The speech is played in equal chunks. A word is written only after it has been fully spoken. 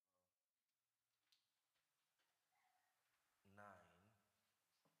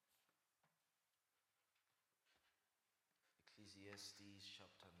Ecclesiastes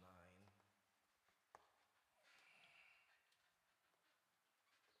chapter 9.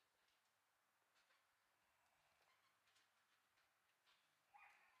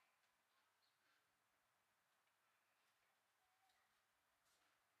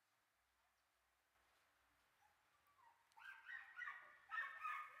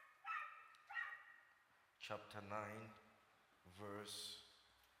 Chapter 9, verse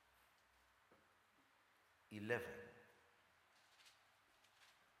 11.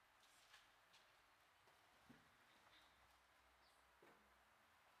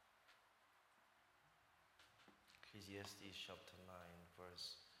 Ecclesiastes chapter 9, verse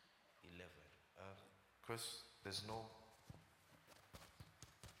 11. Chris, there's no.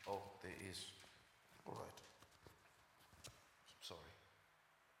 Oh, there is. All right. Sorry.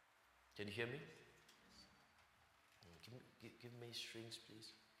 Can you hear me? Give me strings,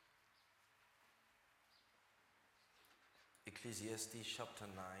 please. Ecclesiastes chapter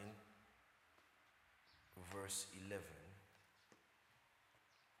 9, verse 11.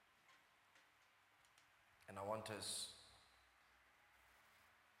 And I want us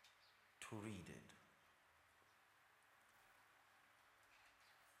to read it.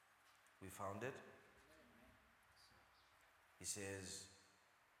 We found it? He says,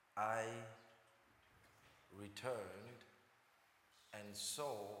 I returned and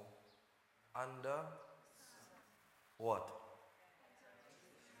saw under what?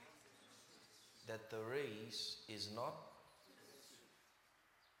 That the race is not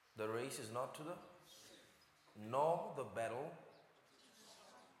to the, nor the battle.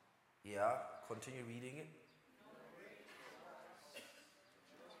 Yeah, continue reading it.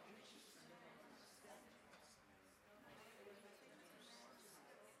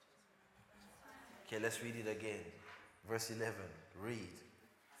 Okay, let's read it again. Verse 11, read.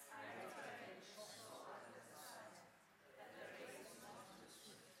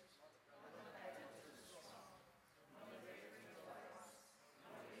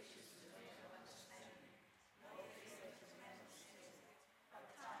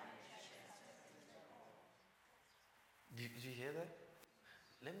 Did you hear that?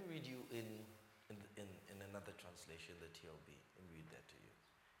 Let me read you in another translation, the TLB. Let me read that to you.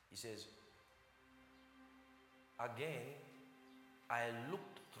 He says, again, I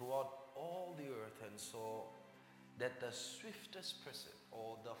looked throughout all the earth and saw that the swiftest person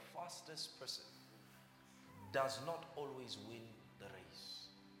or the fastest person does not always win the race,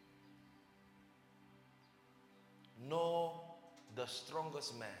 nor the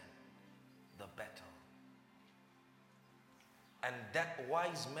strongest man the battle. And that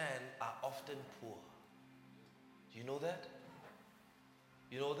wise men are often poor. Do you know that?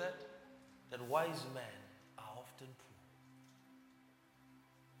 You know that? That wise men are often poor.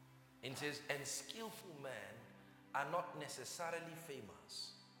 It says, and skillful men are not necessarily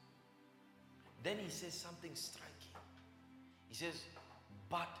famous. Then he says something striking. He says,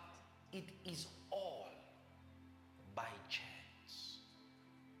 but it is all by chance.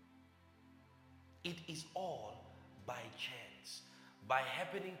 It is all by chance, by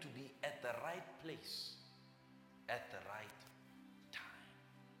happening to be at the right place at the right time.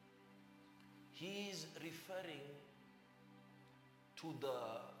 He is referring to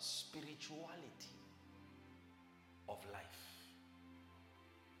the spirituality of life.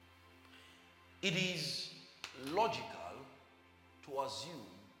 It is logical to assume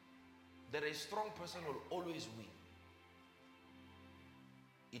that a strong person will always win.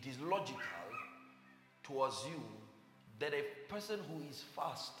 It is logical to assume that a person who is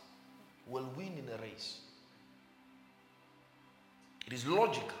fast will win in a race. It is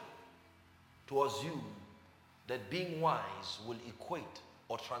logical to assume that being wise will equate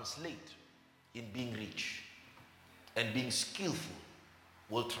or translate in being rich, and being skillful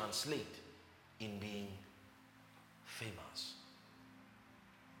will translate in being famous.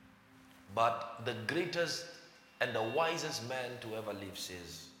 But the greatest and the wisest man to ever live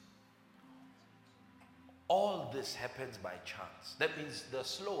says, all this happens by chance. That means the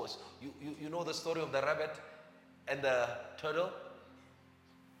slowest. You know the story of the rabbit and the turtle?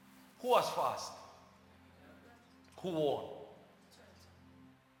 Who was fast? Who won?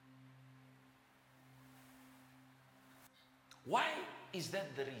 Why is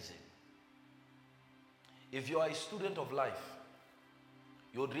that the reason? If you are a student of life,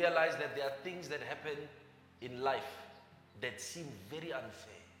 you would realize that there are things that happen in life that seem very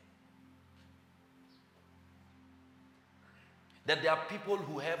unfair. That there are people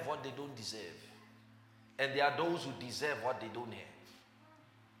who have what they don't deserve, and there are those who deserve what they don't have.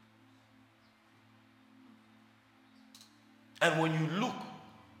 And when you look,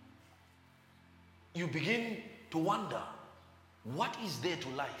 you begin to wonder, What is there to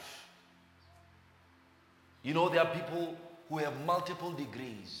life? You know, there are people who have multiple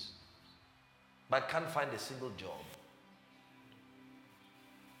degrees but can't find a single job.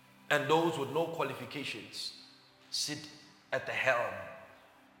 And those with no qualifications sit at the helm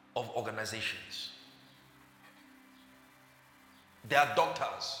of organizations. There are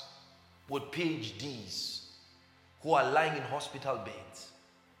doctors with PhDs who are lying in hospital beds.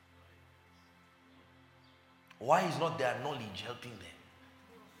 Why is not their knowledge helping them?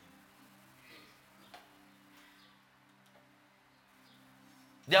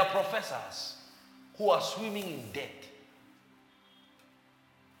 There are professors who are swimming in debt,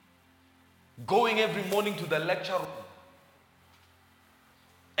 going every morning to the lecture room,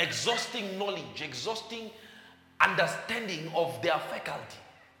 exhausting knowledge, exhausting understanding of their faculty.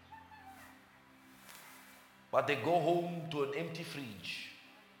 But they go home to an empty fridge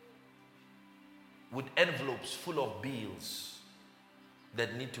with envelopes full of bills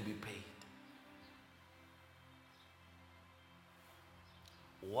that need to be paid.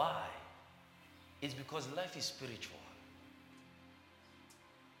 Why? It's because life is spiritual.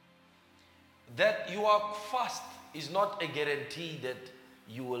 That you are fast is not a guarantee that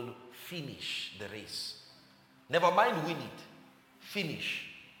you will finish the race. Never mind win it. Finish.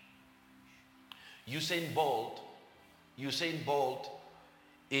 Usain Bolt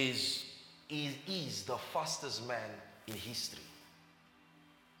is the fastest man in history.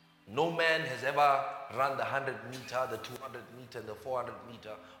 No man has ever run the 100 meter, the 200 meter, the 400 meter.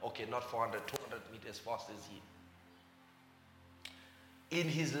 Okay, not 400, 200 meters as fast as him. In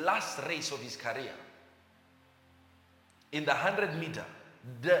his last race of his career, in the 100 meter,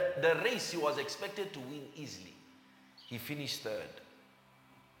 the race he was expected to win easily. He finished third.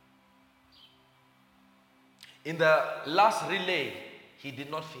 In the last relay, he did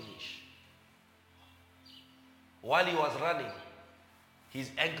not finish. While he was running, his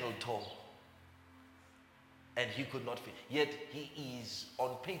ankle tore and he could not finish. Yet he is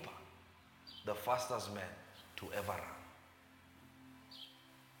on paper the fastest man to ever run.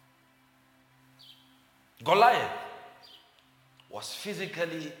 Goliath was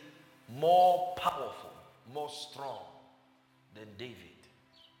physically more powerful, more strong than David.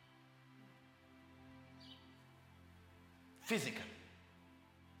 Physically.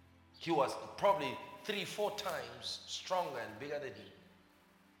 He was probably 3-4 times stronger and bigger than him.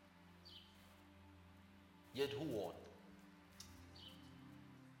 Yet who won?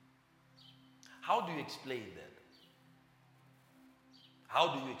 How do you explain that?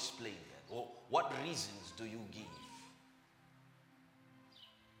 How do you explain that? Or what reasons do you give?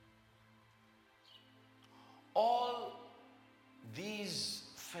 All these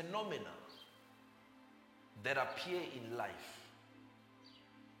phenomena that appear in life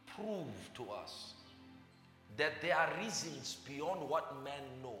prove to us that there are reasons beyond what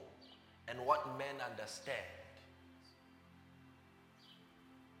men know and what men understand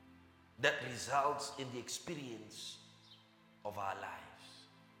that results in the experience of our lives.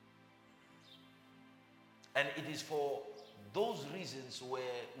 And it is for those reasons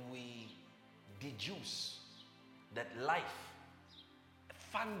where we deduce that life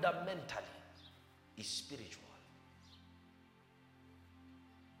fundamentally is spiritual.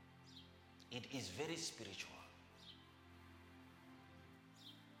 It is very spiritual.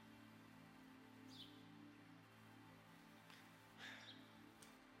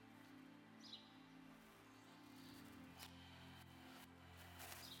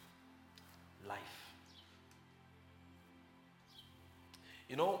 Life.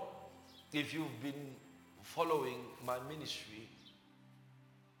 You know, if you've been following my ministry,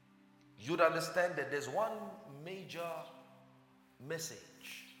 you'd understand that there's one major message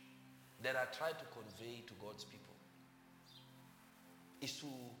that I try to convey to God's people is to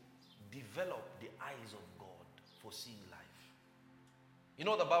develop the eyes of God for seeing life. You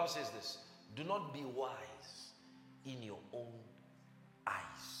know, the Bible says this: do not be wise in your own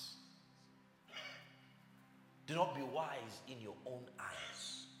eyes. Do not be wise in your own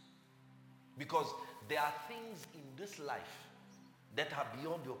eyes. Because there are things in this life that are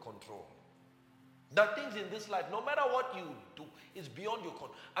beyond your control. There are things in this life, no matter what you do, it's beyond your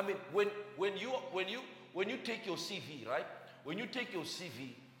control. I mean, when you take your CV, right? When you take your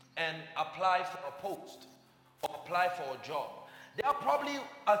CV and apply for a post or apply for a job, there are probably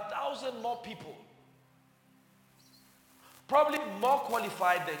 1,000 more people, probably more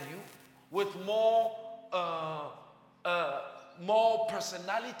qualified than you, with more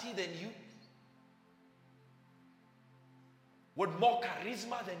personality than you, with more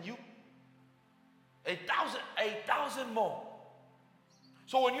charisma than you. 1,000 more.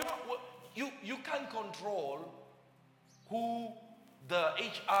 So when you can't control who the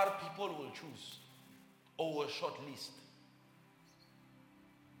HR people will choose or will shortlist.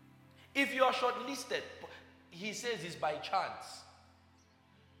 If you are shortlisted, he says it's by chance.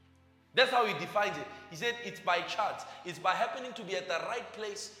 That's how he defines it. He said it's by chance. It's by happening to be at the right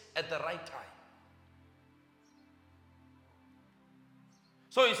place at the right time.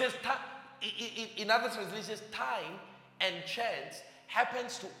 So he says, in other translations, he says time and chance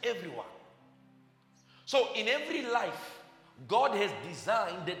happens to everyone. So in every life, God has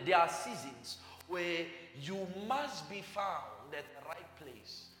designed that there are seasons where you must be found at the right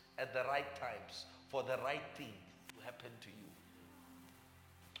place at the right times for the right thing to happen to you.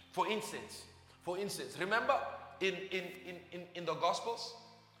 For instance, remember in the Gospels,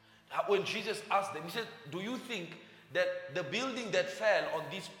 when Jesus asked them, he said, do you think that the building that fell on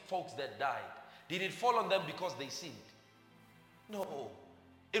these folks that died, did it fall on them because they sinned? No.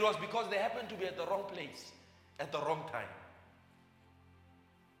 It was because they happened to be at the wrong place at the wrong time.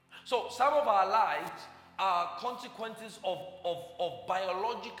 So some of our lives are consequences of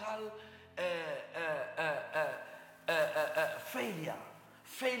biological failure.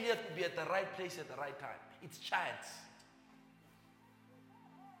 Failure to be at the right place at the right time. It's chance.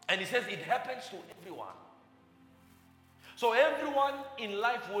 And he says it happens to everyone. So everyone in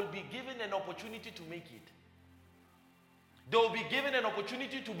life will be given an opportunity to make it. They will be given an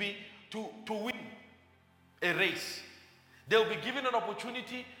opportunity to win a race. They will be given an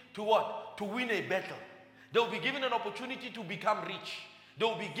opportunity to what? To win a battle. They will be given an opportunity to become rich. They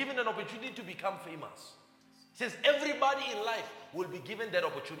will be given an opportunity to become famous. It says everybody in life will be given that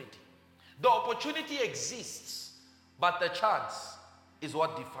opportunity. The opportunity exists, but the chance is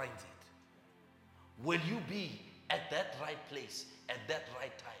what defines it. Will you be at that right place at that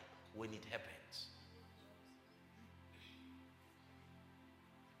right time when it happens?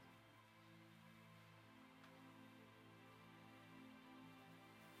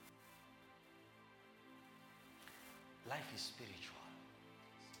 Life is spiritual.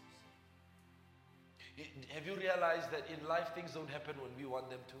 Have you realized that in life things don't happen when we want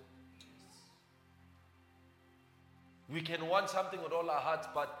them to? We can want something with all our hearts,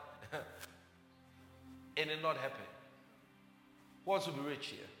 but it will not happen. Who wants to be rich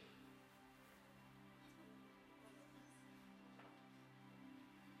here?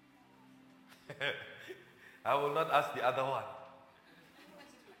 I will not ask the other one.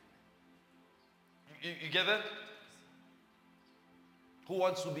 You get that? Who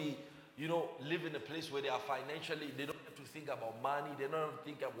wants to be, live in a place where they are financially, they don't have to think about money, they don't have to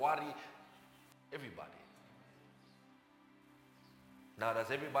think of worry. Everybody. Now,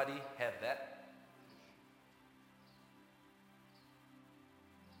 does everybody have that?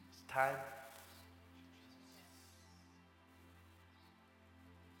 It's time.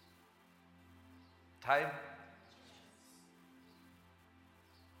 Time.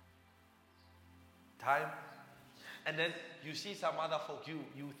 Time. And then you see some other folk,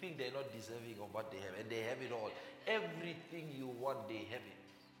 you think they're not deserving of what they have, and they have it all. Everything you want, they have it.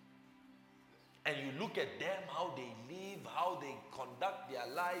 And you look at them, how they live, how they conduct their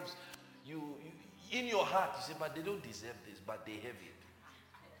lives. You in your heart, you say, but they don't deserve this, but they have it.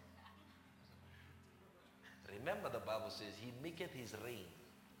 Remember, the Bible says, He maketh His rain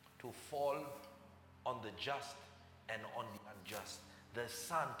to fall on the just and on the unjust, the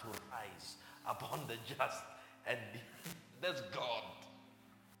sun to rise upon the just. And that's God.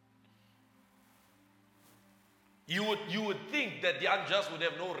 You would think that the unjust would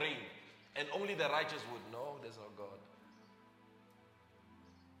have no rain and only the righteous would. No, that's not God.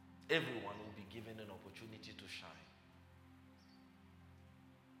 Everyone will be given an opportunity to shine.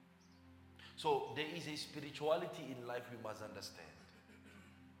 So there is a spirituality in life we must understand.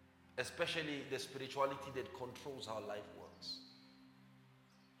 Especially the spirituality that controls how life works.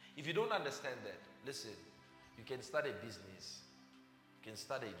 If you don't understand that, listen, you can start a business, you can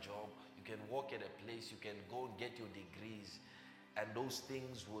start a job, you can work at a place, you can go and get your degrees, and those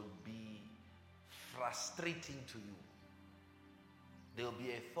things will be frustrating to you. They'll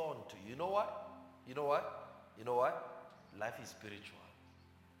be a thorn to you. You know what? You know what? Life is spiritual.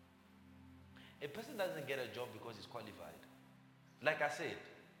 A person doesn't get a job because he's qualified. Like I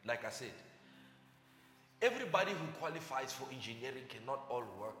said, everybody who qualifies for engineering cannot all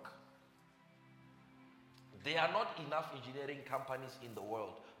work. There are not enough engineering companies in the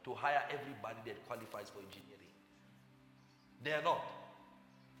world to hire everybody that qualifies for engineering. They are not.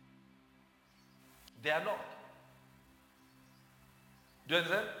 They are not. Do you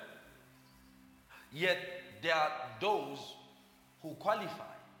understand? Yet there are those who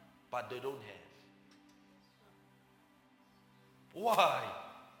qualify, but they don't have. Why?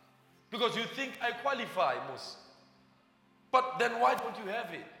 Because you think I qualify, Mus. But then why don't you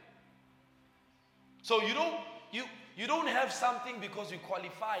have it? So you don't have something because you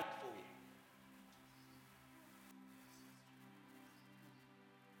qualified for it.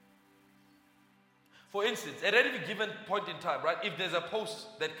 For instance, at any given point in time, right, if there's a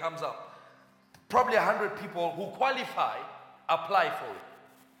post that comes up, probably 100 people who qualify apply for it.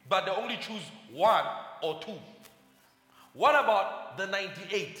 But they only choose 1 or 2. What about the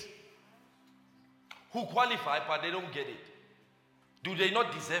 98 who qualify but they don't get it? Do they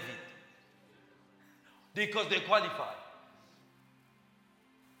not deserve it? Because they qualify.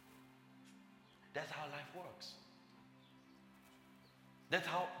 That's how life works. That's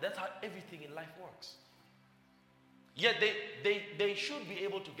how everything in life works. Yet they should be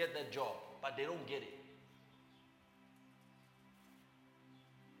able to get that job, but they don't get it.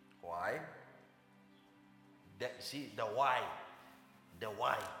 Why? See, the why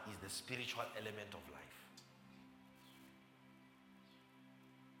is the spiritual element of life.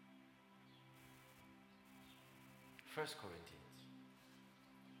 First Corinthians.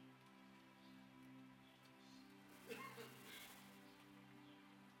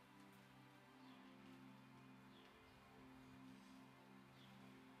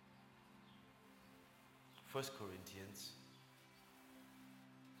 First Corinthians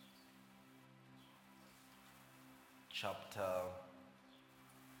chapter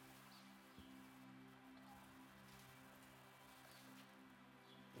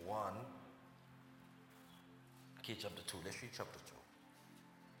 1. Okay, chapter 2. Let's read chapter 2.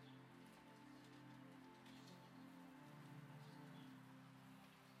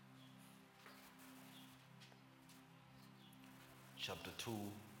 Chapter 2,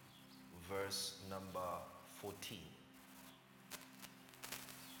 verse number 14.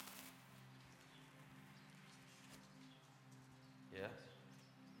 Yeah?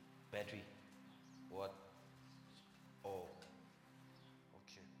 Battery. What? Oh.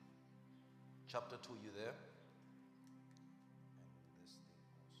 Okay. Chapter 2, you there? And this thing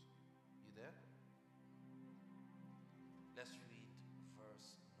also. You there? Let's read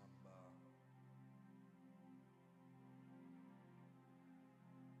verse number.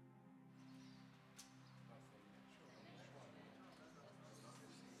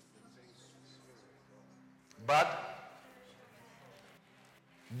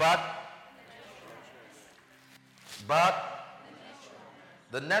 But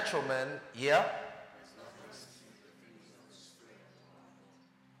the natural man, yeah.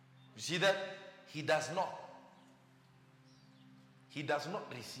 You see that? He does not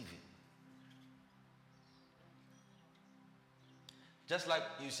receive it. Just like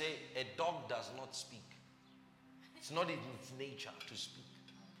you say, a dog does not speak. It's not in its nature to speak.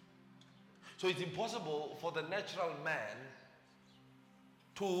 So it's impossible for the natural man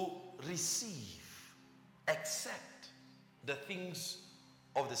to receive, accept the things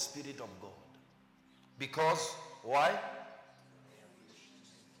of the Spirit of God. Because, why?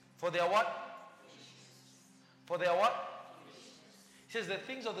 For their what? For their what? He says the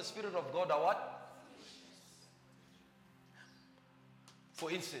things of the Spirit of God are what?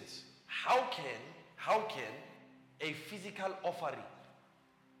 For instance, how can a physical offering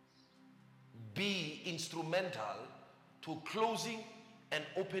be instrumental to closing and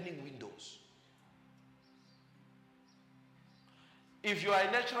opening windows? If you are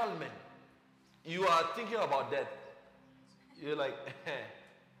a natural man, you are thinking about that. You're like,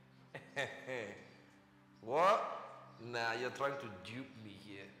 what? Nah, you're trying to dupe me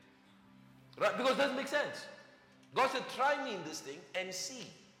here. Right? Because that makes sense. God said, try me in this thing and see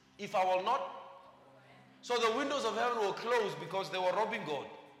if I will not. So the windows of heaven will close because they were robbing God.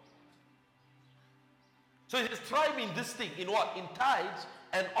 So he says, try me in this thing. In what? In tithes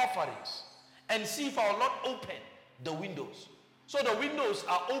and offerings. And see if I will not open the windows. So the windows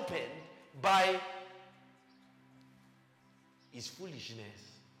are opened by his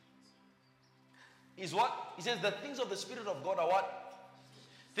foolishness. Is what? He says the things of the Spirit of God are what?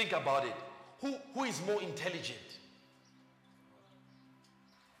 Think about it. Who is more intelligent?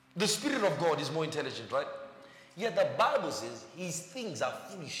 The Spirit of God is more intelligent, right? Yet the Bible says his things are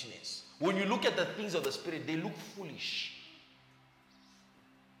foolishness. When you look at the things of the Spirit, they look foolish.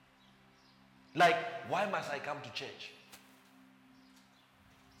 Like, why must I come to church?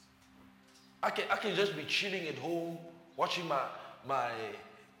 I can just be chilling at home, watching my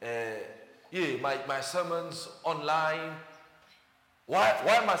sermons online.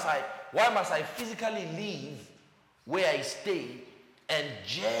 Why must I physically leave where I stay and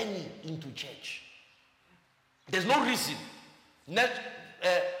journey into church? There's no reason,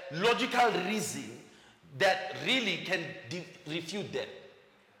 logical reason that really can refute that.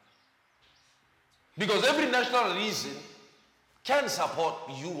 Because every national reason can support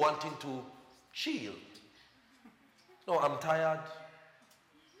you wanting to chill. No, I'm tired.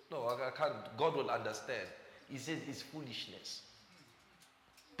 No, I can't. God will understand. He says it's foolishness.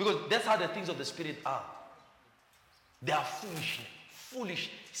 Because that's how the things of the Spirit are. They are foolishness. Foolish.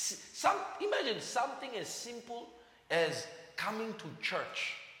 Imagine something as simple as coming to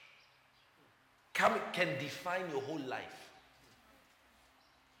church can define your whole life.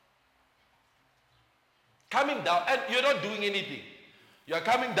 Coming down, and you're not doing anything. You're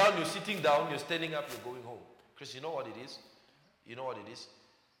coming down, you're sitting down, you're standing up, you're going home. Chris, you know what it is? You know what it is?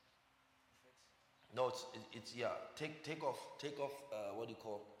 No, it's yeah. Take off. What do you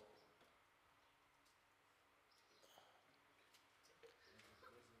call?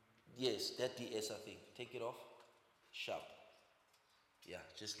 Yes, that DS thing. Take it off. Sharp. Yeah,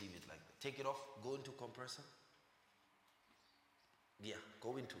 just leave it like that. Take it off. Go into compressor. Yeah,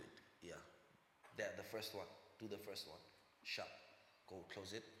 go into it. Yeah. There, the first one. Do the first one. Sharp. Go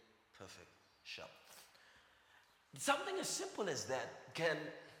close it. Perfect. Sharp. Something as simple as that can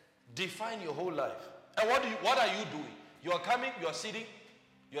define your whole life. And what are you doing? You are coming, you are sitting,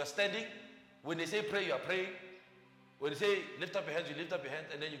 you are standing. When they say pray, you are praying. When they say lift up your hands, you lift up your hands,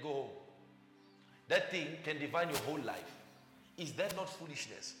 and then you go home. That thing can define your whole life. Is that not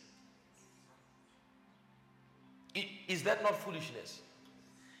foolishness? Is that not foolishness?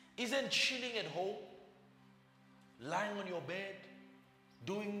 Isn't chilling at home, lying on your bed,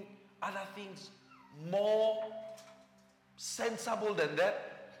 doing other things more sensible than that?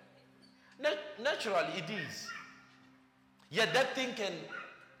 Naturally, it is. Yet that thing can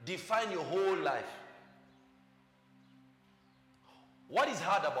define your whole life. What is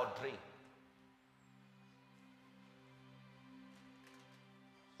hard about praying?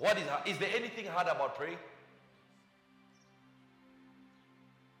 What is hard? Is there anything hard about praying?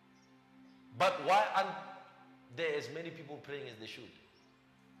 But why aren't there as many people praying as they should?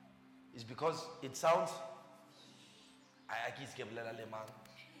 It's because it sounds.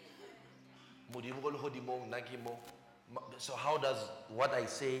 So how does what I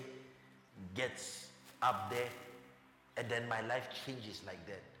say gets up there and then my life changes like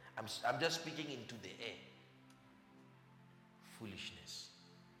that? I'm just speaking into the air. Foolishness.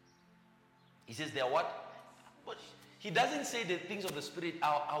 He says they are what? But he doesn't say the things of the Spirit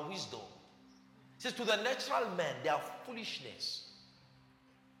are wisdom. He says to the natural man, they are foolishness.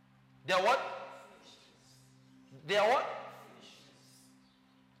 They are what? They are what?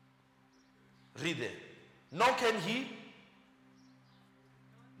 Read them. Nor can he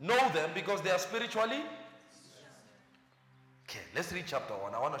know them because they are spiritually. Okay, let's read chapter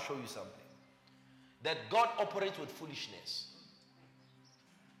 1. I want to show you something. That God operates with foolishness.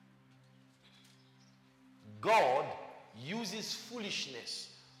 God uses foolishness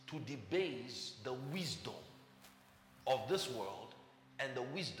to debase the wisdom of this world and the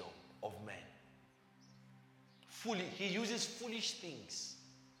wisdom of man. He uses foolish things.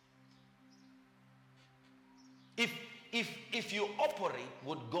 If you operate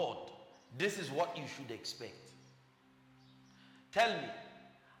with God, this is what you should expect. Tell me,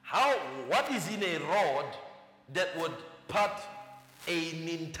 what is in a rod that would part an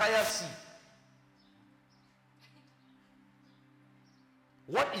entire sea?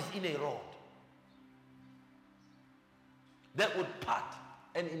 What is in a rod that would part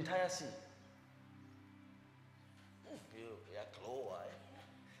an entire sea?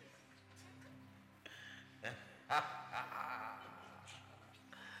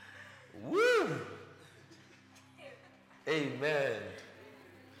 Woo! Amen.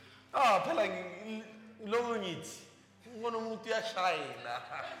 Ah, phela ngiloko ngithi ngibona umuntu uyashayina.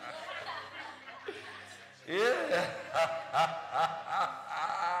 Yeah.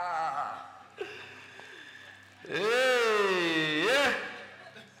 Hey, yeah.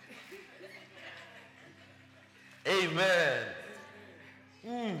 Amen.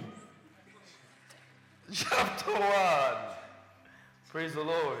 Chapter 1. Praise the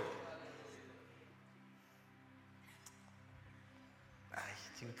Lord. I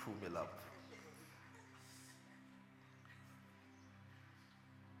think pull me up.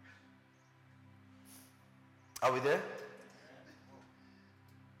 Are we there?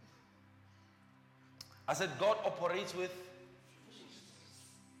 I said God operates with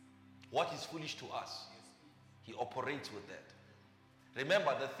what is foolish to us. He operates with that.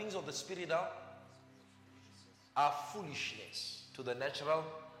 Remember, the things of the Spirit are foolishness to the natural.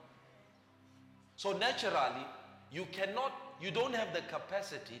 So naturally, you don't have the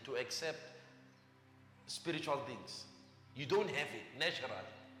capacity to accept spiritual things. You don't have it naturally.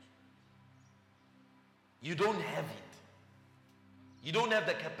 You don't have it. You don't have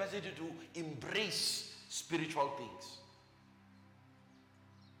the capacity to embrace spiritual things.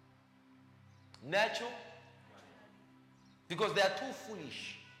 Natural. Because they are too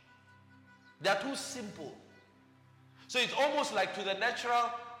foolish. They are too simple. So it's almost like to the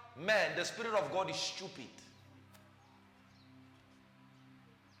natural man, the Spirit of God is stupid.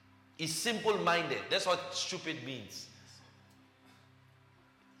 Is simple-minded. That's what stupid means.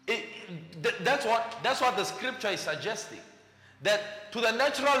 That's what the scripture is suggesting. That to the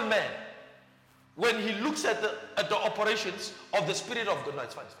natural man, when he looks at the operations of the Spirit of God, no,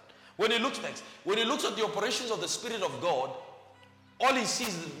 it's fine. When he looks at the operations of the Spirit of God, all he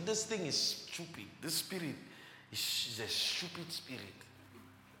sees is this thing is stupid. This spirit is a stupid spirit.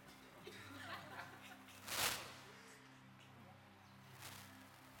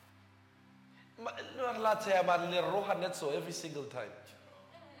 Every single time.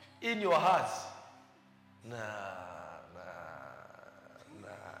 In your heart. Nah.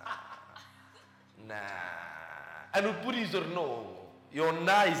 And who put his or no? Your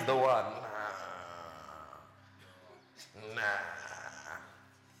nah is the one. Nah.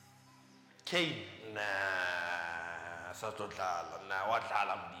 Cain. Nah.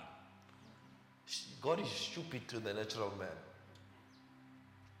 God is stupid to the natural man.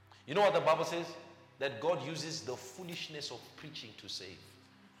 You know what the Bible says? That God uses the foolishness of preaching to save.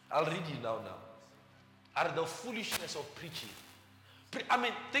 I'll read you now. Out of the foolishness of preaching.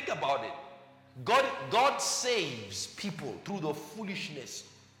 Think about it. God saves people through the foolishness.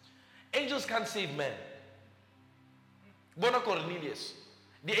 Angels can't save men. Bona Cornelius.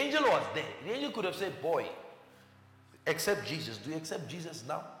 The angel was there. The angel could have said, boy, accept Jesus. Do you accept Jesus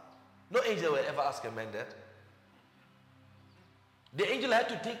now? No angel will ever ask a man that. The angel had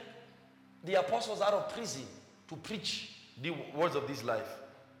to take the apostles out of prison to preach the words of this life.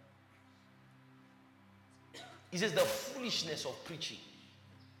 He says the foolishness of preaching.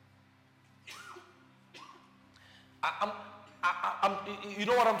 You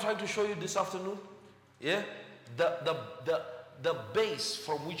know what I'm trying to show you this afternoon? Yeah? The base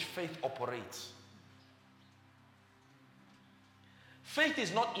from which faith operates. Faith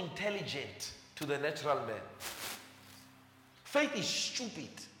is not intelligent to the natural man. Faith is stupid.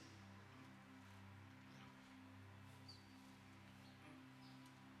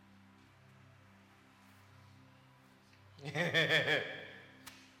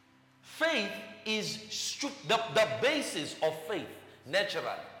 Faith is the basis of faith,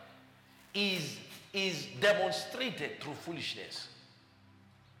 natural, is demonstrated through foolishness.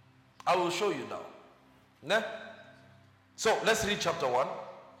 I will show you now. Nah? So let's read chapter 1.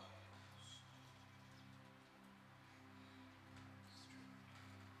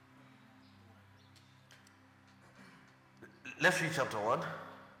 Let's read chapter 1.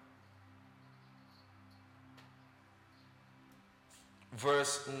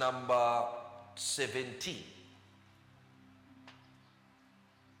 Verse number 17.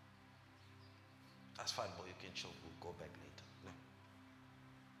 That's fine, boy. You can show. We'll go back later. No.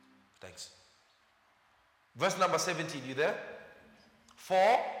 Thanks. Verse number 17. You there?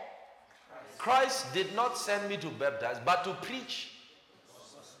 For Christ did not send me to baptize, but to preach.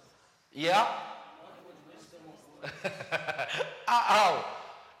 Yeah? How?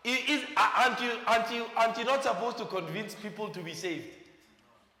 Aren't you not supposed to convince people to be saved?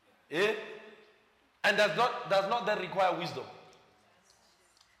 Eh? And does not that require wisdom?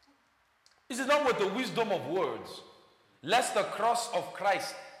 This is not with the wisdom of words, lest the cross of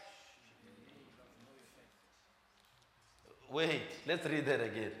Christ. Wait, let's read that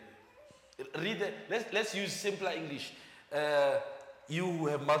again. Read it. Let's use simpler English. You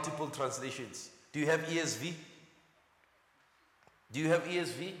have multiple translations. Do you have ESV? Do you have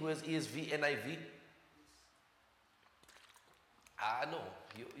ESV? Who has ESV, NIV? No.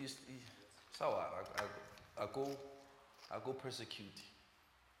 So I go persecute.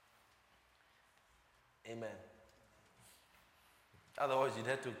 Amen. Otherwise, you'd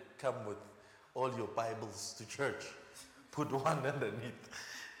have to come with all your Bibles to church. Put one underneath.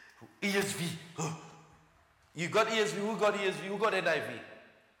 ESV. You got ESV? Who got ESV? Who got NIV?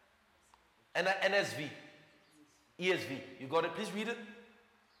 NSV. ESV. You got it? Please read it.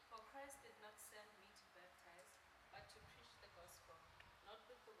 For Christ did not send me to baptize, but to preach the gospel, not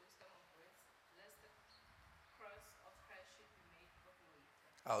with the wisdom of words, lest the cross of Christ should be made of no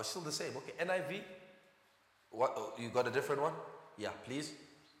effect. Oh, it's still the same. Okay, NIV. What? Oh, you got a different one? Yeah, please.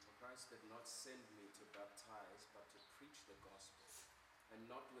 For Christ did not send me to baptize, but to preach the gospel, and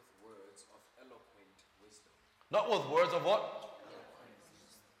not with words of eloquent wisdom. Not with words of what?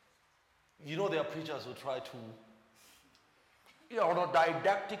 You know there are preachers who try to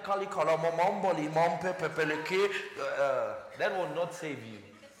didactically that will not save you.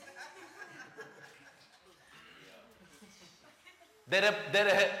 that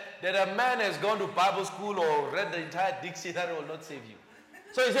a man has gone to Bible school or read the entire dictionary will not save you.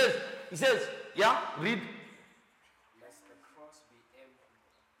 So he says, yeah, read. Lest the cross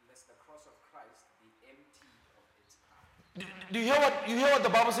of Christ be emptied of its power. Do you hear what the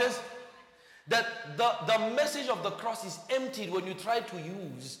Bible says? That the message of the cross is emptied when you try to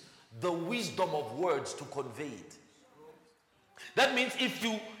use the wisdom of words to convey it. That means if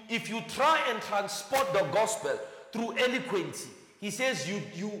you try and transport the gospel through eloquence, he says you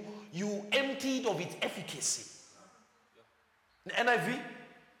empty it of its efficacy. NIV?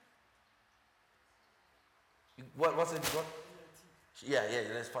 What's it got? Yeah,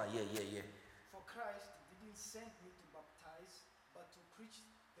 that's fine. Yeah. For Christ didn't send me to baptize, but to preach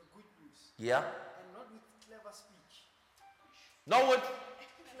the good news. Yeah. And not with clever speech. Now what?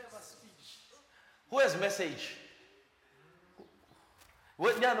 Clever speech. Who has message?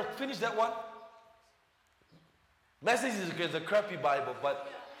 Wait, no, finish that one. Message is a crappy Bible, but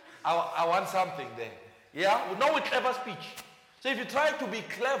I want something there. Yeah? Not with clever speech. So if you try to be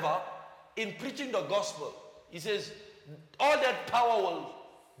clever in preaching the gospel, he says, all that power will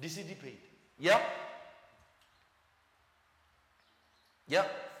dissipate. Yeah? Yeah?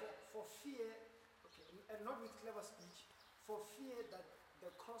 For fear, okay, and not with clever speech, for fear that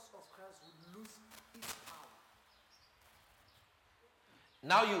the cross of Christ would lose its power.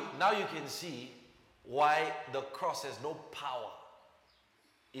 Now you can see why the cross has no power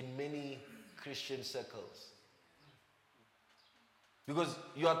in many Christian circles. Because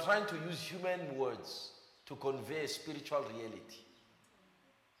you are trying to use human words to convey a spiritual reality.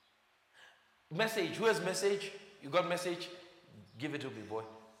 Message. Who has message? You got message? Give it to me, boy.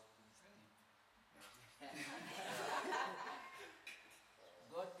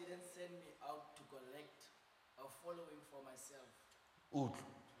 God didn't send me out to collect a following for myself. Oud.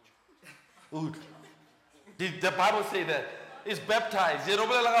 Did the Bible say that? It's baptized. You don't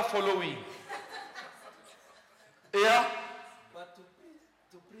like a following. Yeah? But to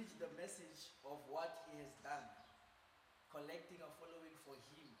preach the message of what he has done, collecting a following for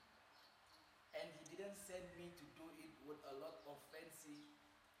him. And he didn't send me to do it with a lot of fancy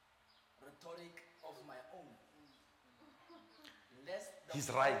rhetoric of my own. He's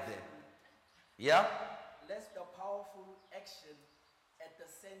right there. Yeah? Lest the powerful action at the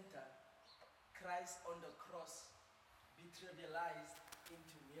center, Christ on the cross, be trivialized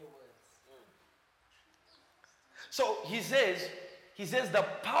into mere words. So he says the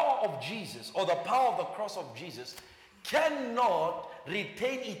power of Jesus or the power of the cross of Jesus cannot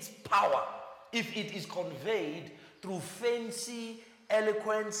retain its power if it is conveyed through fancy,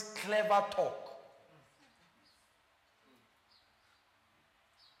 eloquence, clever talk.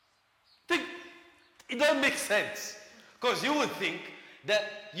 It doesn't make sense. Because you would think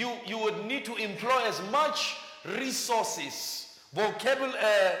that you would need to employ as much resources,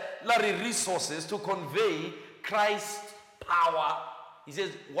 vocabulary resources to convey Christ's power. He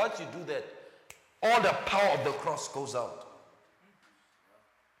says, once you do that, all the power of the cross goes out.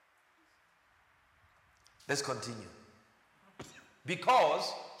 Let's continue.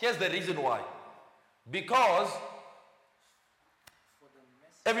 Because, here's the reason why. Because,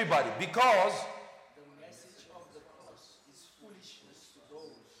 everybody, because the message of the cross is foolishness to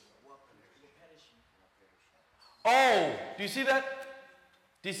those who are perishing. Oh, do you see that?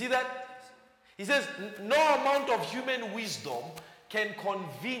 Do you see that? He says, no amount of human wisdom can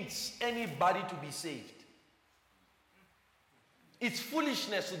convince anybody to be saved. It's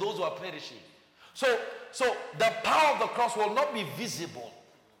foolishness to those who are perishing. So the power of the cross will not be visible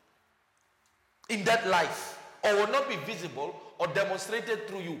in that life, or will not be visible or demonstrated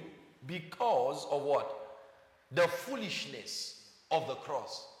through you because of what? The foolishness of the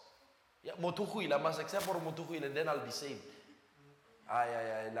cross. Yeah, I must accept for motuhuila and then I'll be saved.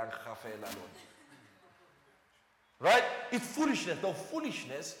 Right? It's foolishness. The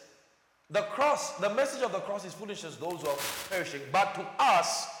foolishness, the cross, the message of the cross is foolishness, those who are perishing. But to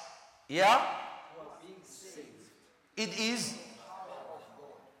us, yeah, it is.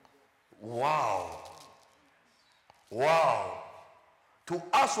 Wow. Wow. To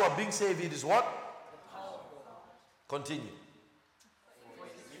us who are being saved, it is what? Continue.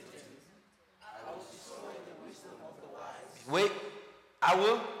 Wait, I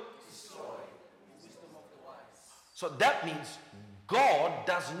will destroy the wisdom of the wise. So that means God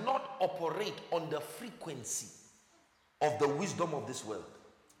does not operate on the frequency of the wisdom of this world.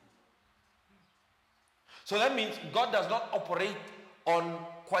 So that means God does not operate on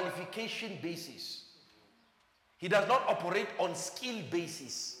qualification basis. He does not operate on skill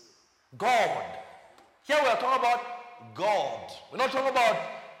basis. God. Here we are talking about God. We're not talking about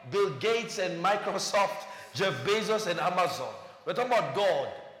Bill Gates and Microsoft, Jeff Bezos and Amazon. We're talking about God.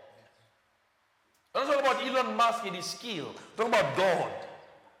 We're not talking about Elon Musk and his skill. We're talking about God.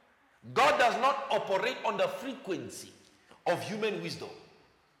 God does not operate on the frequency of human wisdom.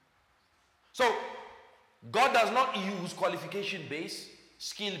 So, God does not use qualification base,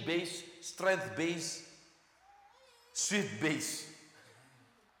 skill base, strength base, swift base.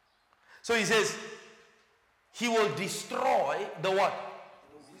 So he says, he will destroy the what?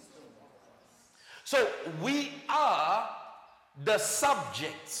 So we are the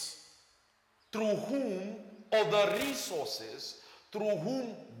subjects through whom, or the resources through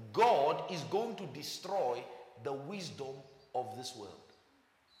whom God is going to destroy the wisdom of this world.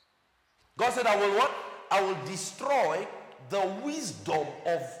 God said, I will what? I will destroy the wisdom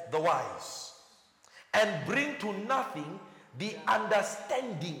of the wise and bring to nothing the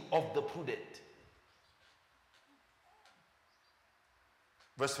understanding of the prudent.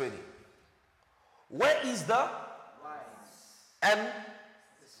 Verse 20. Where is the wise? And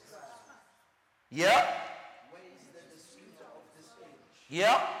yeah? Where is the disputer of this age?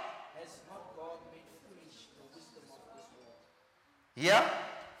 Yeah? Has not God made foolish the wisdom of this world? Yeah?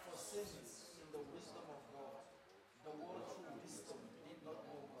 For since in the wisdom of God, the world through wisdom did not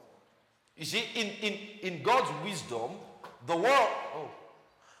know God. You see, in God's wisdom, the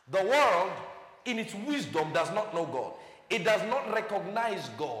world in its wisdom does not know God. It does not recognize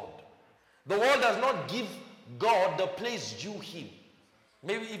God. The world does not give God the place due him.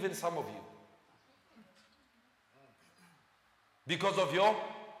 Maybe even some of you. Because of your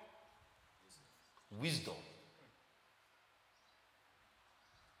wisdom.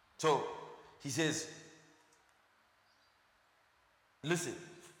 So, he says, listen,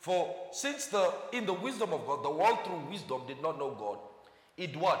 for since in the wisdom of God, the world through wisdom did not know God,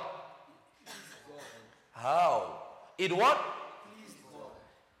 it what? How? It what?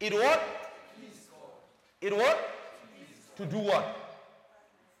 It what? It what? To do what?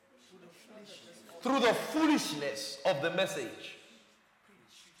 Through the foolishness of the message.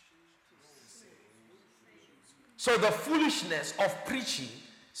 So the foolishness of preaching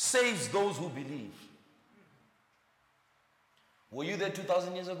saves those who believe. Were you there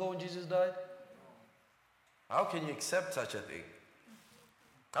 2,000 years ago when Jesus died? How can you accept such a thing?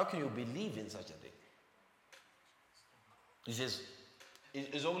 How can you believe in such a thing? He says,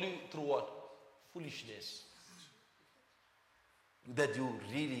 it's only through what? Foolishness. That you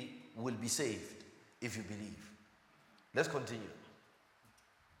really will be saved if you believe. Let's continue.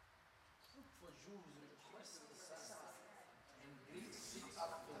 For Jews request the sign, and Greeks seek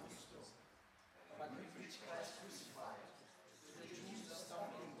up the wisdom. But we preach Christ crucified, to the Jews a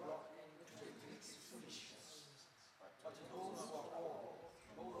stumbling block, and to the Greeks foolishness. But to those who are called,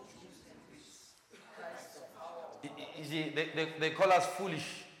 both Jews and Greeks, Christ the power of God. You see, they call us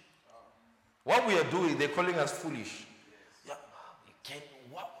foolish. What we are doing, they're calling us foolish. Yeah.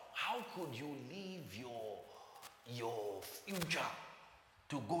 How could you leave your future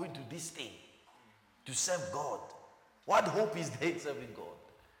to go into this thing, to serve God? What hope is there in serving God?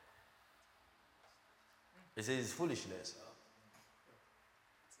 He says it's foolishness.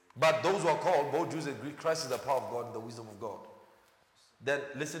 But those who are called, both Jews and Greeks, Christ is the power of God and the wisdom of God. Then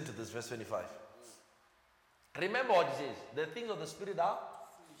listen to this, verse 25. Remember what he says. The things of the Spirit are?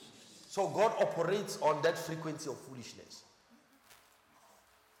 So God operates on that frequency of foolishness.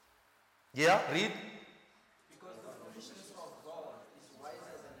 Yeah, read. Because the foolishness of God is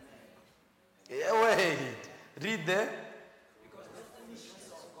wiser than man. Yeah, wait. Read there. Because the foolishness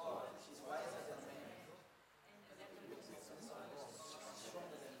of God is wiser than man.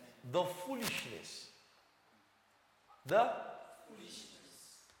 The foolishness.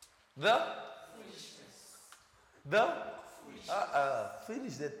 The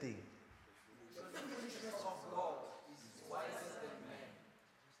finish that thing. The foolishness of God is wiser than man.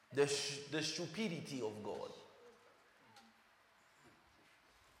 The stupidity of God.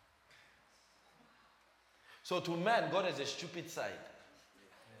 So to man, God has a stupid side.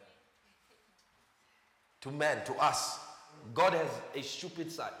 To man, to us, God has a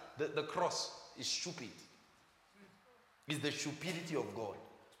stupid side. The cross is stupid. It's the stupidity of God.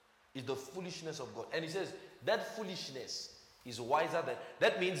 It's the foolishness of God. And he says that foolishness is wiser than...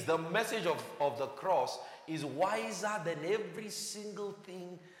 That means the message of the cross is wiser than every single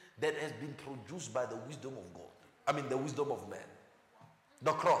thing that has been produced by the wisdom of God. I mean the wisdom of man.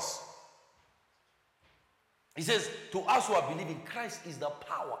 The cross. He says, to us who are believing, Christ is the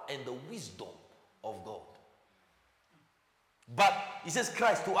power and the wisdom of God. But he says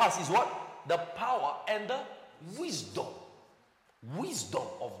Christ to us is what? The power and the wisdom. Wisdom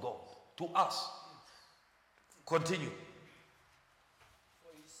of God to us. Continue.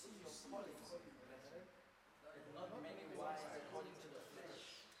 For you see your calling, brethren, that not many wise according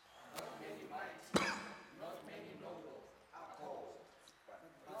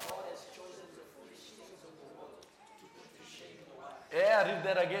I read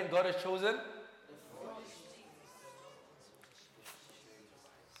that again. God has chosen.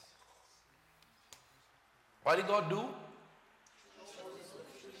 What did God do?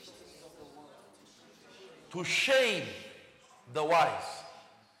 To shame the wise.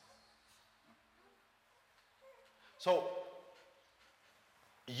 So,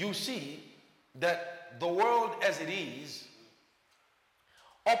 you see that the world as it is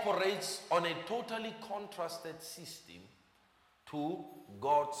operates on a totally contrasted system to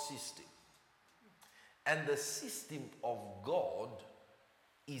God's system. And the system of God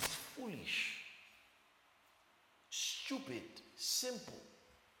is foolish, stupid, simple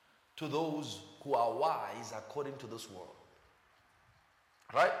to those who are wise according to this world.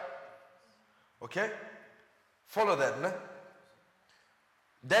 Right? Okay? Follow that, no?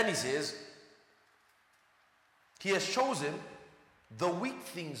 Then he says, he has chosen the weak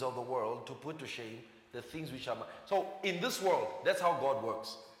things of the world to put to shame the things which are. So in this world, that's how God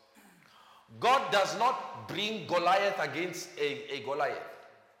works. God does not bring Goliath against a Goliath.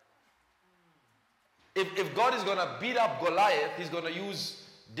 If God is going to beat up Goliath, he's going to use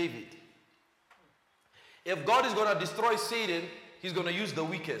David. If God is going to destroy Satan, he's going to use the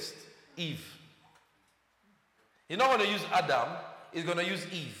weakest, Eve. He's not going to use Adam, he's going to use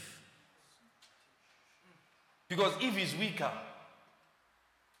Eve. Because Eve is weaker.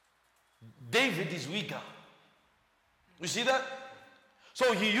 David is weaker. You see that?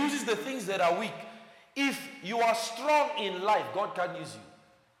 So he uses the things that are weak. If you are strong in life, God can use you.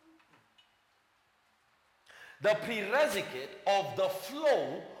 The prerequisite of the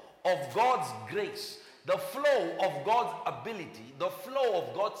flow of God's grace, the flow of God's ability, the flow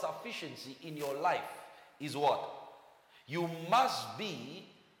of God's sufficiency in your life is what? You must be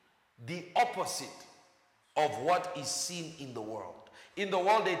the opposite of what is seen in the world. In the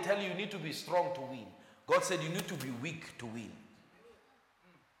world, they tell you need to be strong to win. God said you need to be weak to win.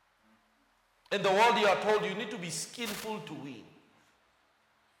 In the world, you are told you need to be skillful to win.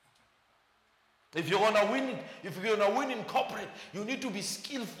 If you're gonna win in corporate, you need to be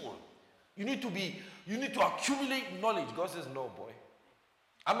skillful. You need to accumulate knowledge. God says, no, boy.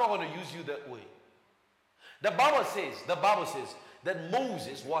 I'm not going to use you that way. The Bible says that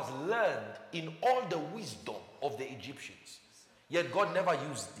Moses was learned in all the wisdom of the Egyptians. Yet God never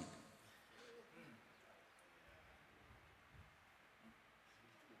used it.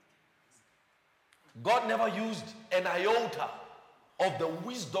 God never used an iota of the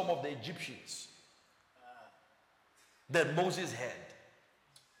wisdom of the Egyptians that Moses had.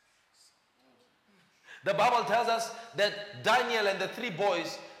 The Bible tells us that Daniel and the three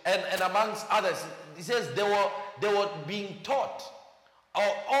boys, and amongst others, it says they were being taught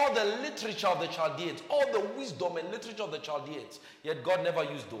all the literature of the Chaldeans, all the wisdom and literature of the Chaldeans, yet God never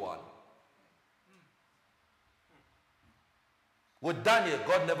used one. With Daniel,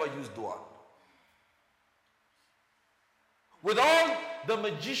 God never used one. With all the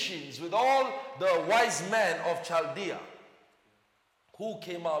magicians, with all the wise men of Chaldea, who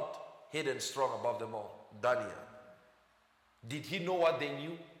came out head and strong above them all? Daniel. Did he know what they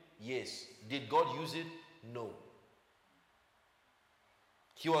knew? Yes. Did God use it? No.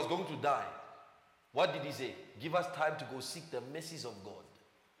 He was going to die. What did he say? Give us time to go seek the mercies of God.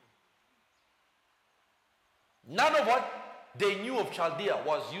 None of what they knew of Chaldea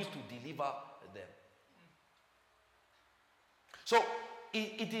was used to deliver them. So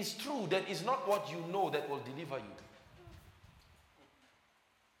it is true that it's not what you know that will deliver you.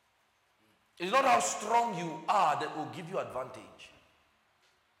 It's not how strong you are that will give you advantage.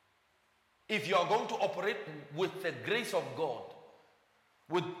 If you are going to operate with the grace of God,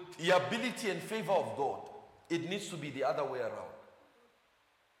 with the ability and favor of God, it needs to be the other way around.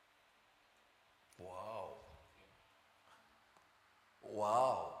 Wow.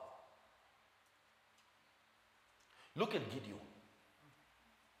 Wow. Look at Gideon.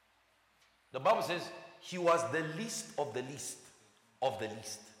 The Bible says he was the least of the least of the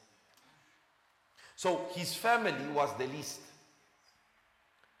least. So his family was the least.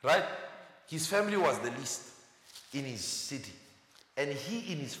 Right? His family was the least in his city. And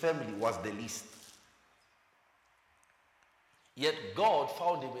he in his family was the least. Yet God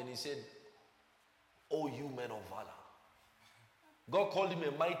found him and he said, "Oh, you man of valor." God called him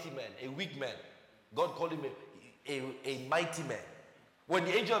a mighty man, a weak man. God called him a mighty man. When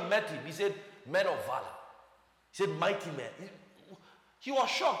the angel met him, he said, "Man of valor." He said, "Mighty man." He was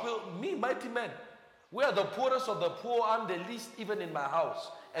shocked. "Well, me, mighty man. We are the poorest of the poor. I'm the least even in my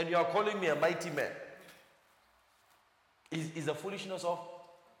house. And you are calling me a mighty man." Is the foolishness of?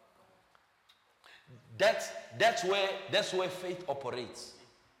 That's where faith operates.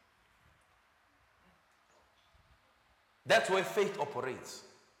 That's where faith operates.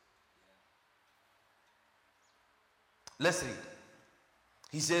 Let's read.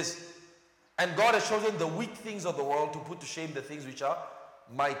 He says, and God has chosen the weak things of the world to put to shame the things which are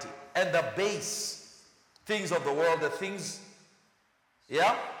mighty. And the base things of the world, the things,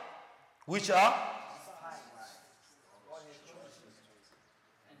 which are.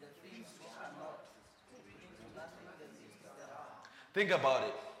 Think about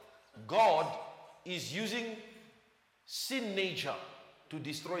it. God is using sin nature to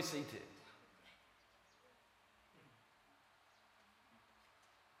destroy Satan.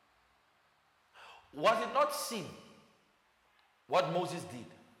 Was it not sin what Moses did?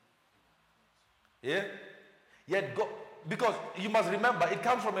 Yeah? Yet God, because you must remember, it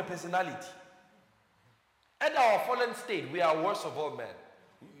comes from a personality. At our fallen state, we are worst of all men.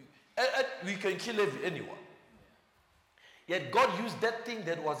 We can kill anyone. Yet God used that thing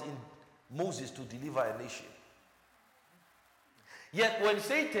that was in Moses to deliver a nation. Yet when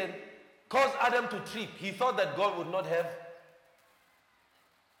Satan caused Adam to trip, he thought that God would not have.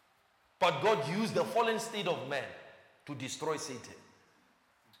 But God used the fallen state of man to destroy Satan.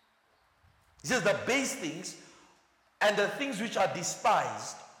 He says the base things and the things which are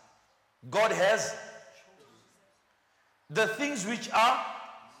despised, God has. The things which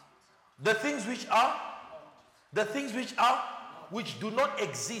do not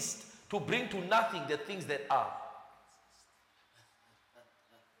exist, to bring to nothing the things that are.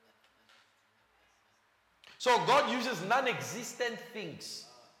 So God uses non-existent things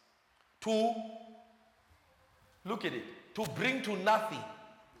to, look at it, to bring to nothing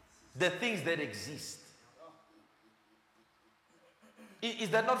the things that exist. Is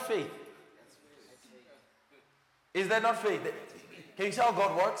that not faith? Is that not faith? Can you see how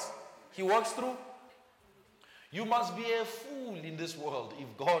God works? He works through. You must be a fool in this world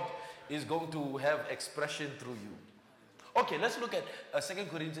if God is going to have expression through you. Okay, let's look at 2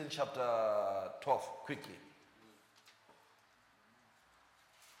 Corinthians chapter 12 quickly.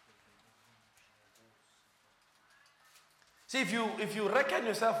 See, if you reckon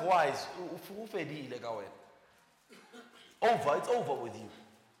yourself wise, it's over with you.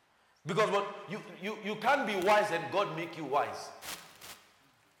 Because what you can't be wise and God make you wise.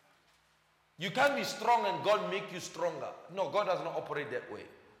 You can't be strong and God make you stronger. No, God does not operate that way.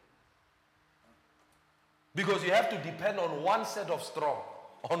 Because you have to depend on one set of strong,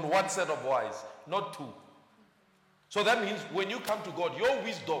 on one set of wise, not two. So that means when you come to God, your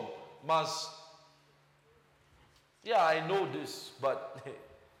wisdom must, I know this, but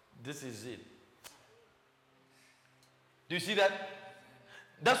this is it. Do you see that?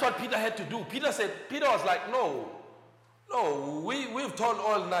 That's what Peter had to do. Peter was like, no, we've told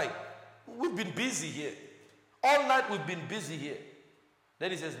all night. We've been busy here. All night we've been busy here.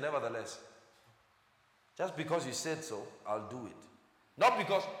 Then he says, nevertheless, just because you said so, I'll do it. Not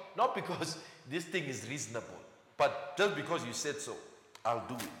because this thing is reasonable, but just because you said so, I'll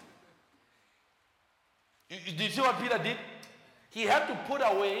do it. Did you see what Peter did? He had to put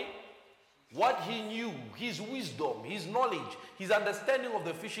away what he knew, his wisdom, his knowledge, his understanding of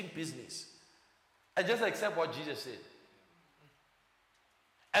the fishing business, and just accept what Jesus said.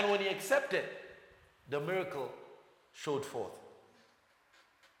 And when he accepted, the miracle showed forth.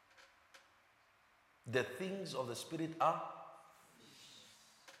 The things of the Spirit are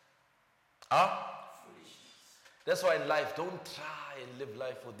foolish. That's why in life, don't try and live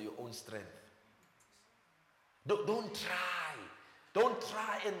life with your own strength. Don't try. Don't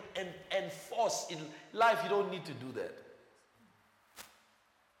try and force. In life, you don't need to do that.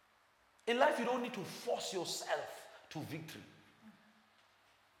 In life, you don't need to force yourself to victory.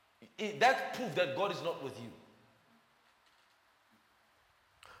 That's proof that God is not with you.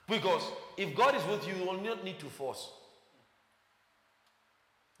 Because if God is with you, you will not need to force.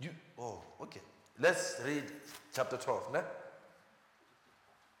 Okay. Let's read chapter 12. Ne?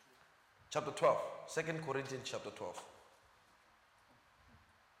 Chapter 12. 2 Corinthians chapter 12.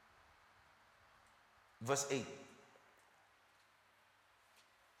 Verse 8.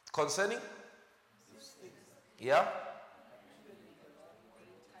 Concerning? Yeah?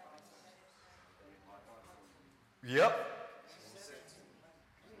 Yep.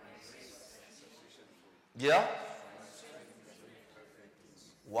 Yeah?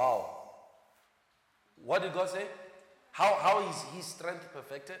 Wow. What did God say? How is his strength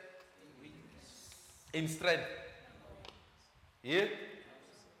perfected? In strength. Yeah?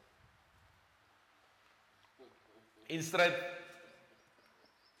 In strength.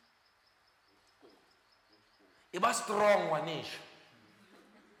 It was strong, Wanish.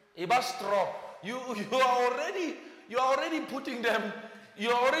 It was strong. You are already putting them, you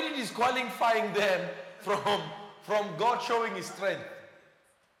are already disqualifying them from God showing his strength.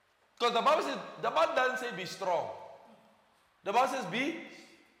 Because the Bible doesn't say be strong. The Bible says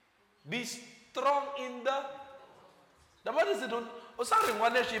be strong in the Bible says don't sorry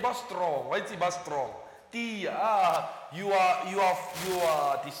one day she was strong. Why is he strong? You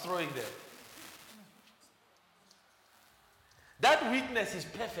are destroying them. That weakness is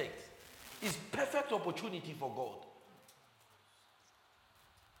perfect. It's perfect opportunity for God.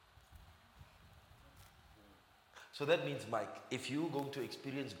 So that means, Mike, if you're going to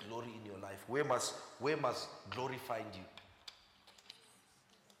experience glory in your life, where must glory find you?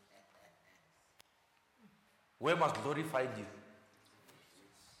 Where must glory find you?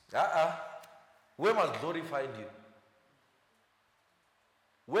 Where must glory find you?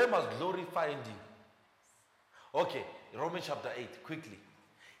 Where must glory find you? Okay, Romans chapter 8, quickly.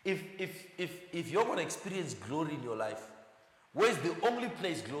 If you're going to experience glory in your life, where's the only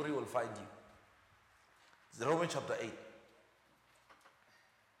place glory will find you? It's Romans chapter 8.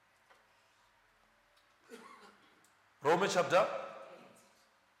 Romans chapter.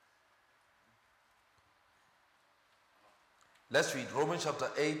 Let's read Romans chapter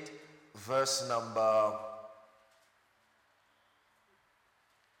 8, verse number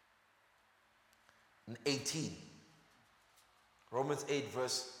 18. Romans 8,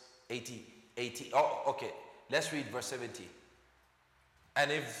 verse 18. Oh, okay. Let's read verse 17.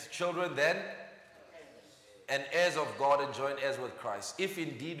 And if children then, and heirs of God and joint heirs with Christ, if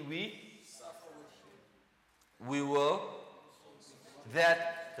indeed we will,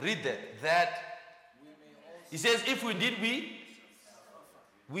 read that, he says, if indeed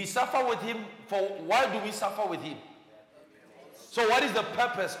we suffer with him, for why do we suffer with him? So what is the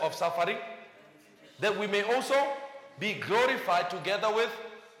purpose of suffering? That we may also be glorified together with.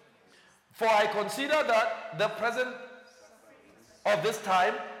 For I consider that the present of this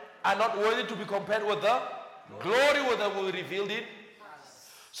time are not worthy to be compared with the glory that will be revealed in.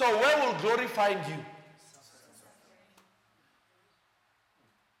 So where will glory find you?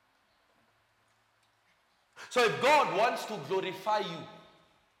 So if God wants to glorify you,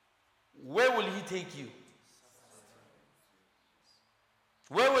 where will he take you?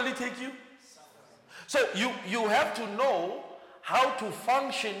 Where will he take you? So you have to know how to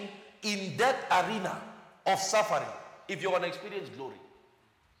function in that arena of suffering if you want to experience glory.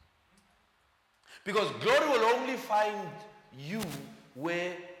 Because glory will only find you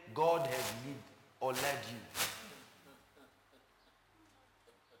where God has led or led you.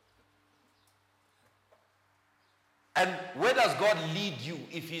 And where does God lead you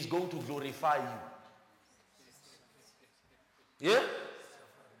if he's going to glorify you? Yeah?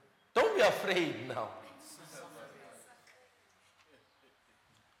 Don't be afraid now.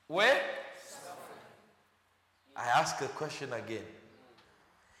 Where? I ask a question again.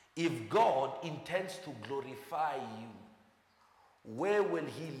 If God intends to glorify you, where will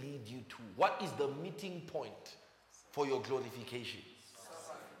he lead you to? What is the meeting point for your glorification?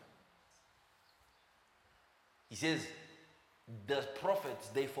 He says, the prophets,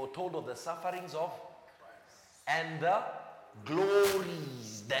 they foretold of the sufferings of and the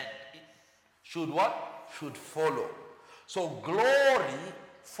glories that should what? Should follow. So glory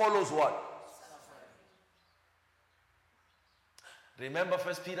follows what? Remember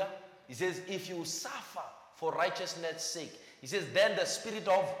 1 Peter? He says, if you suffer for righteousness' sake, he says, then the spirit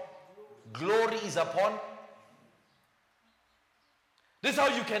of glory is upon. This is how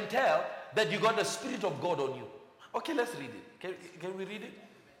you can tell that you got the spirit of God on you. Okay, let's read it. Can we read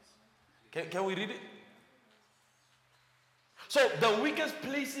it? Can we read it? So the weakest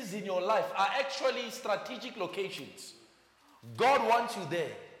places in your life are actually strategic locations. God wants you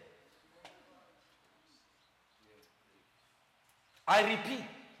there. I repeat,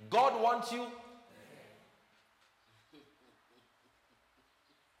 God wants you.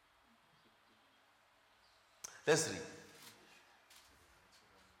 Let's read.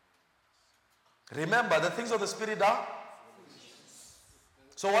 Remember, the things of the Spirit are.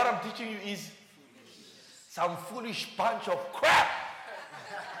 So what I'm teaching you is some foolish bunch of crap.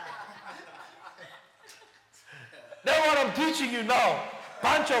 That's what I'm teaching you now.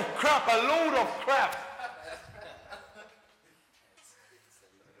 Bunch of crap, a load of crap.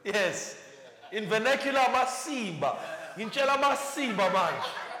 Yes. In vernacular, masimba. In chela masimba manch.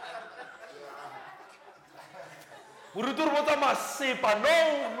 Urutur bota masipa.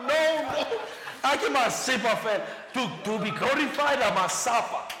 No. Ake masipa fel. To be glorified, a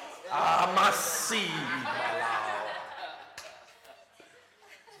masapa. Masiba.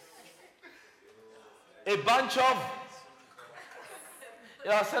 A bunch of.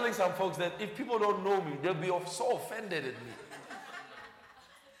 I was telling some folks that if people don't know me, they'll be so offended at me.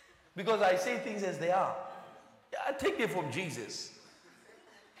 Because I say things as they are. I take it from Jesus.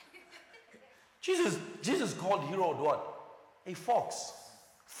 Jesus called Herod what? A fox.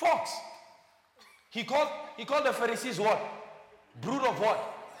 Fox. He called the Pharisees what? Brood of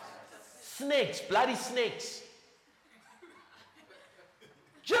what? Snakes, bloody snakes.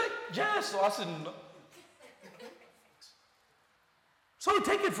 Just wasn't. So we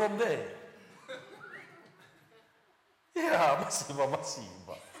take it from there. Yeah, masiva.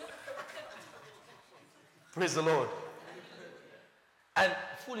 Praise the Lord. And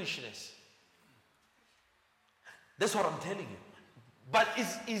foolishness. That's what I'm telling you. But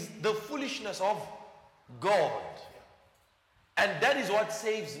is the foolishness of God. And that is what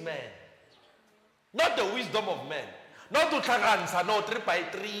saves man. Not the wisdom of man. Not to tragansa, no, 3 by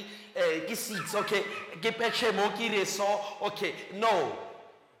 3, 6, okay, okay, no.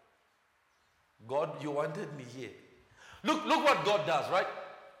 God, you wanted me here. Look what God does, right?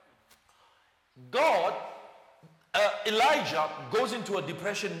 God, Elijah goes into a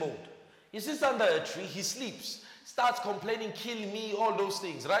depression mode. He sits under a tree, he sleeps, starts complaining, kill me, all those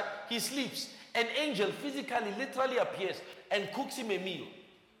things, right? He sleeps. An angel physically, literally appears and cooks him a meal.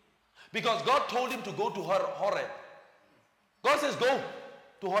 Because God told him to go to Horeb. God says, go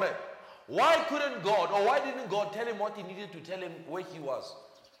to Horeb. Why couldn't God, or why didn't God tell him what he needed to tell him where he was?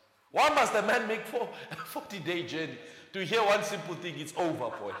 Why must a man make 40-day journey to hear one simple thing? It's over,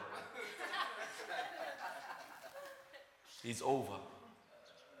 boy. It's over.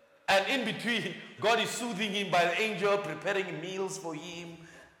 And in between, God is soothing him by the angel, preparing meals for him.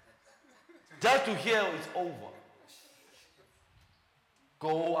 Just to hear it's over.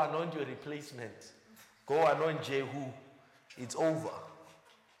 Go anoint your replacement. Go anoint Jehu. It's over.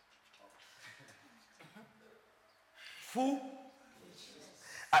 Fool.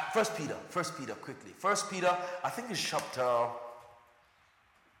 First Peter, quickly. First Peter, I think it's chapter.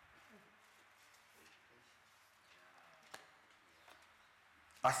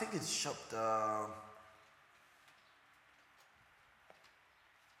 I think it's chapter.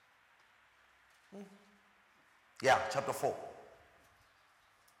 Yeah, chapter 4.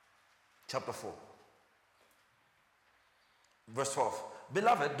 Chapter 4. Verse 12.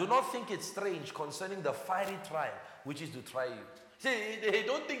 Beloved, do not think it strange concerning the fiery trial which is to try you. See, they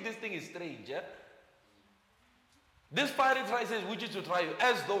don't think this thing is strange, yeah? This fiery trial says which is to try you,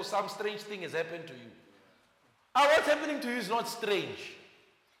 as though some strange thing has happened to you. What's happening to you is not strange.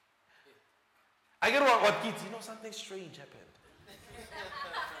 I get what kids, something strange happened.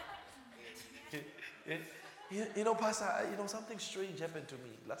 Pastor, something strange happened to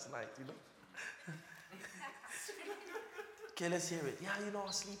me last night, Okay, let's hear it. Yeah, I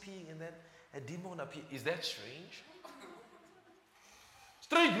was sleeping and then a demon appeared. Is that strange?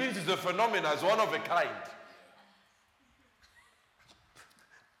 Strange means it's a phenomenon, it's one of a kind.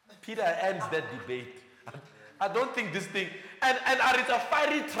 Peter ends that debate. I don't think this thing, and it's a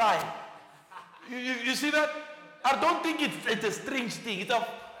fiery trial. You see that? I don't think it's a strange thing. It's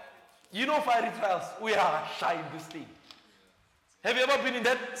fiery trials. We are shy in this thing. Have you ever been in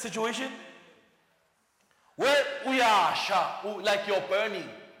that situation? Where we are shy, like you're burning.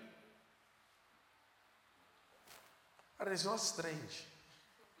 But it's not strange.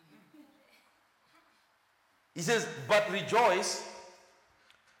 He says, but rejoice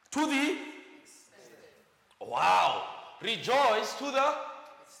to the wow. Rejoice to the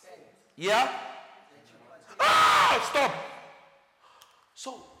yeah. Stop.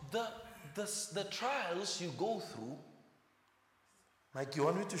 So the trials you go through, Mike, you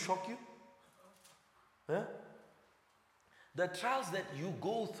want me to shock you? Huh? The trials that you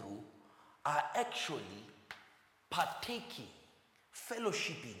go through are actually partaking,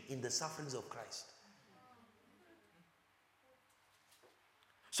 fellowshipping in the sufferings of Christ.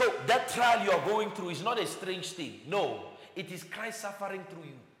 So that trial you are going through is not a strange thing. No, it is Christ suffering through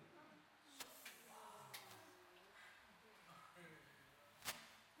you.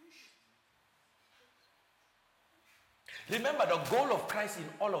 Remember, the goal of Christ in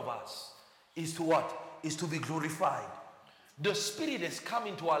all of us is to what? Is to be glorified. The Spirit has come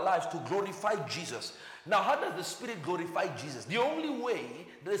into our lives to glorify Jesus. Now, how does the Spirit glorify Jesus? The only way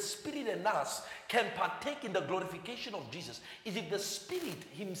the Spirit in us can partake in the glorification of Jesus is if the Spirit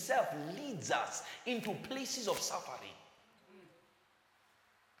Himself leads us into places of suffering.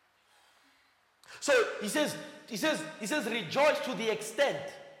 So he says, rejoice to the extent.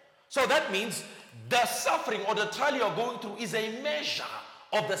 So that means the suffering or the trial you are going through is a measure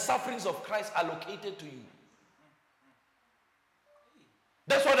of the sufferings of Christ allocated to you.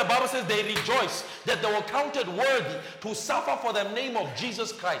 That's why the Bible says they rejoice that they were counted worthy to suffer for the name of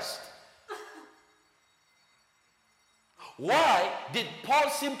Jesus Christ. Why did Paul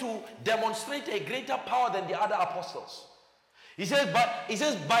seem to demonstrate a greater power than the other apostles? He says,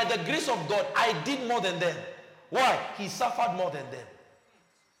 by the grace of God, I did more than them. Why? He suffered more than them.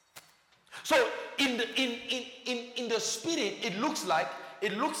 So in the spirit, it looks like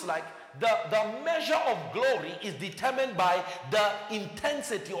the measure of glory is determined by the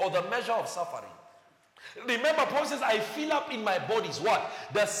intensity or the measure of suffering. Remember, Paul says, I fill up in my bodies what?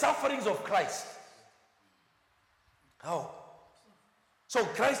 The sufferings of Christ. How? So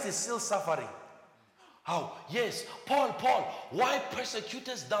Christ is still suffering. How? Yes, Paul, why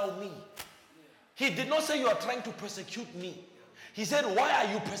persecutest thou me? He did not say you are trying to persecute me. He said, why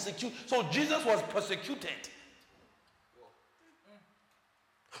are you persecuted? So Jesus was persecuted.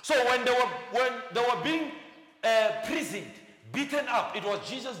 So when they were being imprisoned, beaten up, it was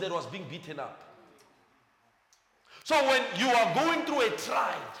Jesus that was being beaten up. So when you are going through a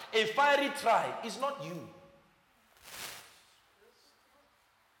trial, a fiery trial, it's not you.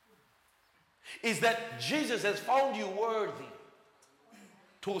 Is that Jesus has found you worthy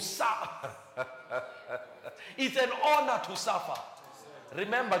to suffer. It's an honor to suffer.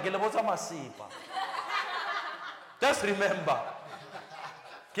 Remember, Gelebota Masipa. Just remember.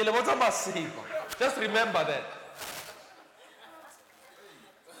 Gelebota Masipa. Just remember that.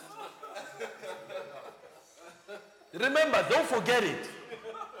 Remember, don't forget it.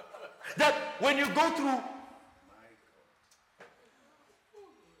 That when you go through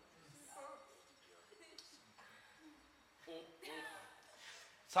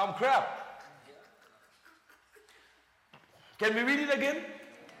some crap. Can we read it again?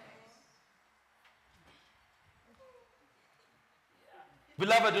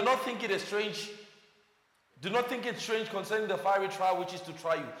 Beloved, do not think it is strange. Do not think it's strange concerning the fiery trial which is to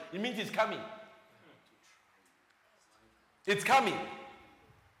try you. It means it's coming. It's coming.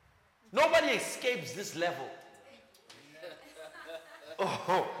 Nobody escapes this level.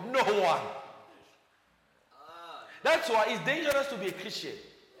 Oh, no one. That's why it's dangerous to be a Christian.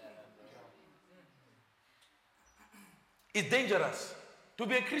 It's dangerous. To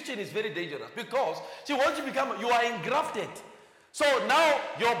be a Christian is very dangerous because, see, once you are engrafted. So now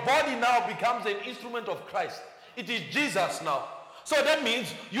your body now becomes an instrument of Christ. It is Jesus now. So that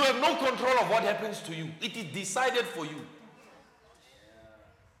means you have no control of what happens to you. It is decided for you.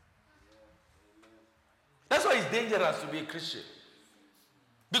 That's why it's dangerous to be a Christian.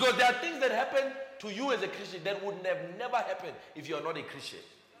 Because there are things that happen to you as a Christian that would have never happened if you are not a Christian.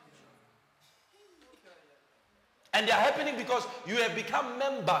 And they are happening because you have become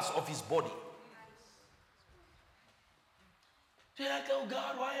members of his body. You're like, oh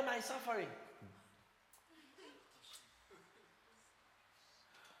God, why am I suffering?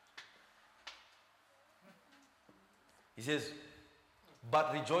 He says,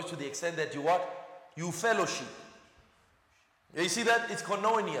 but rejoice to the extent that you what? You fellowship. You see that? It's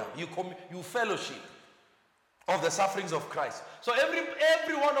koinonia. You fellowship of the sufferings of Christ. So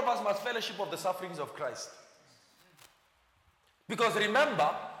every one of us must fellowship of the sufferings of Christ. Because remember,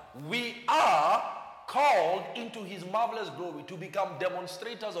 we are called into his marvelous glory to become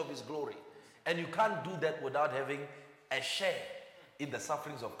demonstrators of his glory. And you can't do that without having a share in the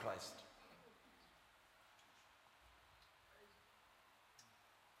sufferings of Christ.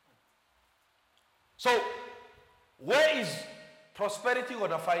 So, where is prosperity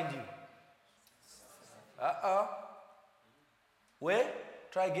going to find you? Where?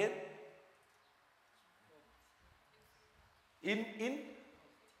 Try again. In.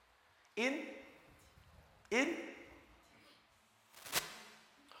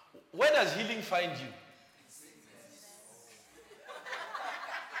 Where does healing find you?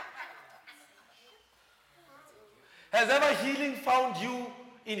 Has ever healing found you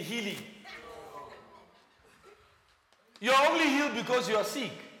in healing? You are only healed because you are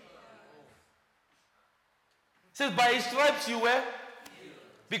sick. It says, by his stripes you were?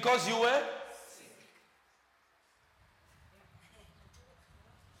 Because you were?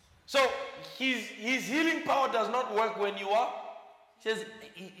 So, his healing power does not work when you are?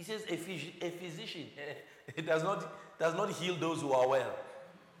 He says a physician. It does not heal those who are well.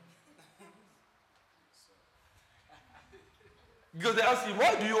 Because they ask him,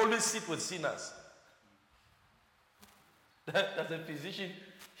 why do you always sit with sinners? Does a physician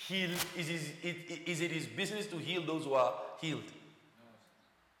heal? Is it his business to heal those who are healed?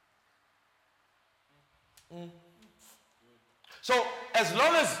 So as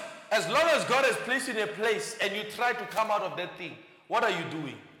long as God has placed you in a place and you try to come out of that thing, what are you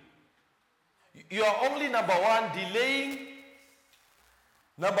doing? You are only, number one, delaying.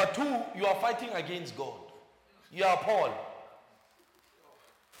 Number two, you are fighting against God. You are Paul.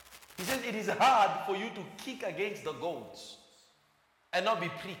 He says it is hard for you to kick against the goats and not be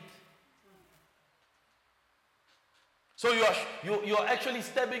pricked. So you are actually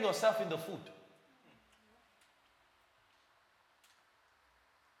stabbing yourself in the foot.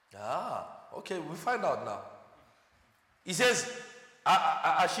 Okay, we find out now. He says,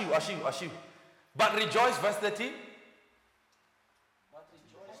 Ashiv. But rejoice, verse 13. But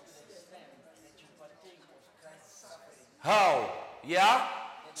rejoice to the extent that you partake of Christ's suffering. How? Yeah?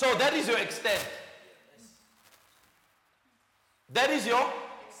 So that is your extent. That is your...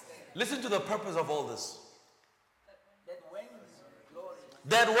 Listen to the purpose of all this. That when glory,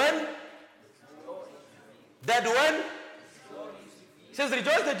 That when... It says,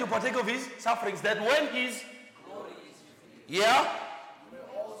 rejoice that you partake of his sufferings. That when his... Yeah?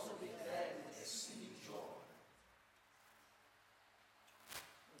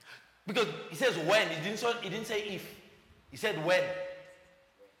 Because he says when, he didn't say if. He said when.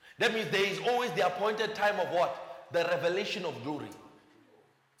 That means there is always the appointed time of what? The revelation of glory.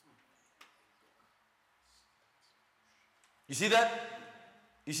 You see that?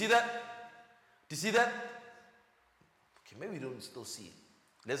 You see that? Do you see that? Okay, maybe we don't still see it.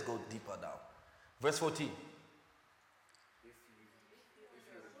 Let's go deeper down. Verse 14.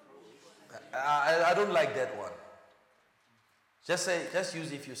 I don't like that one. Just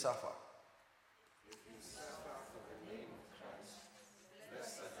use if you suffer.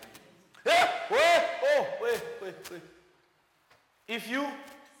 Yeah, wait. If you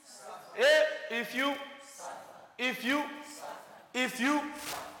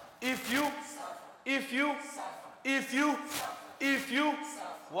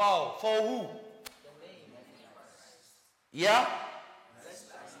wow, for who? Yeah?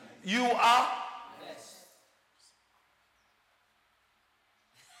 You are?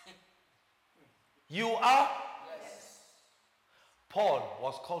 You are? Paul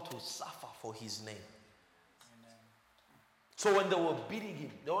was called to suffer for his name. So when they were beating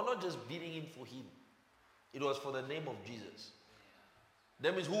him, they were not just beating him for him. It was for the name of Jesus.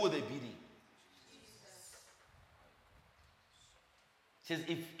 That means who were they beating? It says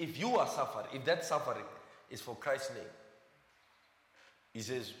if you are suffering, if that suffering is for Christ's name, he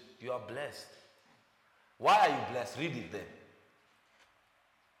says you are blessed. Why are you blessed? Read it then.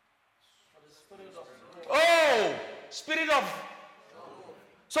 Oh, spirit of...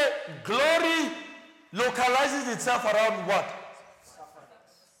 So glory localizes itself around what?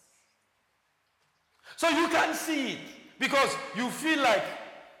 So you can't see it because you feel like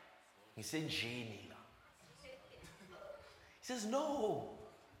he said Janie. He says no,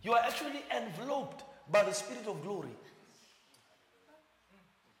 you are actually enveloped by the spirit of glory.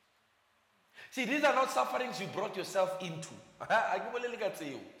 See, these are not sufferings you brought yourself into.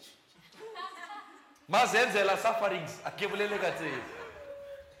 Mazenzela sufferings.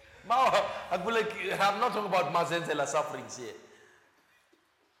 I'm not talking about Mazenzela sufferings here.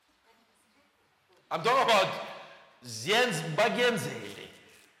 I'm talking about Zien's Bagienzele.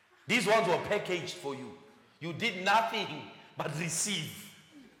 These ones were packaged for you. You did nothing but receive.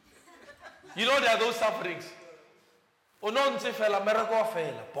 You know there are those sufferings.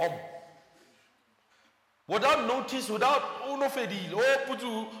 Bomb. Without notice, without what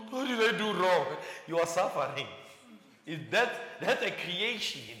did I do wrong? You are suffering. That's a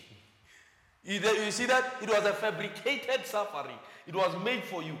creation. You see that? It was a fabricated suffering. It was made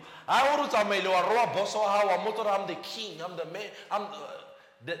for you. I'm the king. I'm the man.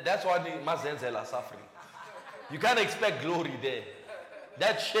 That's why the Mazenzela are suffering. You can't expect glory there.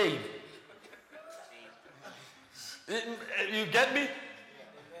 That's shame. You get me?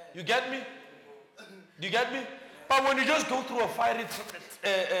 You get me? Do you get me? But when you just go through a fiery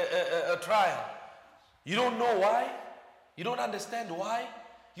trial, you don't know why. You don't understand why.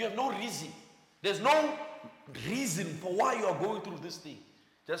 You have no reason. There's no reason for why you are going through this thing.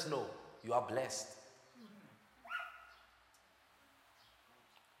 Just know you are blessed.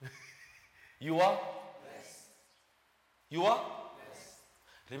 You are? Blessed. You are?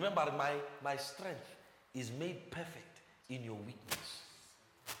 Blessed. Remember, my strength is made perfect in your weakness.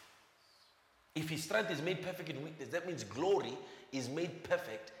 If his strength is made perfect in weakness, that means glory is made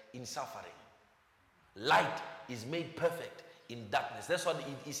perfect in suffering. Light is made perfect in darkness. That's what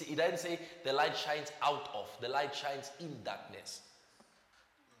it doesn't say the light shines out of. The light shines in darkness.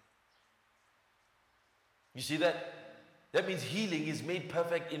 You see that? That means healing is made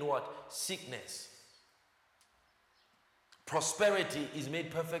perfect in what? Sickness. Prosperity is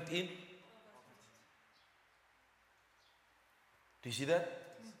made perfect in... Do you see that?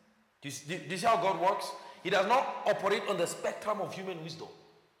 Do you see how God works? He does not operate on the spectrum of human wisdom.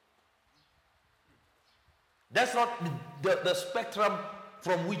 That's not the spectrum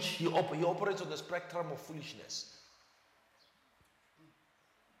from which he operates on the spectrum of foolishness.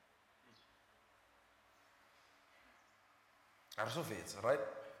 Right?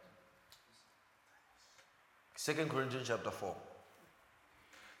 2 Corinthians chapter 4.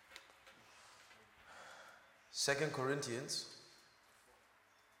 2 Corinthians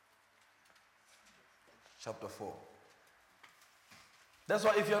chapter 4. That's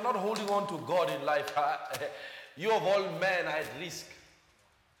why if you're not holding on to God in life, you of all men are at risk.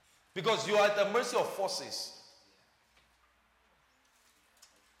 Because you are at the mercy of forces.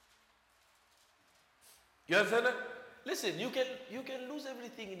 You understand that? Listen, you can lose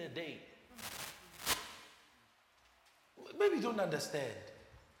everything in a day. Maybe you don't understand.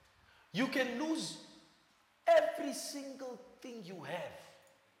 You can lose every single thing you have.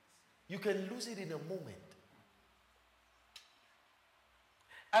 You can lose it in a moment.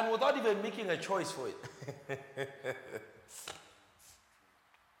 And without even making a choice for it.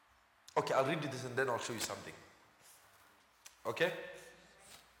 Okay, I'll read you this and then I'll show you something. Okay?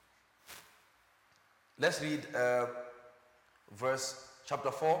 Let's read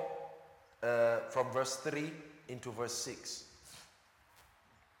chapter 4, from verse 3 into verse 6.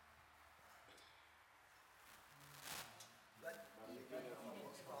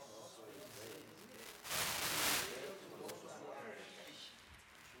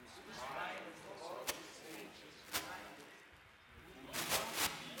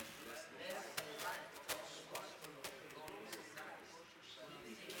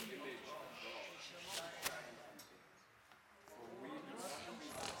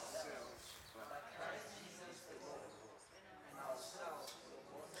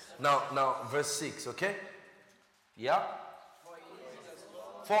 Now, verse 6, okay? Yeah?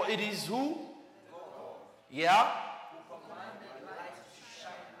 For it is who? Yeah?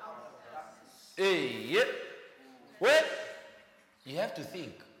 Hey, yeah. Wait. You have to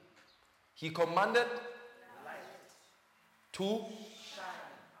think. He commanded to,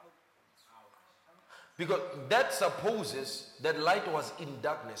 because that supposes that light was in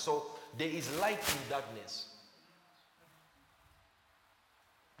darkness. So there is light in darkness.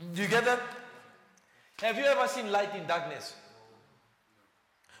 Do you get that? Have you ever seen light in darkness?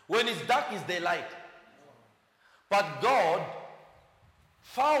 When it's dark, it's daylight. But God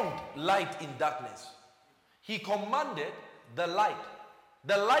found light in darkness. He commanded the light.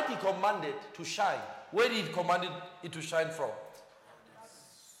 The light he commanded to shine. Where did he command it to shine from?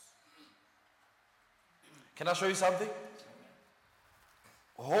 Can I show you something?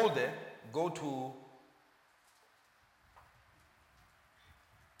 Hold there. Go to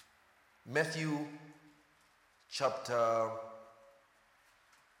Matthew chapter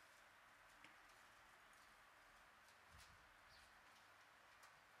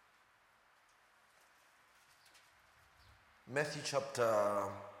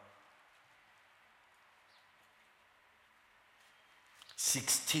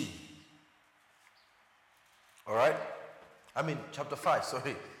 16. All right? Chapter 5,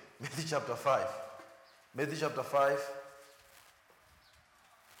 sorry. Matthew chapter 5. Matthew chapter 5.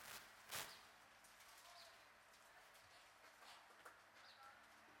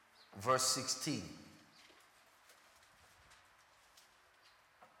 Verse 16.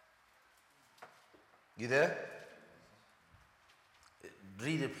 You there?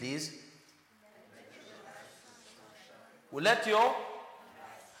 Read it, please. Well,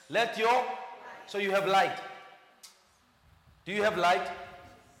 so you have light. Do you have light?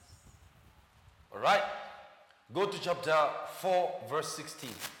 All right. Go to chapter 4, verse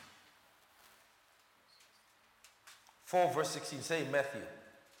 16. 4, verse 16. Say Matthew.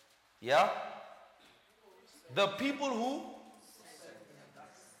 Yeah? The people who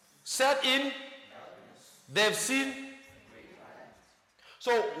sat in, they've seen.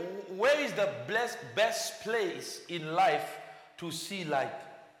 So, where is the best place in life to see light?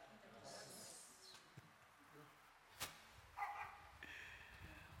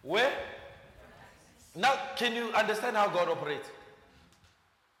 Where? Now, can you understand how God operates?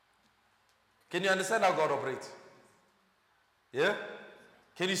 Can you understand how God operates? Yeah?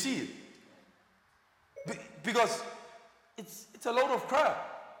 Can you see it? Because it's a load of crap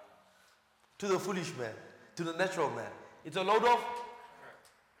to the foolish man, to the natural man. It's a load of.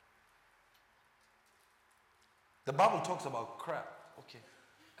 The Bible talks about crap. Okay.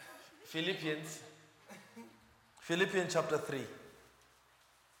 Philippians chapter 3.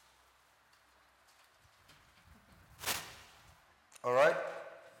 All right?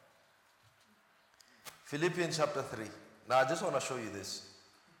 Philippians chapter 3. Now I just want to show you this.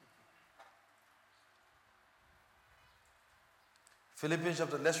 Philippians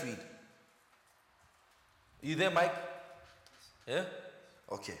chapter, let's read. You there, Mike? Yeah?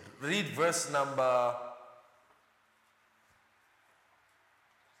 Okay, read verse number.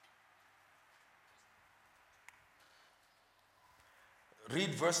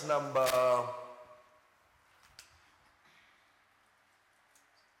 Read verse number.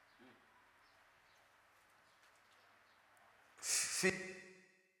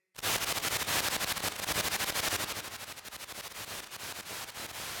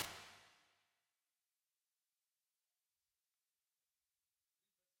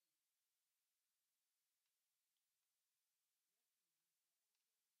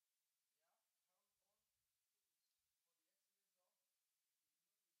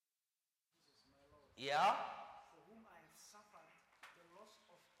 Yeah? For whom I have suffered the loss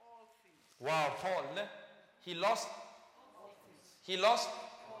of all things. Wow, Paul, he lost. He lost.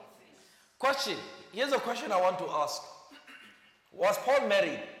 Question. Here's a question I want to ask. Was Paul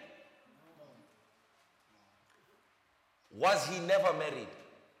married? Was he never married?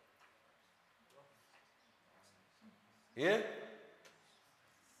 Yeah?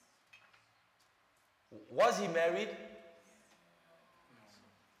 Was he married?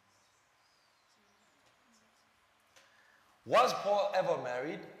 Was Paul ever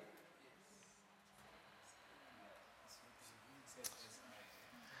married?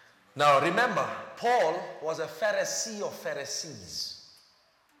 Now remember, Paul was a Pharisee of Pharisees.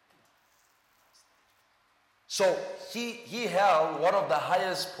 So he held one of the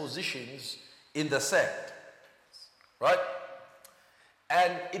highest positions in the sect. Right?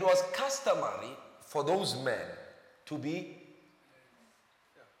 And it was customary for those men to be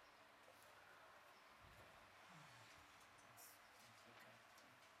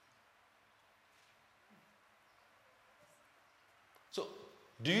So,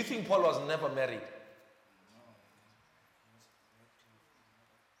 do you think Paul was never married?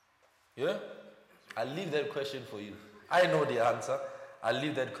 Yeah? I'll leave that question for you. I know the answer. I'll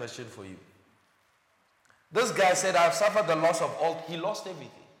leave that question for you. This guy said, I've suffered the loss of all. He lost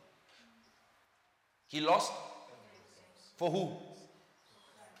everything. He lost? For who?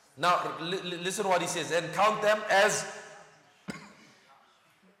 Now, listen what he says. And count them as.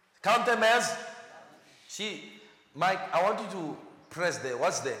 See, Mike, I want you to press there.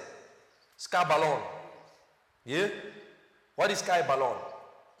 What's there? Sky ballon. Yeah? What is sky ballon?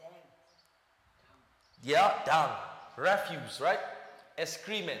 Yeah, dung. Refuse, right?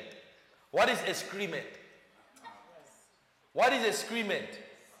 Excrement. What is excrement? What is excrement?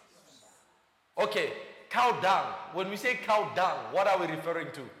 Okay, cow dung. When we say cow dung, what are we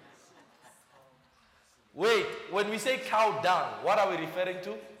referring to? Wait, when we say cow dung, what are we referring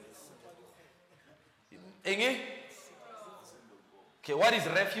to? Inge? Okay, what is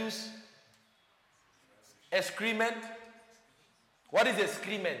refuse? Excrement? What is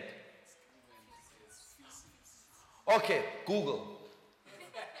excrement? Okay, Google.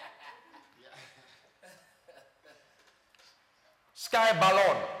 Sky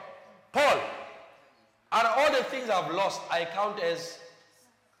ballon. Paul, out of all the things I've lost, I count as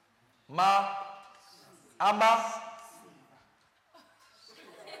ama.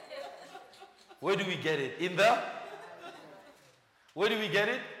 Where do we get it? Where do we get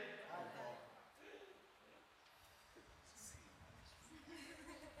it?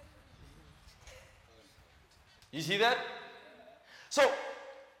 You see that?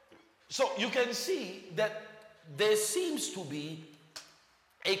 So you can see that there seems to be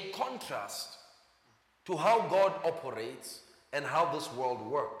a contrast to how God operates and how this world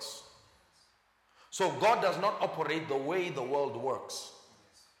works. So God does not operate the way the world works.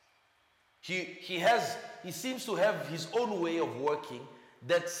 He seems to have his own way of working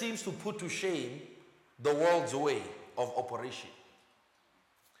that seems to put to shame the world's way of operation.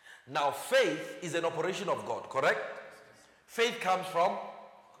 Now, faith is an operation of God, correct? Faith comes from.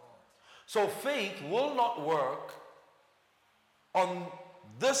 So faith will not work on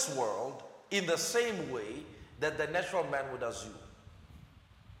this world in the same way that the natural man would assume.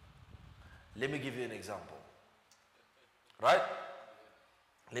 Let me give you an example. Right?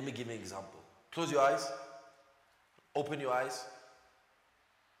 Let me give you an example. Close your eyes. Open your eyes.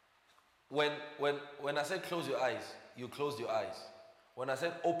 When I said close your eyes, you closed your eyes. When I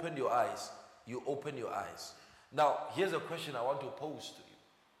said open your eyes, you open your eyes. Now, here's a question I want to pose to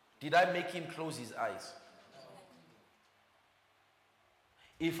you. Did I make him close his eyes?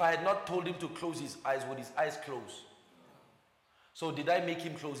 If I had not told him to close his eyes, would his eyes close? So did I make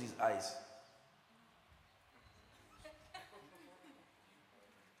him close his eyes?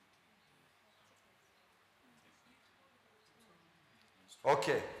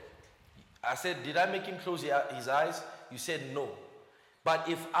 Okay. I said, did I make him close his eyes? You said no. But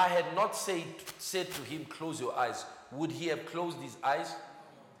if I had not said to him, close your eyes, would he have closed his eyes?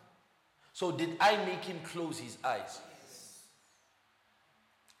 So did I make him close his eyes?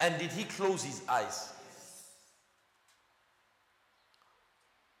 And did he close his eyes?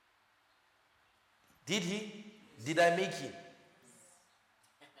 Did he? Did I make him?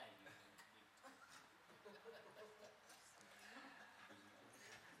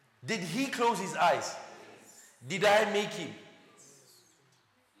 Did he close his eyes? Did I make him?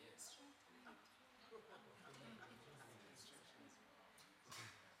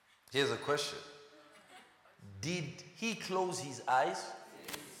 Here's a question. Did he close his eyes?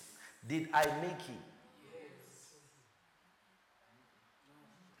 Did I make him?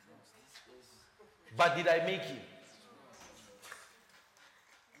 But did I make him?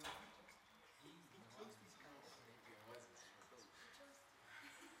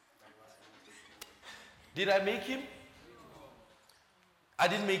 Did I make him? I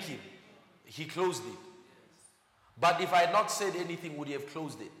didn't make him. He closed it. But if I had not said anything, would he have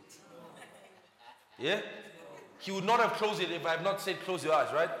closed it? Yeah? He would not have closed it if I had not said close your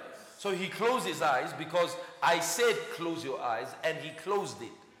eyes, right? So he closed his eyes because I said close your eyes and he closed it.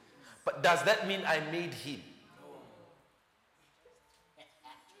 But does that mean I made him?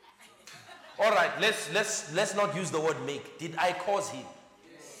 All right, let's not use the word make. Did I cause him?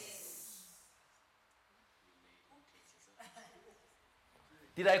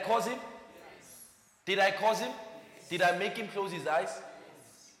 Did I cause him? Did I cause him? Did I make him close his eyes?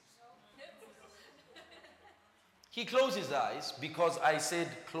 He closed his eyes because I said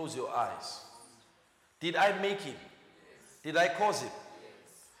close your eyes. Did I make him? Did I cause him?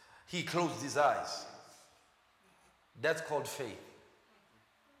 He closed his eyes. That's called faith.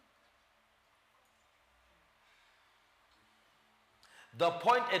 The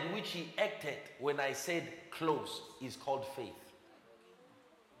point at which he acted when I said close is called faith.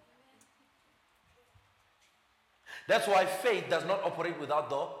 That's why faith does not operate without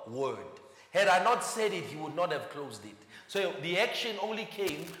the word. Had I not said it, he would not have closed it. So the action only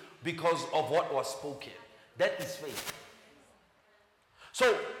came because of what was spoken. That is faith.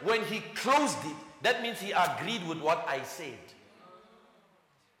 So when he closed it, that means he agreed with what I said.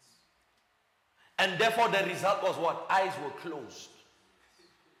 And therefore the result was what? Eyes were closed.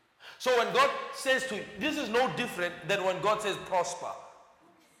 So when God says to him, this is no different than when God says prosper.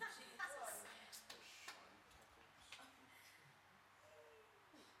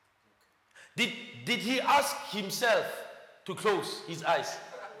 Did he ask himself to close his eyes?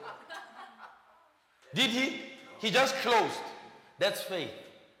 Did he? He just closed. That's faith.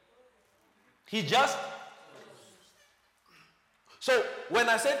 He just. So when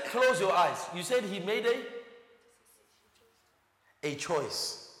I said close your eyes, you said he made a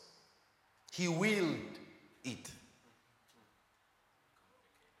choice. He willed it.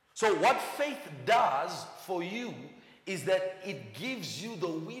 So what faith does for you is that it gives you the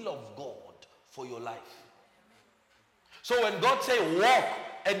will of God for your life. So when God says walk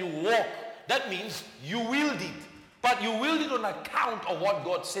and you walk, that means you willed it. But you willed it on account of what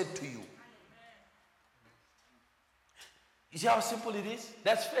God said to you. You see how simple it is?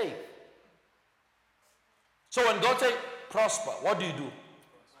 That's faith. So when God says prosper, what do you do?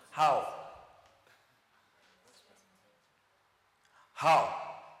 How? How?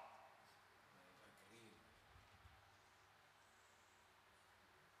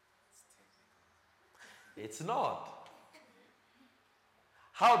 It's not.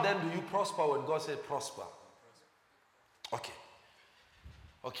 How then do you prosper when God said prosper? Okay.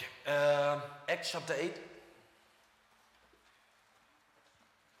 Okay. Acts chapter 8.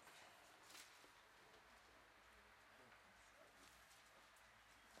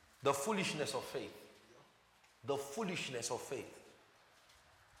 The foolishness of faith. The foolishness of faith.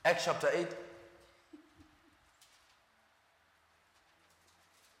 Acts chapter 8.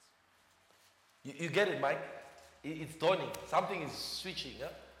 You get it, Mike? It's dawning. Something is switching. Yeah?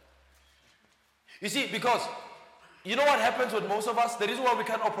 You see, because you know what happens with most of us? The reason why we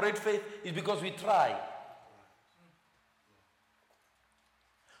can't operate faith is because we try.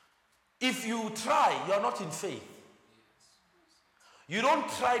 If you try, you are not in faith. You don't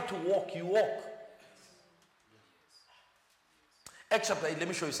try to walk, you walk. Acts chapter 8, let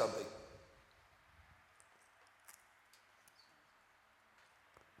me show you something.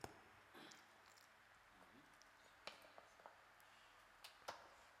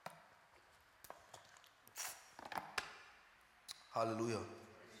 Hallelujah.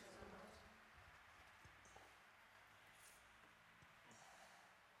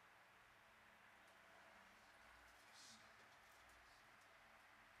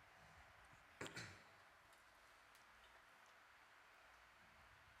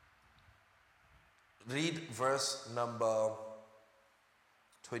 Read verse number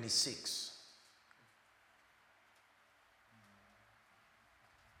 26.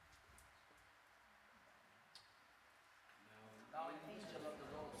 Now an angel of the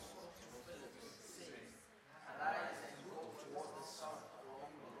Lord spoke to Philip, saying, Arise and go toward the south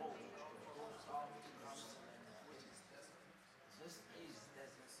along the road that goes down to Jerusalem, which is desert. This is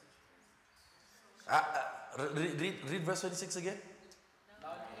desert. Read verse 26 again.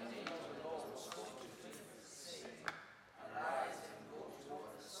 Now an angel of the Lord spoke to Philip, saying, Arise and go toward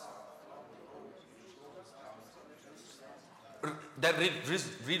the south along the road which goes down to Jerusalem. Then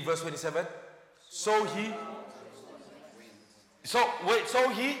read verse 27. So he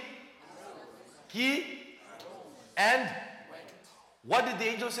and what did the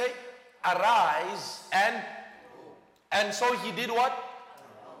angel say? Arise and so he did what?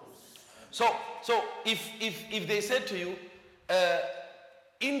 So if they said to you,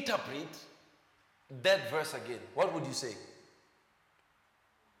 interpret that verse again, what would you say?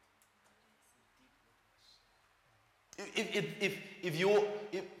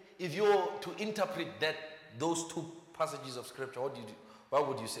 If you're to interpret those two passages of scripture, what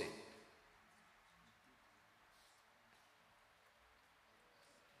would you say?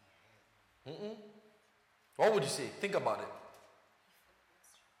 What would you say? Think about it.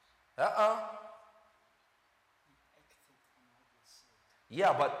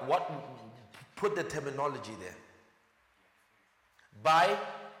 Yeah, but put the terminology there. By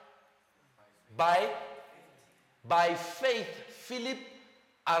faith, Philip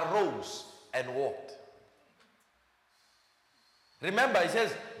arose and walked. Remember, it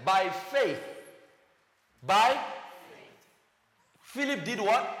says, by faith. Philip did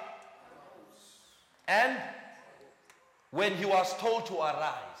what? And when he was told to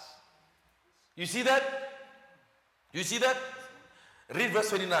arise. You see that? You see that? Read verse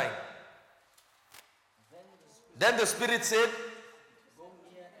 29. Then the Spirit said, Go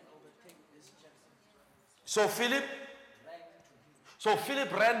near and overtake this gentleman. So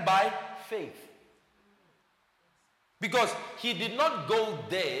Philip ran by faith. Because he did not go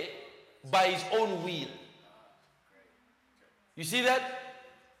there by his own will. You see that?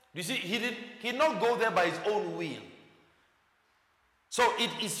 You see, he did not go there by his own will. So it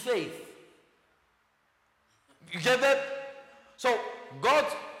is faith. You get that? So God,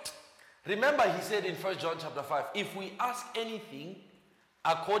 remember he said in 1 John chapter 5, if we ask anything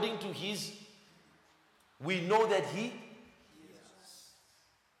according to his, we know that he.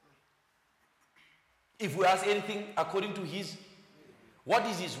 If we ask anything according to his, what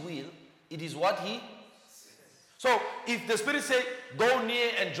is his will? It is what he. So if the Spirit say, go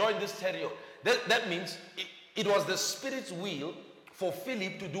near and join this chariot, that means it was the Spirit's will for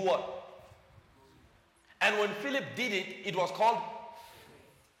Philip to do what? And when Philip did it, it was called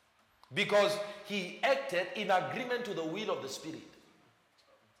because he acted in agreement to the will of the Spirit.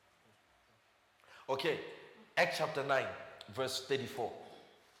 Okay, Acts chapter 9, verse 34.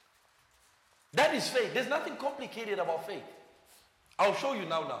 That is faith. There's nothing complicated about faith. I'll show you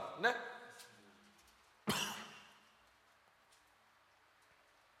now. Ne?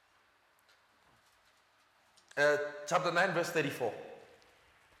 Chapter 9, verse 34.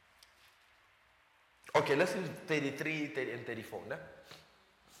 Okay, let's read 33, 30, and 34. Ne?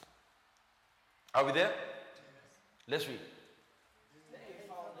 Are we there? Let's read.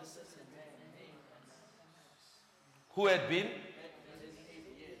 Who had been?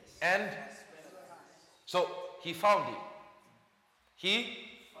 And so he found him. He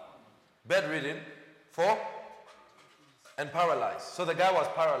bedridden and paralyzed. So the guy was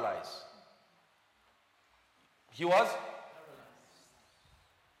paralyzed. He was?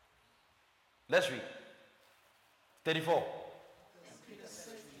 Let's read. 34.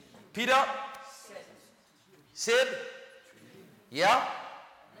 Peter said, yeah?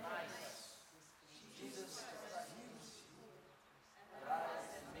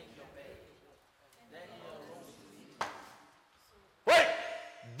 Wait,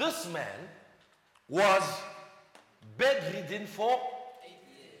 this man was bedridden for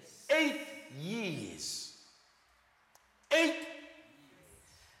 8 years. 8.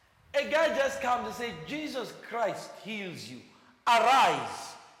 A guy just comes and says, Jesus Christ heals you.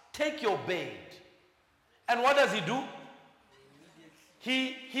 Arise, take your bed. And what does he do?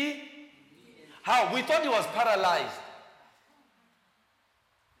 How? We thought he was paralyzed.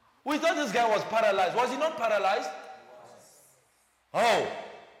 We thought this guy was paralyzed. Was he not paralyzed? Oh.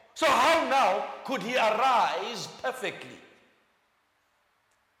 So how now could he arise perfectly?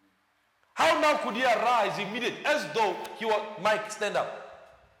 How now could he arise immediately as though he was... Mike, stand up.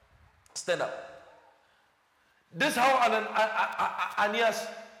 Stand up. This is how Aeneas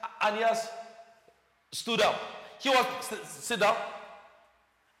stood up. He was sit up.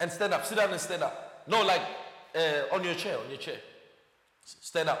 And stand up. Sit down and stand up. No, like on your chair.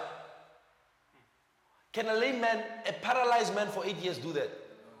 Stand up. Can a lame man, a paralyzed man for 8 years do that?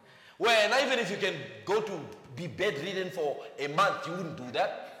 Well, not even if you can go to be bedridden for a month, you wouldn't do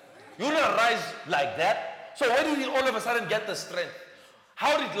that. You wouldn't arise like that. So why did he all of a sudden get the strength?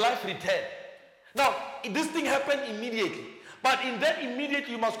 How did life return? Now, this thing happened immediately. But in that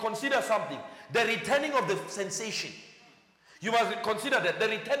immediately, you must consider something. The returning of the sensation. You must consider that. The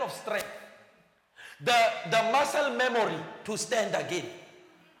return of strength. The muscle memory to stand again.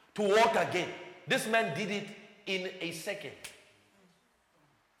 To walk again. This man did it in a second.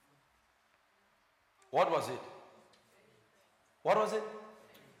 What was it? What was it?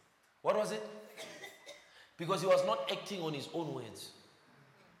 What was it? Because he was not acting on his own words,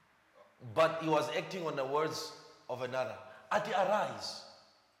 but he was acting on the words of another. Ati, arise.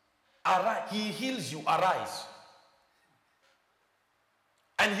 Arise. He heals you. Arise.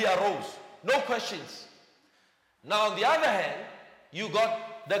 And he arose. No questions. Now, on the other hand, you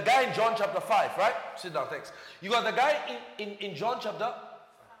got the guy in John chapter 5, right? Sit down, thanks. You got the guy in John chapter 5.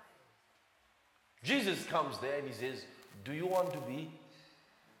 Jesus comes there and he says, do you want to be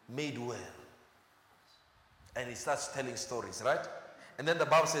made well? And he starts telling stories, right? And then the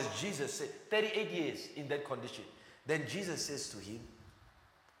Bible says Jesus said, 38 years in that condition. Then Jesus says to him,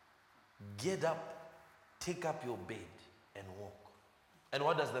 get up, take up your bed and walk. And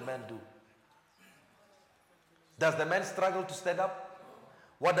what does the man do? Does the man struggle to stand up?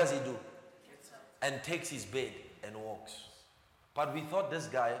 What does he do? And takes his bed and walks. But we thought this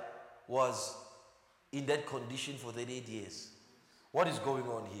guy was in that condition for 38 years. What is going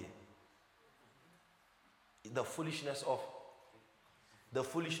on here? The foolishness of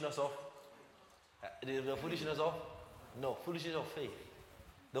foolishness of faith.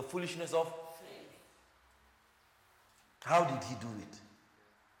 The foolishness of faith. How did he do it?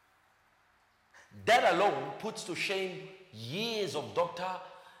 That alone puts to shame years of doctor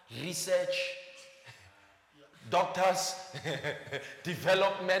research, doctors,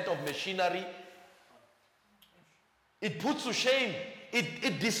 development of machinery. It puts to shame.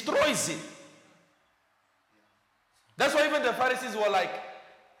 It destroys it. That's why even the Pharisees were like,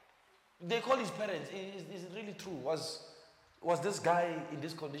 they call his parents. Is it really true? Was this guy in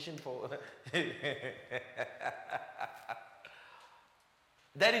this condition for...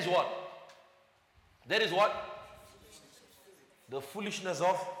 That is what? That is what? The foolishness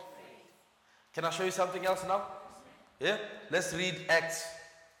of... Can I show you something else now? Yeah? Let's read Acts.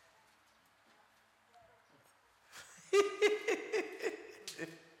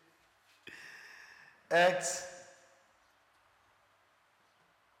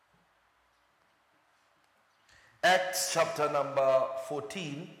 Acts chapter number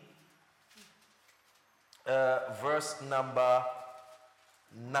 14, verse number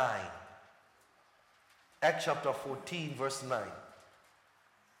 9. Acts chapter 14, verse 9.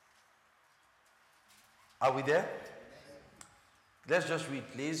 Are we there? Let's just read,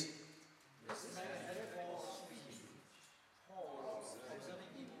 please.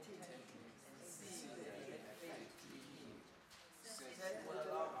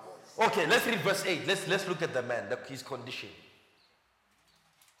 Okay, let's read verse 8. Let's look at the man, his condition.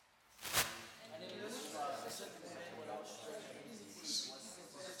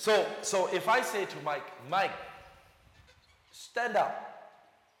 So if I say to Mike, stand up,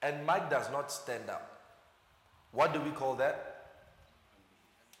 and Mike does not stand up, what do we call that?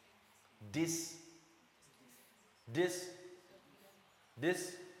 This,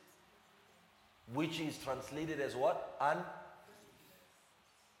 which is translated as what?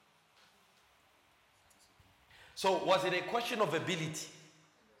 So was it a question of ability?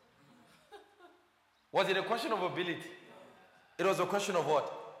 Was it a question of ability? It was a question of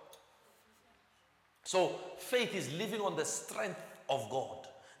what? So faith is living on the strength of God,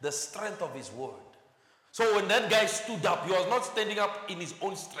 the strength of His word. So when that guy stood up, he was not standing up in his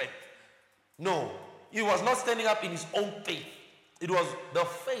own strength. No, he was not standing up in his own faith. It was the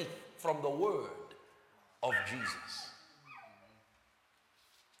faith from the word of Jesus.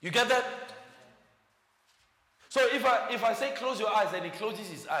 You get that? So if I say close your eyes and he closes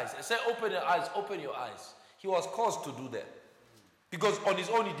his eyes, I say open your eyes, open your eyes. He was caused to do that. Because on his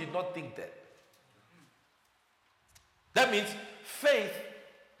own he did not think that. That means faith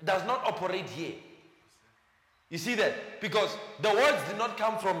does not operate here. You see that? Because the words did not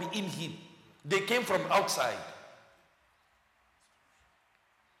come from in him. They came from outside.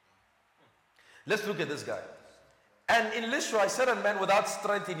 Let's look at this guy. And in Lystra, a certain man without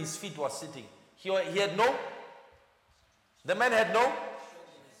strength in his feet was sitting. The man had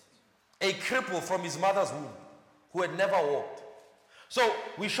a cripple from his mother's womb who had never walked. So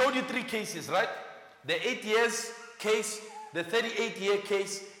we showed you 3 cases, right? The 8 years case, the 38-year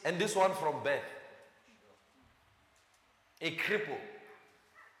case, and this one from birth. A cripple.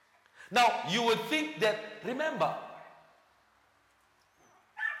 Now, you would think that, remember,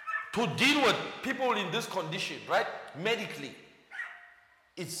 to deal with people in this condition, right, medically,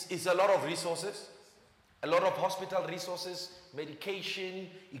 it's a lot of resources, a lot of hospital resources, medication,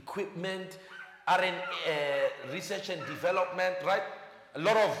 equipment, research and development, right? A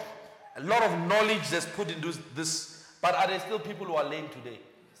lot of knowledge that's put into this. But are there still people who are lame today?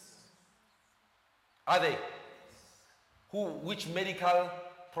 Are they? Which medical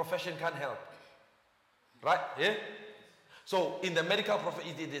profession can help? Right? Yeah? So in the medical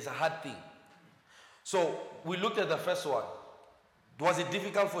profession, it is a hard thing. So we looked at the first one. Was it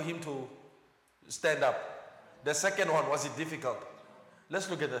difficult for him to stand up? The second one, was it difficult? Let's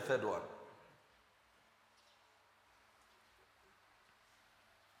look at the third one.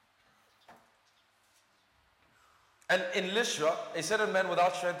 And in Lystra, a certain man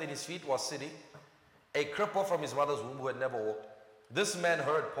without strength in his feet was sitting, a cripple from his mother's womb who had never walked. This man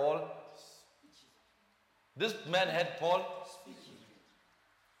heard Paul. This man had Paul speaking.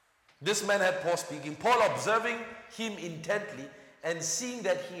 This man had Paul speaking. Paul observing him intently and seeing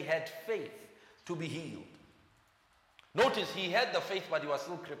that he had faith to be healed. Notice he had the faith, but he was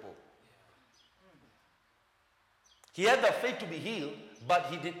still crippled. He had the faith to be healed, but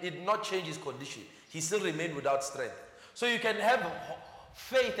he did not change his condition. He still remained without strength. So you can have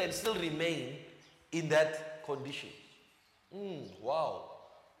faith and still remain in that condition. Wow.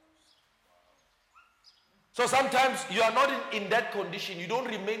 So sometimes you are not in that condition. You don't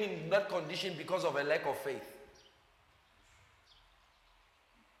remain in that condition because of a lack of faith.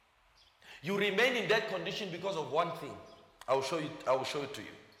 You remain in that condition because of one thing. I will show it to you.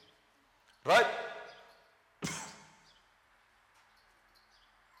 Right?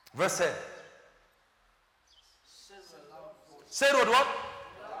 Verse 10. Said what?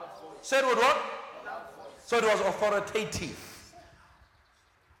 Said what? So it was authoritative.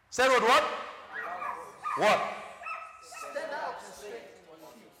 Said what? What? Stand up straight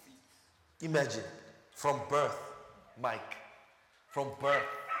on your feet. Imagine, from birth, Mike, from birth,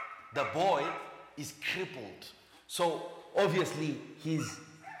 the boy is crippled. So obviously his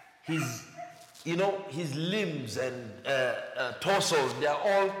limbs and torsos, they are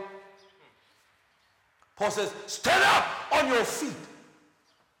all. Paul says, stand up on your feet.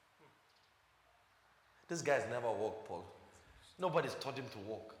 This guy's never walked, Paul. Nobody's taught him to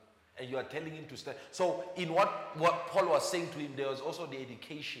walk. And you are telling him to stand. So in what Paul was saying to him, there was also the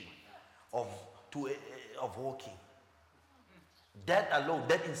education of walking. That alone,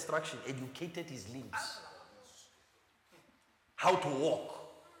 that instruction educated his limbs. How to walk.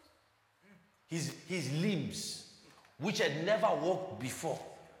 His limbs, which had never walked before,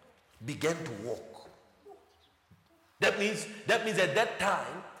 began to walk. That means at that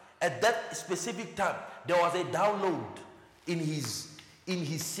time, at that specific time, there was a download in his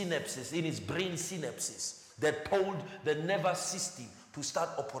synapses, in his brain synapses, that told the nervous system to start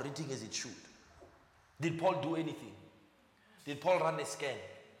operating as it should. Did Paul do anything? Did Paul run a scan?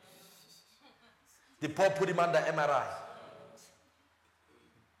 Did Paul put him under MRI?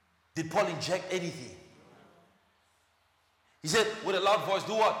 Did Paul inject anything? He said with a loud voice,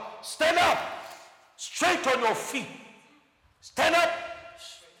 do what? Stand up! Straight on your feet. Stand up!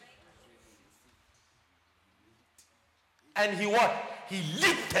 And he what? He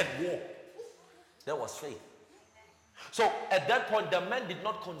leaped and walked. That was faith. So at that point, the man did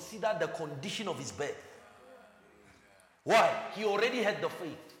not consider the condition of his birth. Why? He already had the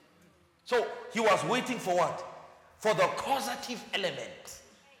faith. So he was waiting for what? For the causative element.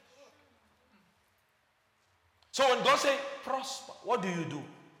 So when God says prosper, what do?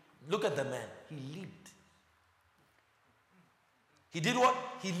 Look at the man. He leaped. He did what?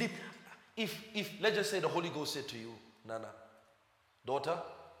 He leaped. If let's just say the Holy Ghost said to you, Nana, daughter,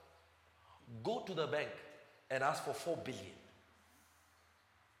 go to the bank and ask for 4 billion.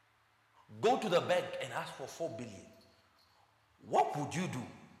 Go to the bank and ask for 4 billion. What would you do?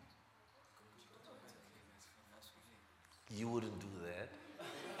 You wouldn't do that.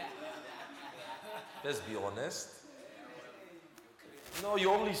 Let's be honest. No,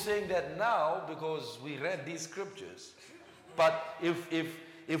 you're only saying that now because we read these scriptures. But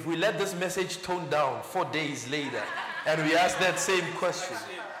if we let this message tone down 4 days later and we ask that same question,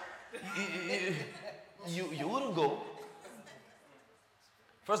 you wouldn't go.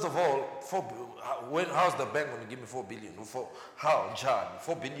 First of all, how's the bank going to give me 4 billion? How, John?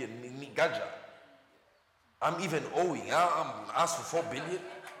 4 billion, Gaja. I'm even owing. I'm asked for 4 billion.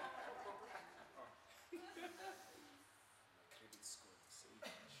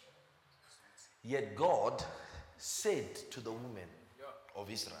 Yet God said to the women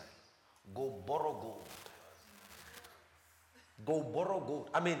of Israel, go borrow gold. Go borrow gold.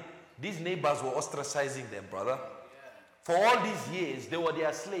 I mean, these neighbors were ostracizing them, brother. For all these years, they were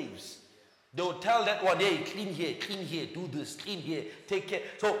their slaves. They would tell that one, hey, clean here, do this, clean here, take care.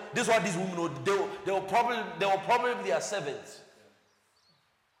 So this is what these women would do. They were probably their servants.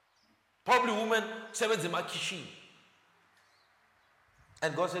 Probably women, servants in my kitchen.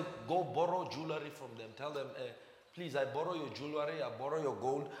 And God said, go borrow jewelry from them. Tell them, please, I borrow your jewelry, I borrow your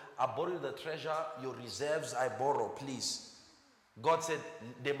gold, I borrow the treasure, your reserves, I borrow, please. God said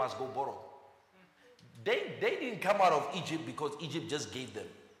they must go borrow. They didn't come out of Egypt because Egypt just gave them.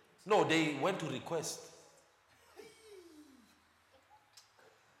 No, they went to request.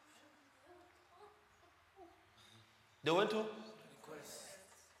 They went to request.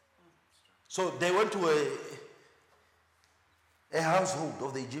 So they went to a household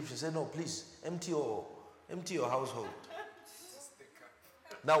of the Egyptians. Said, no, please, empty your household.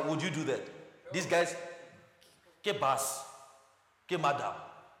 Now, would you do that? These guys, ke boss, ke madam.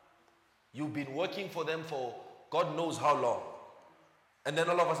 You've been working for them for God knows how long. And then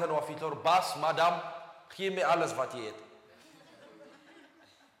all of a sudden, wafitor, boss, madam, gee me alles wat jy het.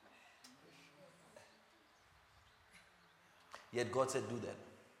 Yet God said, do that.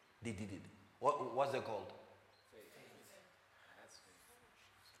 They did it. What's that called?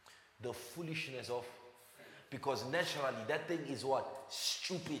 The foolishness of, because naturally that thing is what?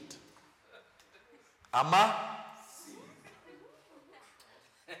 Stupid. Ama?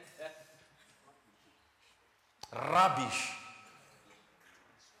 Rubbish.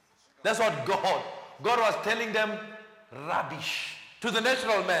 That's what God was telling them, rubbish. To the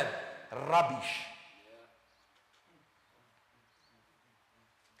natural man, rubbish.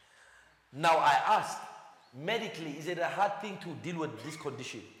 Now I ask, medically, is it a hard thing to deal with this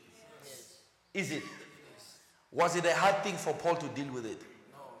condition? Is it? Was it a hard thing for Paul to deal with it?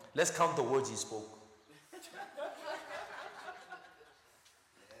 No. Let's count the words he spoke.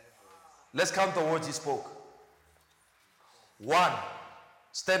 Let's count the words he spoke. 1,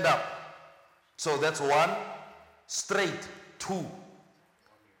 stand up. So that's 1, straight. 2,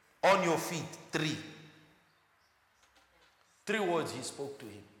 on your feet. 3. 3 words he spoke to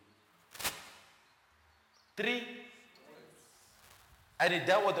him. 3, and it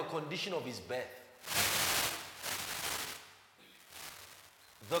dealt with the condition of his birth.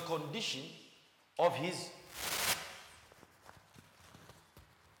 The condition of his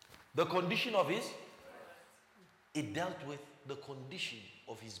it dealt with the condition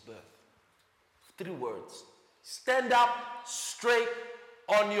of his birth. 3 words. Stand up straight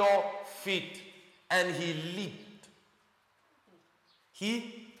on your feet. And he leaped.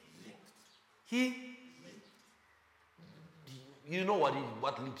 You know what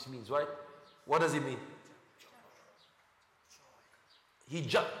leaps means, right? What does it mean? He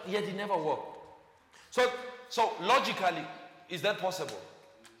jumped, yet he never walked. So logically, is that possible?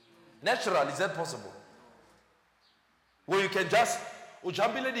 Natural, is that possible? Where you can just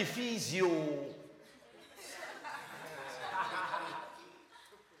ujambile the fees you.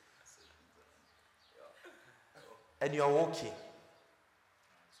 And you are walking.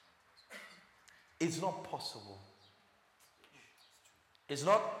 It's not possible. It's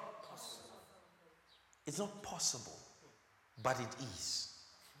not possible, but it is.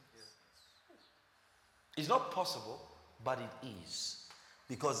 It's not possible, but it is.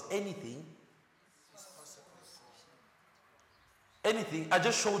 Because anything, I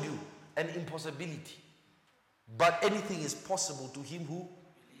just showed you an impossibility. But anything is possible to him who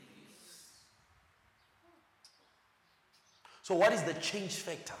believes. So what is the change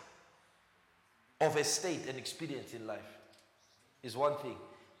factor of a state and experience in life? Is one thing.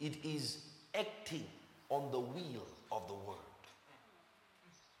 It is acting on the will of the word.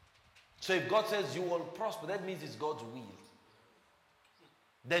 So if God says you will prosper, that means it's God's will.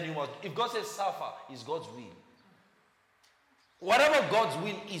 Then you must, if God says suffer, it's God's will. Whatever God's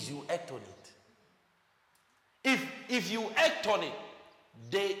will is, you act on it. If you act on it,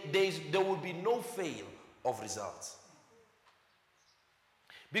 there will be no fail of results.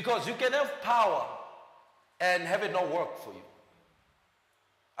 Because you can have power and have it not work for you.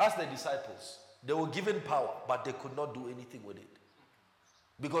 Ask the disciples. They were given power, but they could not do anything with it.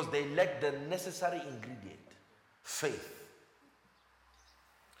 Because they lacked the necessary ingredient. Faith.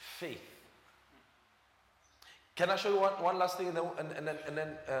 Faith. Can I show you one last thing and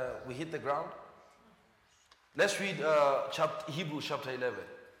then we hit the ground? Let's read Hebrews chapter 11.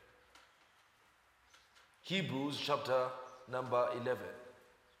 Hebrews chapter number 11.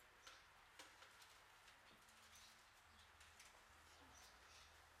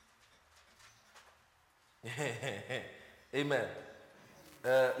 Amen.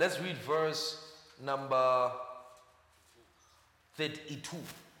 Let's read verse number 32.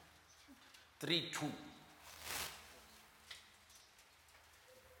 3:2.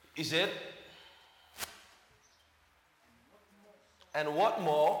 He said, and what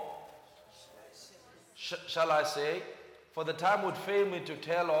more shall I say? For the time would fail me to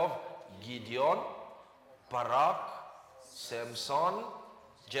tell of Gideon, Barak, Samson,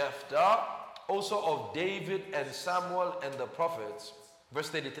 Jephthah, also of David and Samuel and the prophets. Verse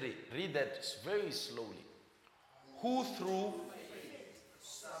 33. Read that very slowly. Who through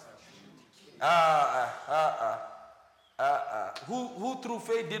who through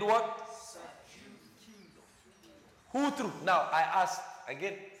faith did what? Who through? Now I ask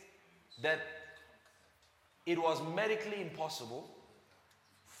again that it was medically impossible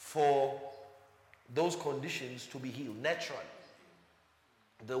for those conditions to be healed naturally,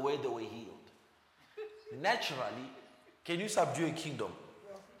 the way they were healed. Naturally, can you subdue a kingdom?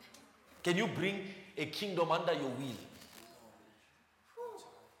 Can you bring a kingdom under your will?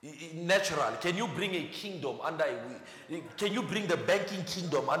 Naturally, can you bring a kingdom under a will? Can you bring the banking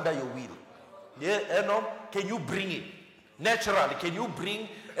kingdom under your will? Yeah, no? Can you bring it? Naturally, can you bring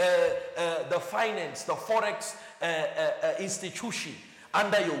the finance, the forex institution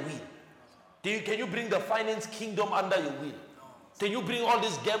under your will? Can you bring the finance kingdom under your will? Can you bring all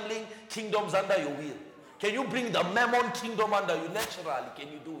these gambling kingdoms under your will? Can you bring the mammon kingdom under you? Naturally,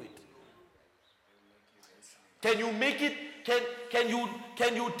 can you do it? Can you make it? Can you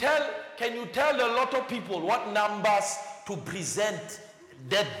tell a lot of people what numbers to present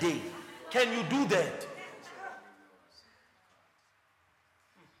that day? Can you do that?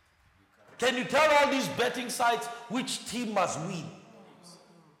 Can you tell all these betting sites which team must win?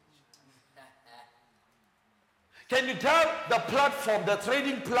 Can you tell the platform, the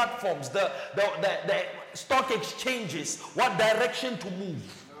trading platforms, the stock exchanges what direction to move?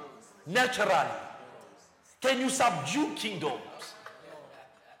 Naturally. Can you subdue kingdoms?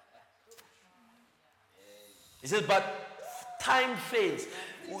 He says, but time fails.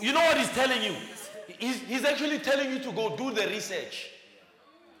 You know what he's telling you? He's actually telling you to go do the research.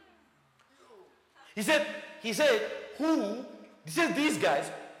 He said, these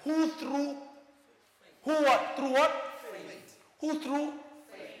guys, who through what? Faith. Who through?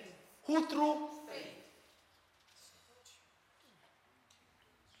 Faith. Who through? Faith.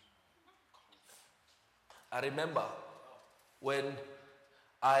 I remember when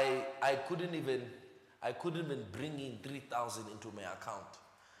I couldn't even bring in 3,000 into my account.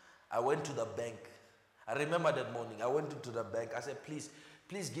 I went to the bank. I remember that morning. I went into the bank. I said, please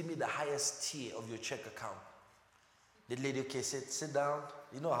give me the highest tier of your check account. The lady, okay, said, sit down.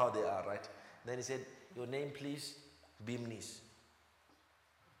 You know how they are, right? Then he said, your name, please. Bimnis.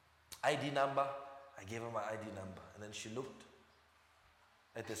 ID number. I gave her my ID number. And then she looked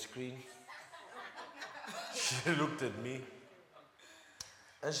at the screen. She looked at me.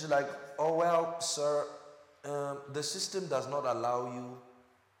 And she's like, oh, well, sir, the system does not allow you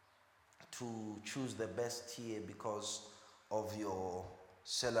to choose the best tier because of your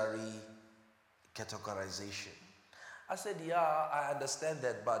salary categorization. I said, yeah, I understand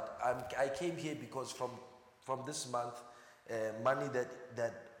that, but I came here because from this month, money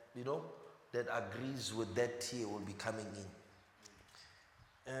that agrees with that tier will be coming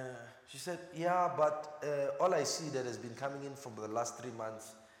in. She said, yeah, but all I see that has been coming in from the last 3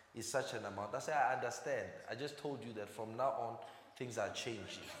 months is such an amount. I said, I understand. I just told you that from now on, things are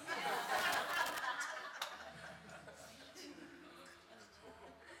changing.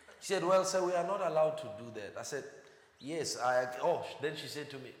 She said, well, sir, we are not allowed to do that. I said, yes. Then she said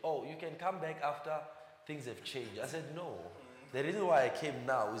to me, oh, you can come back after things have changed. I said, no. The reason why I came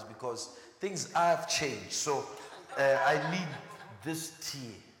now is because things have changed. So I need this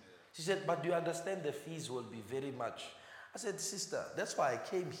tier. She said, but do you understand the fees will be very much? I said, sister, that's why I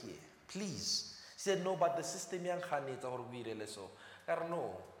came here. Please. She said, no, but the system yang khanetsa hore o irele so. I said,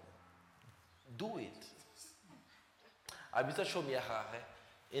 no. Do it. I bitsa show me ya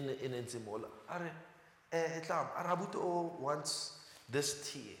gage in Ntimola. Are etlam Arabuto wants this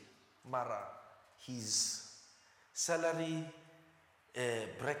tier. Mara his salary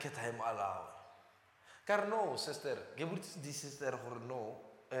bracket him allow. Car no, sister. Gebuti di sister hore no.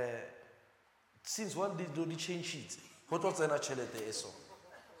 Since when did you change sheets? What was an achelete eso?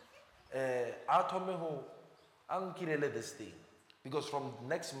 Atomeho ankirele this thing. Because from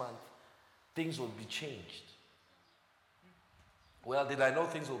next month, things will be changed. Well, did I know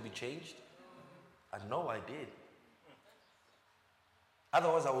things will be changed? I know I did.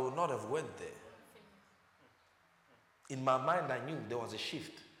 Otherwise, I would not have went there. In my mind, I knew there was a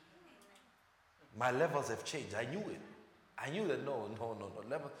shift. My levels have changed. I knew it. I knew that no.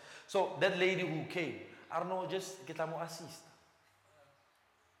 Level. So that lady who came, I don't know, just get mo assist.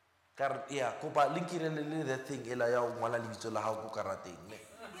 Yeah, kopa linki le that thing ela ya ngwala lebitso la hao ko karateng.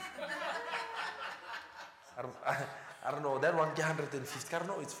 I don't know, that one 150. I don't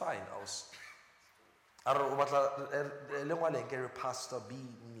know, it's fine. I don't know what le ngwale ke Pastor B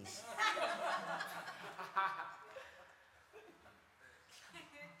me.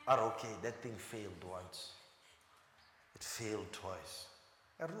 Okay, that thing failed once. It failed twice.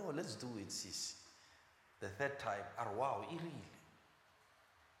 I don't know, let's do it, sis. The third time, wow, it really.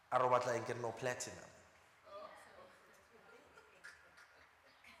 I don't want to get no platinum.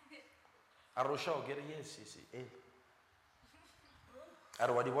 I don't show get a yes, sis. I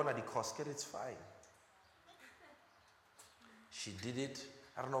don't want to want the cost, get it's fine. She did it.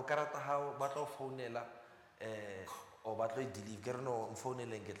 I don't know, karata how, but of phonela, or but they deliver, get no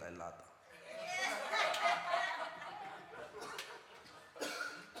phonela and get like that.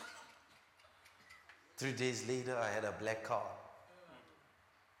 Three days later, I had a black car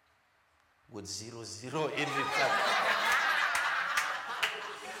with 0 in return.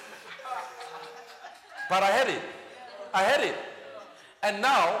 But I had it. And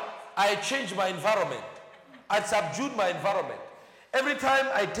now, I changed my environment. I subdued my environment. Every time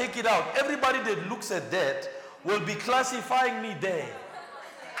I take it out, everybody that looks at that will be classifying me there.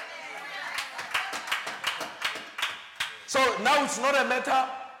 So now it's not a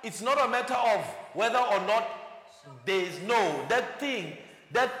matter of whether or not there is that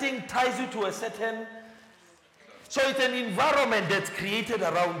thing ties you to a certain, so it's an environment that's created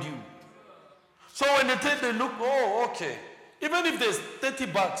around you. So when they look, okay, even if there's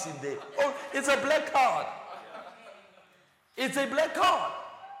 $30 in there, it's a black card. It's a black card.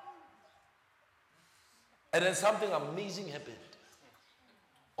 And then something amazing happened.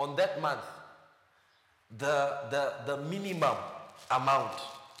 On that month, the minimum amount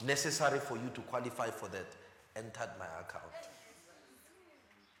necessary for you to qualify for that entered my account.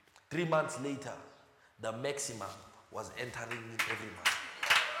 3 months later, the maximum was entering in every month.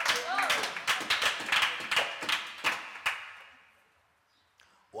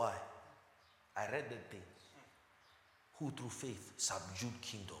 Why? I read that thing. Who through faith subdued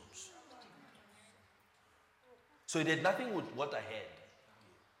kingdoms. So it had nothing with what I had.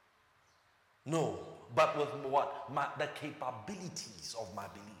 No, but with what? The capabilities of my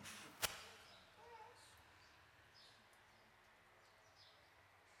belief.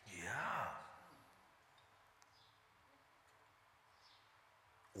 Yeah.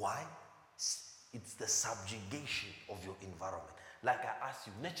 Why? It's the subjugation of your environment. Like I asked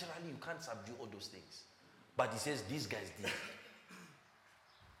you, naturally you can't subdue all those things. But he says these guys did.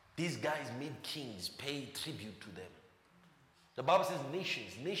 These guys made kings pay tribute to them. The Bible says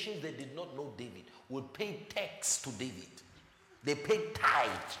nations that did not know David would pay tax to David. They paid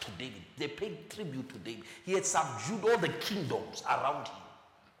tithes to David. They paid tribute to David. He had subdued all the kingdoms around him.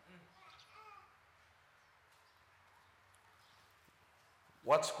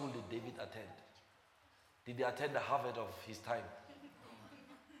 What school did David attend? Did he attend the Harvard of his time?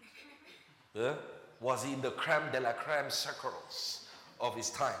 Yeah? Was he in the creme de la creme circles of his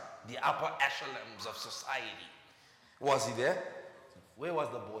time? The upper echelons of society? Was he there? Where was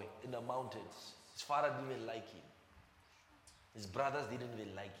the boy? In the mountains. His father didn't even like him. His brothers didn't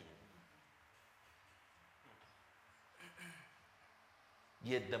even like him.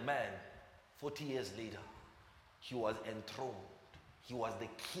 Yet the man, 40 years later, he was enthroned. He was the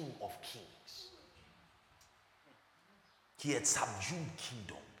king of kings. He had subdued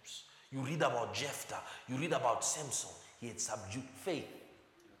kingdoms. You read about Jephthah, you read about Samson. He had subdued faith.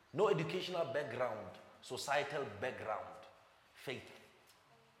 No educational background, societal background. Faith.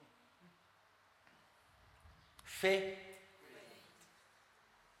 Faith.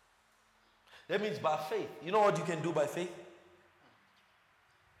 That means by faith. You know what you can do by faith?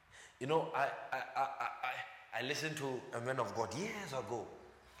 You know, I listened to a man of God years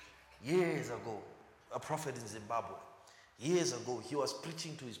ago, a prophet in Zimbabwe. Years ago, he was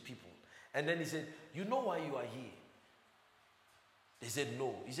preaching to his people. And then he said, you know why you are here? They said,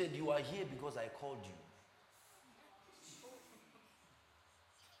 no. He said, you are here because I called you.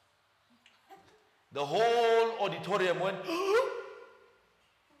 The whole auditorium went,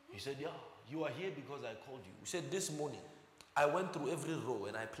 he said, yeah, you are here because I called you. He said, this morning, I went through every row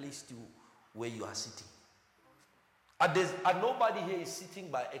and I placed you where you are sitting. And nobody here is sitting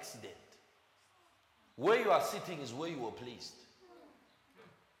by accident. Where you are sitting is where you were placed.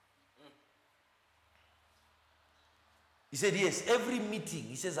 He said, yes, every meeting,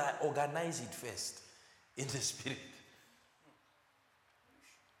 he says, I organize it first in the spirit.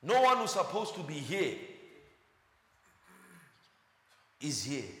 No one who's supposed to be here is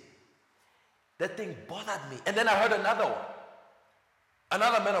here. That thing bothered me. And then I heard another one.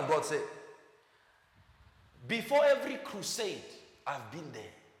 Another man of God said, before every crusade, I've been there.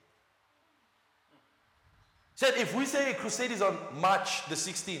 Said, if we say a crusade is on March the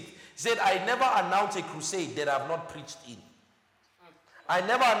 16th, he said, I never announce a crusade that I've not preached in. I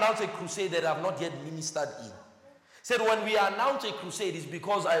never announce a crusade that I've not yet ministered in. Said, when we announce a crusade, it's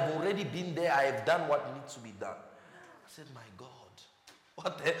because I've already been there. I have done what needs to be done. I said, my God,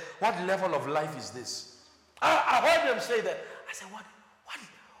 what level of life is this? I heard them say that. I said, what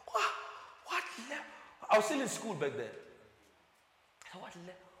level? I was still in school back then. I said,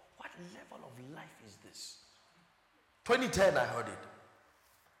 what level of life is this? 2010, I heard it.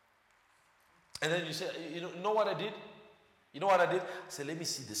 And then you say, you know what I did? You know what I did? I said, let me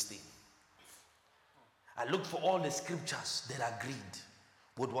see this thing. I looked for all the scriptures that agreed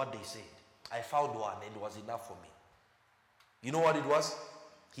with what they said. I found one and it was enough for me. You know what it was?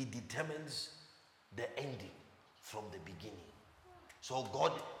 He determines the ending from the beginning. So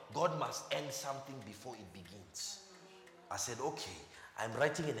God must end something before it begins. I said, okay, I'm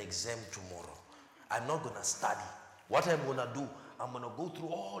writing an exam tomorrow. I'm not going to study. What I'm going to do, I'm going to go through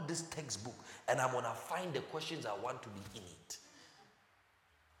all this textbook and I'm going to find the questions I want to be in it.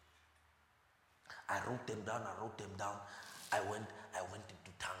 I wrote them down. I went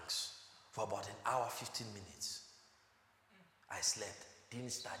into tongues for about an hour, 15 minutes. I slept,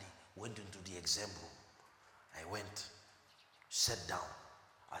 didn't study, went into the exam room. I went, sat down.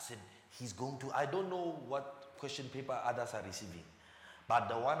 I said, I don't know what question paper others are receiving, but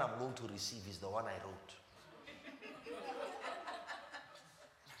the one I'm going to receive is the one I wrote.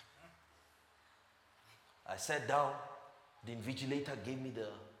 I sat down, the invigilator gave me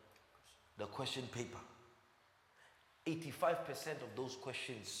the question paper. 85% of those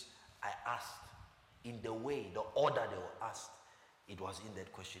questions I asked in the order they were asked, it was in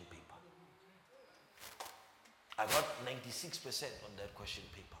that question paper. I got 96% on that question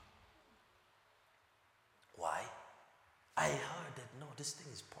paper. Why? I heard that, no, this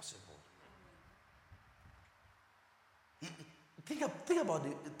thing is possible. Think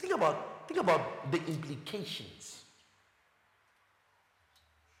about the implications.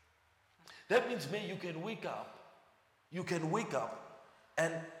 That means, man, you can wake up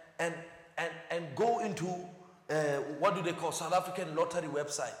and go into what do they call South African lottery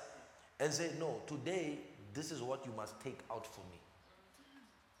website and say, no, today this is what you must take out for me.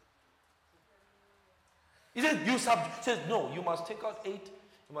 He says, no, you must take out 8,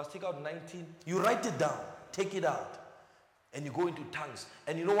 you must take out 19. You write it down, take it out, and you go into tongues.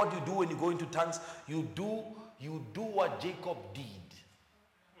 And you know what you do when you go into tongues? You do what Jacob did.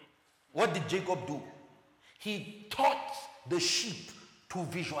 What did Jacob do? He taught the sheep to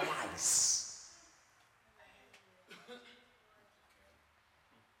visualize.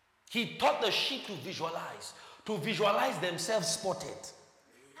 He taught the sheep to visualize themselves spotted.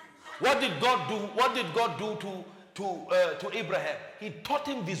 What did God do? What did God do to Abraham? He taught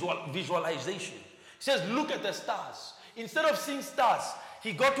him visualization. He says, look at the stars. Instead of seeing stars,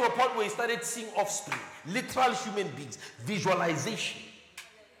 he got to a point where he started seeing offspring, literal human beings, visualization.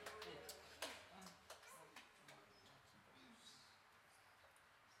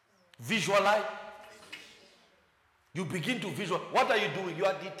 Visualize. You begin to visualize. What are you doing? You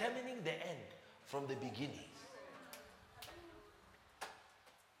are determining the end from the beginning.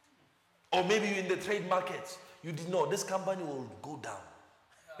 Or maybe you're in the trade markets. You did know this company will go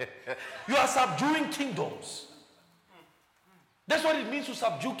down. You are subduing kingdoms. That's what it means to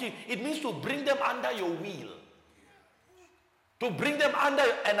subdue kingdoms. It means to bring them under your will. To bring them under.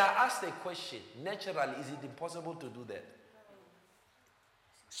 And I asked a question. Naturally, is it impossible to do that?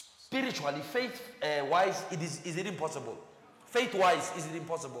 Spiritually, faith-wise, is it impossible? Faith-wise, is it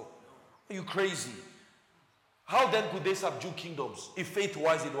impossible? Are you crazy? How then could they subdue kingdoms if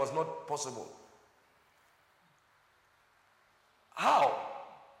faith-wise it was not possible? How?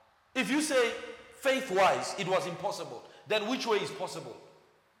 If you say faith-wise it was impossible, then which way is possible?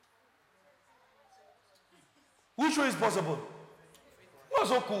 Which way is possible? What's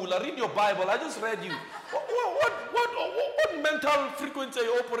so cool? I read your Bible. I just read you. What mental frequency are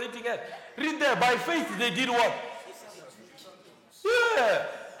you operating at? Read there. By faith they did what? Yeah.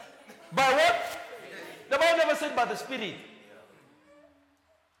 By what? The Bible never said by the Spirit.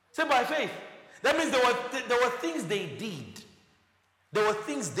 Said by faith. That means there were things they did. There were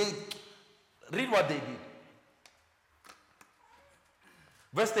things they... Read what they did.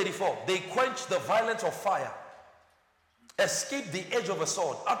 Verse 34. They quenched the violence of fire. Escaped the edge of a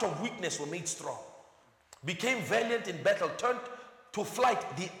sword. Out of weakness were made strong. Became valiant in battle. Turned to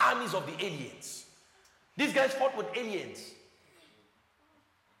flight the armies of the aliens. These guys fought with aliens.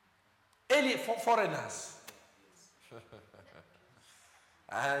 Foreigners.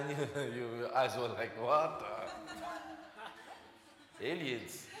 And your eyes were like, what?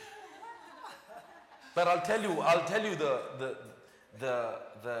 Aliens. But I'll tell you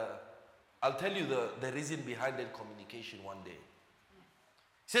the reason behind that communication one day. It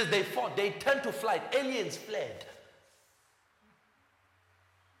says they fought, they turned to flight, aliens fled.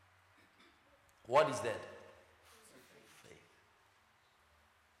 What is that? Faith.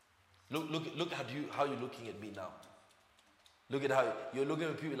 Look at you, how you're looking at me now. Look at how you're looking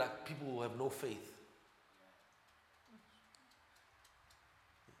at people like people who have no faith.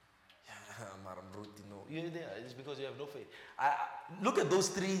 You're there. It's because you have no faith. Look at those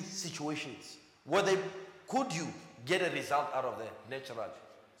three situations. Could you get a result out of that naturally?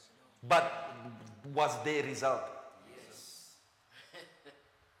 But was there a result? Yes.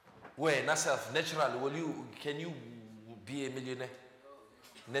 Where, Nasaf, naturally, can you be a millionaire?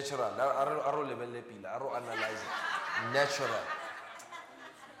 Natural. I don't analyze it. Natural.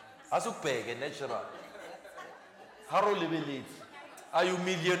 Asukpege, natural. How level it? Are you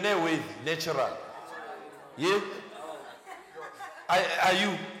millionaire with natural? Yeah? Are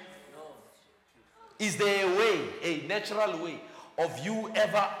you? Is there a way, a natural way of you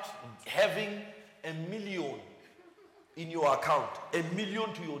ever having $1 million in your account? $1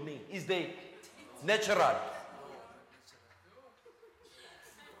 million to your name? Is there natural?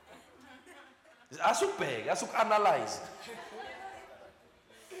 Asuk analyze.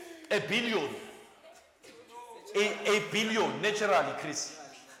 $1 billion. A billion, naturally, Chris.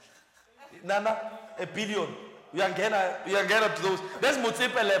 Nana, $1 billion. You can get up to those. That's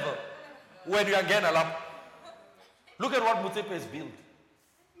Mutsepe level. When you are getting a lot. Look at what Mutsepe has built.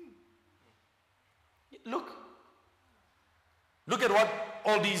 Look at what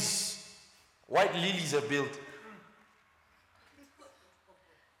all these white lilies have built.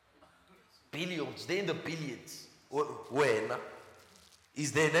 Billions. They're in the billions. When?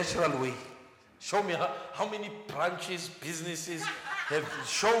 Is there a natural way? Show me how many branches, businesses have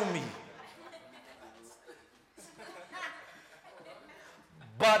shown me.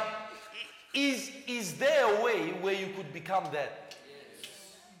 But is there a way where you could become that?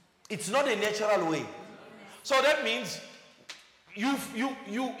 It's not a natural way. So that means if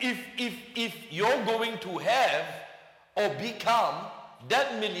you're going to have or become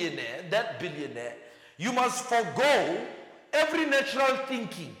that millionaire, that billionaire, you must forego every natural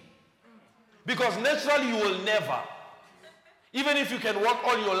thinking. Because naturally you will never. Even if you can work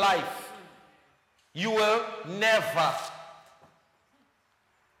all your life, you will never.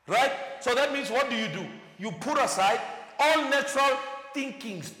 Right? So that means what do? You put aside all natural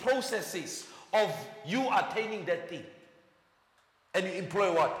thinkings, processes of you attaining that thing. And you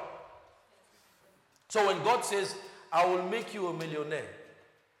employ what? So when God says, I will make you a millionaire,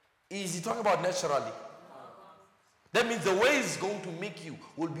 is he talking about naturally? That means the way he's going to make you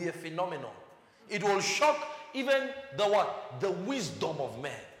will be a phenomenon. It will shock even the what? The wisdom of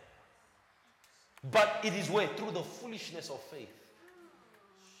man. But it is where? Through the foolishness of faith.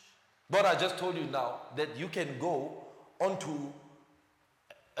 But I just told you now that you can go onto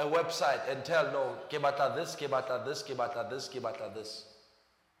a website and tell, no, kebata this, kebata this, kebata this, kebata this.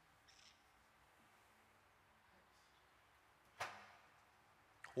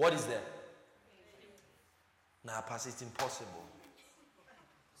 What is that? Nah, Pastor, it's impossible.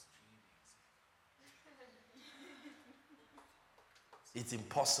 It's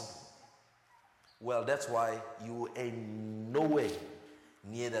impossible. Well, that's why you are in no way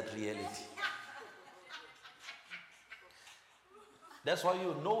near that reality. That's why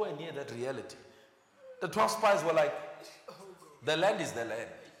you're nowhere near that reality. The 12 spies were like, the land is the land.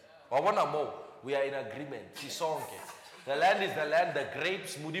 Wawona mo, we are in agreement. Chisonke. The land is the land, the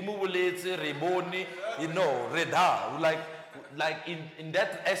grapes, mudimu buletse, reboni, reda. Like in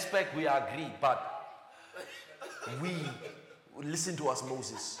that aspect we agree, but listen to us,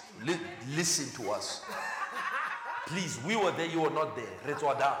 Moses. Listen to us. Please, we were there, you were not there.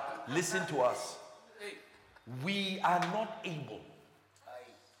 Retwada, listen to us. We are not able.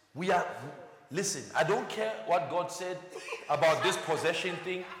 Listen, I don't care what God said about this possession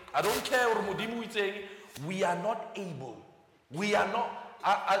thing. I don't care what Mudimu is saying. We are not able. We are not.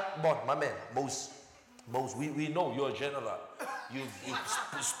 But my man, Moses, we know you're a general. You've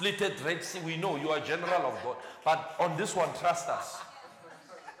splitted Red Sea. We know you are a general of God. But on this one, trust us.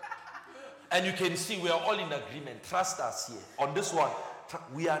 And you can see we are all in agreement. Trust us here. On this one,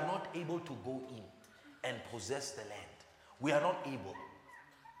 we are not able to go in and possess the land. We are not able.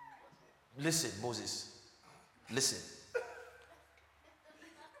 Listen, Moses. Listen.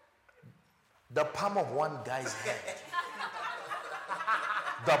 The palm of one guy's hand.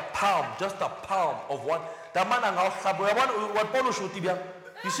 The palm, just the palm of one. The man what Paulo shoot you.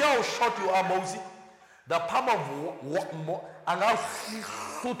 You see how short you are, Moses? The palm of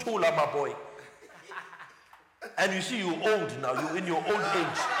my boy. And you see you old now, you in your old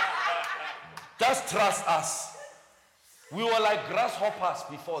age. Just trust us. We were like grasshoppers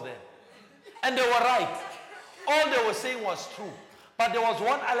before then. And they were right. All they were saying was true. But there was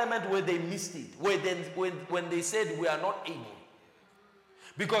one element where they missed it. When they said we are not able.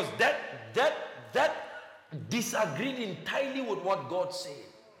 Because that disagreed entirely with what God said.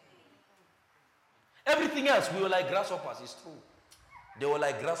 Everything else, we were like grasshoppers. It's true. They were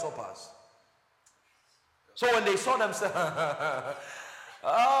like grasshoppers. So when they saw them say,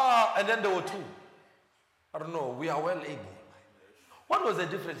 and then there were two. I don't know, we are well able. What was the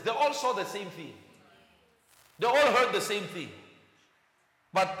difference? They all saw the same thing. They all heard the same thing.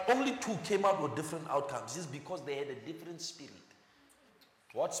 But only two came out with different outcomes. Just because they had a different spirit.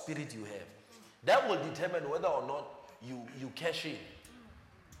 What spirit you have. That will determine whether or not you cash in.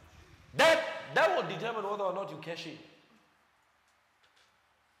 That will determine whether or not you cash in.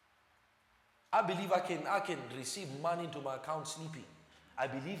 I believe I can receive money into my account sleeping. I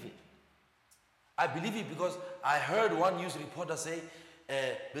believe it. I believe it because I heard one news reporter say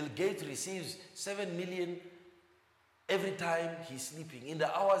Bill Gates receives 7 million every time he's sleeping. In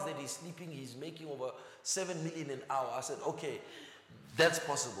the hours that he's sleeping, he's making over 7 million an hour. I said, okay, that's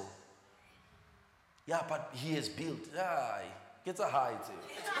possible. Yeah, but he has built. Yeah, gets a high too.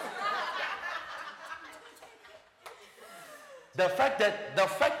 The fact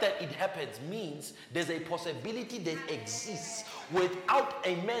that it happens means there's a possibility that exists without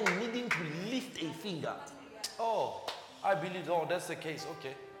a man needing to lift a finger. Oh, I believe, oh, that's the case.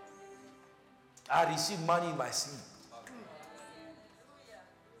 Okay. I receive money in my sleep.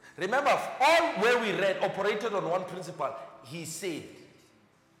 Remember, all where we read operated on one principle. He said.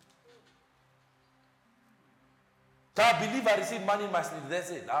 So I believe I receive money in my sleep. That's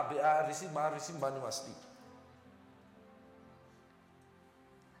it. I receive money in my sleep.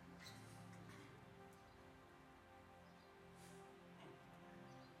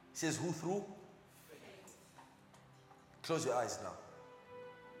 He says, who through? Close your eyes now.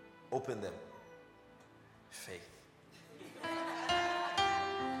 Open them. Faith.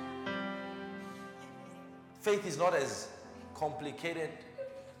 Faith is not as complicated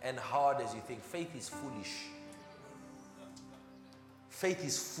and hard as you think. Faith is foolish. Faith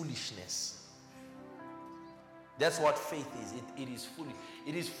is foolishness. That's what faith is. It is foolish.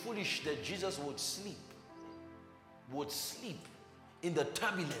 It is foolish that Jesus would sleep in the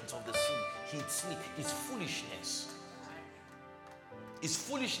turbulence of the sea. He'd sleep. It's foolishness. It's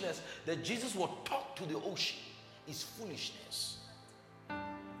foolishness that Jesus would talk to the ocean. It's foolishness.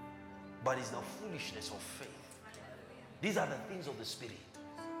 But it's the foolishness of faith. These are the things of the Spirit.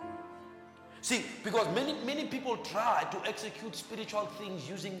 See, because many people try to execute spiritual things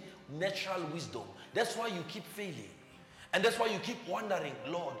using natural wisdom. That's why you keep failing. And that's why you keep wondering,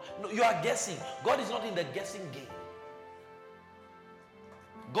 Lord, no, you are guessing. God is not in the guessing game.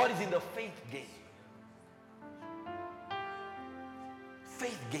 God is in the faith game.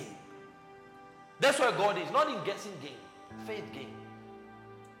 Faith game. That's where God is, not in guessing game. Faith game.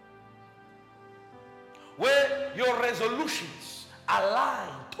 Where your resolutions align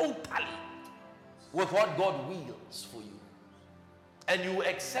totally with what God wills for you. And you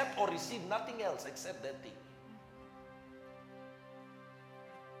accept or receive nothing else except that thing.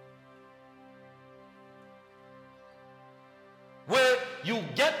 Where you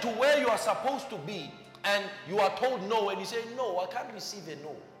get to where you are supposed to be and you are told no and you say, no, I can't receive a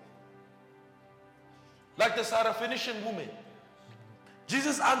no. Like the Syrophoenician woman.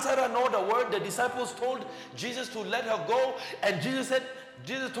 Jesus answered her no, the word. The disciples told Jesus to let her go. And Jesus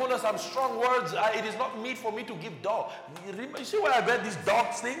told us some strong words. It is not meet for me to give dog. You see why I read these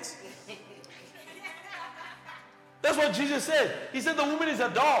dog things? That's what Jesus said. He said the woman is a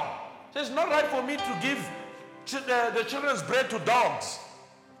dog. So it's not right for me to give the children's bread to dogs.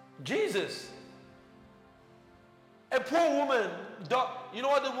 Jesus. A poor woman, dog. You know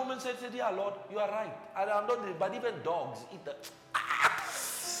what the woman said? She said, yeah, Lord, you are right. I'm not, but even dogs eat the...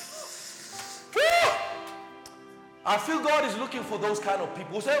 I feel God is looking for those kind of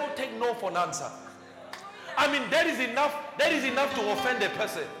people who say, oh, take no for an answer. I mean, that is enough to offend a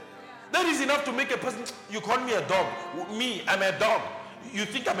person. That is enough to make a person, you call me a dog. Me, I'm a dog. You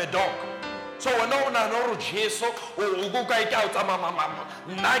think I'm a dog. So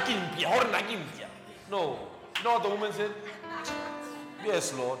no. You know what the woman said?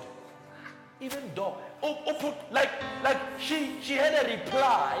 Yes, Lord. Even dog. like she had a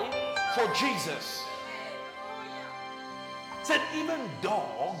reply for Jesus. Said even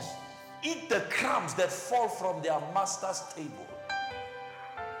dogs eat the crumbs that fall from their master's table.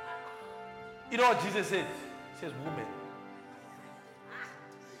 You know what Jesus said? He says, woman.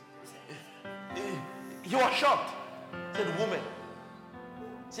 He was shocked. He said, woman.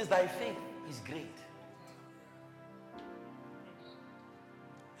 He says, thy faith is great.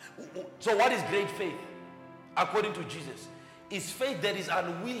 So what is great faith? According to Jesus, is faith that is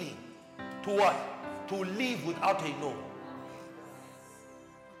unwilling to what? To live without a no.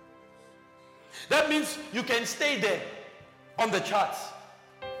 That means you can stay there on the charts.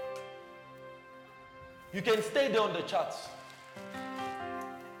 You can stay there on the charts.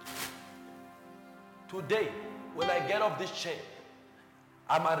 Today, when I get off this chair,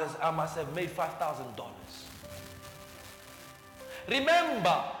 I must have made $5,000.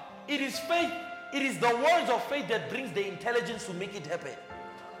 Remember, it is faith. It is the words of faith that brings the intelligence to make it happen.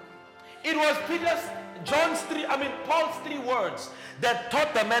 It was Paul's 3 words that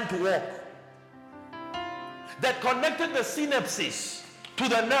taught the man to walk. That connected the synapses to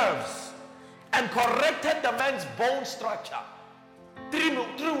the nerves and corrected the man's bone structure. 3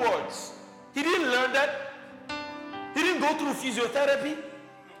 words. He didn't learn that. He didn't go through physiotherapy.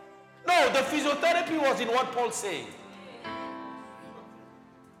 No, the physiotherapy was in what Paul said.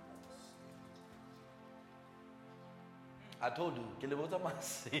 I told you, Kelebota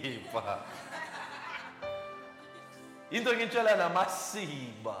masiba. Into Kinchola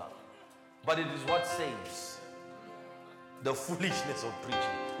masiba. But it is what saves. The foolishness of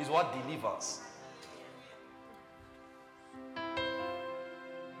preaching is what delivers.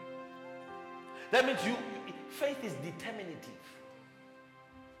 That means faith is determinative.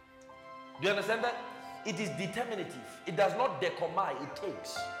 Do you understand that? It is determinative. It does not decommise, it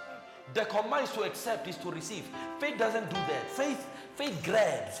takes. Decommise is to accept, is to receive. Faith doesn't do that. Faith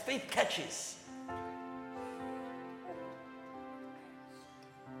grabs, faith catches.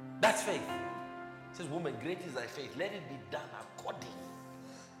 That's faith. It says, woman, great is thy faith. Let it be done according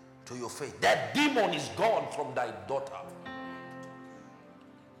to your faith. That demon is gone from thy daughter.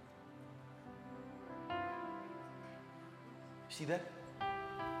 See that?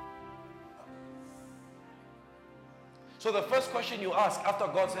 So the first question you ask after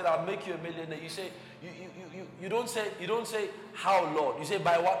God said, I'll make you a millionaire, you say, you don't say how, Lord. You say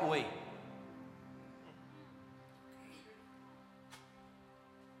by what way?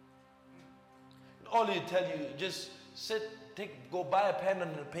 All he tell you, just go buy a pen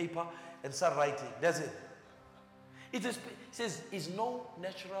and a paper and start writing. That's it. It says, is no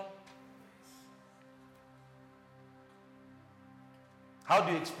natural. How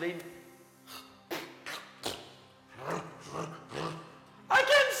do you explain? I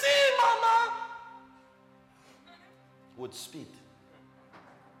can see, Mama. With speed.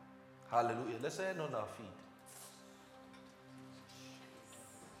 Hallelujah. Let's stand on our feet.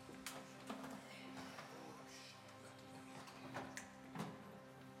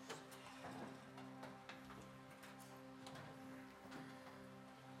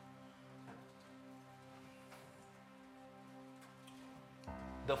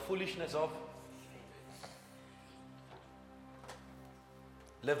 The foolishness of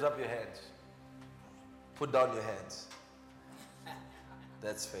lift up your hands. Put down your hands.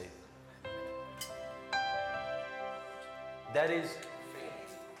 That's faith. That is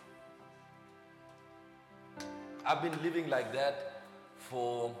faith. I've been living like that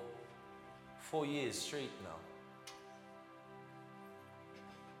for 4 years straight now.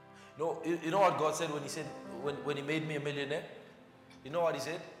 No, you know what God said when He said when He made me a millionaire? You know what He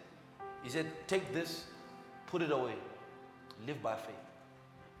said? He said, take this, put it away, live by faith.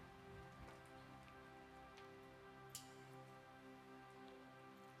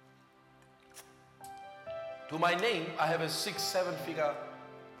 To my name, I have a 6-7 figure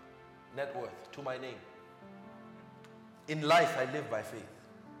net worth. To my name. In life, I live by faith.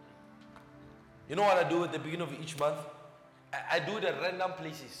 You know what I do at the beginning of each month? I do it at random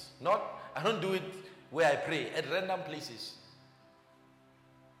places. I don't do it where I pray, at random places.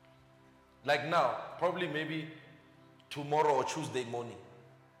 Like now, probably maybe tomorrow or Tuesday morning.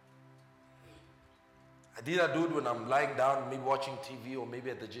 I do it when I'm lying down, maybe watching TV or maybe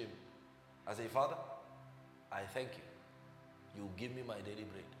at the gym. I say, Father, I thank you. You give me my daily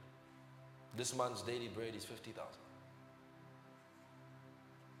bread. This month's daily bread is 50,000.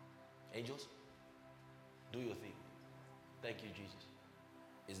 Angels, do your thing. Thank you, Jesus.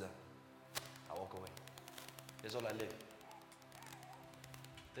 Is that? I walk away. That's all I live.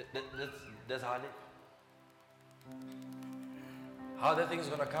 That's how I live. How that thing is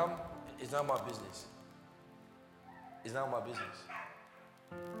going to come is not my business. It's not my business.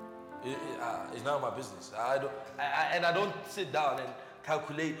 It's not my business. I don't sit down and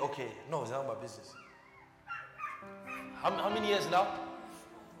calculate, okay, no, it's not my business. How many years now?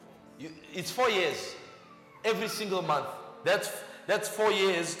 It's 4 years. Every single month. That's 4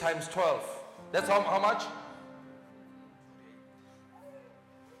 years times 12. That's how much?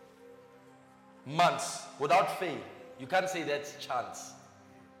 Months without fail. You can't say that's chance.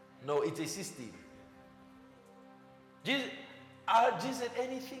 No, it's a system. Jesus said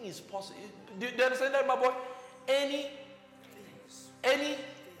anything is possible. Do you understand that, my boy? Anything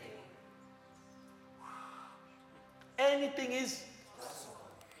is.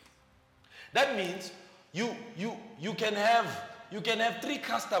 That means you can have 3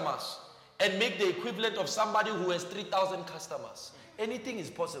 customers and make the equivalent of somebody who has 3,000 customers. Anything is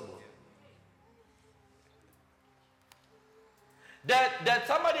possible. That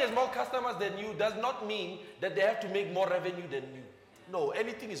somebody has more customers than you does not mean that they have to make more revenue than you. No,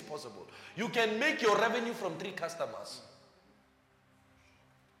 anything is possible. You can make your revenue from 3 customers.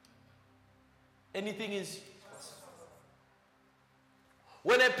 Anything is possible.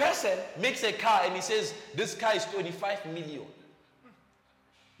 When a person makes a car and he says, this car is 25 million,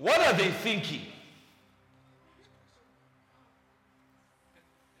 what are they thinking?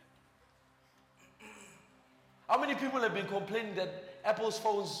 How many people have been complaining that Apple's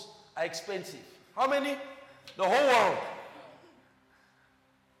phones are expensive? How many? The whole world.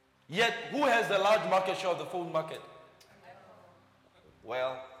 Yet, who has the large market share of the phone market?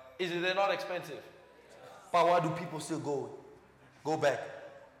 Well, they're not expensive? But why do people still go back?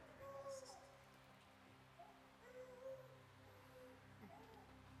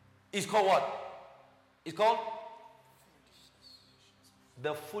 It's called what? It's called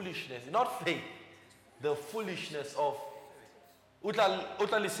the foolishness, not faith. The foolishness of or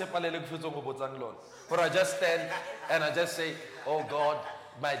I just stand and I just say, oh God,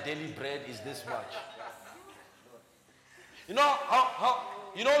 my daily bread is this much. You know how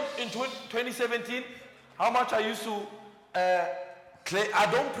in 2017 how much I used to I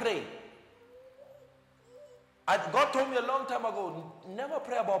don't pray. God told me a long time ago, never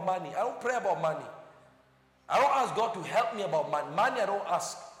pray about money. I don't pray about money. I don't ask God to help me about money. Money I don't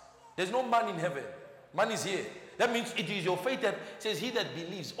ask. There's no money in heaven. Money is here. That means it is your faith that says he that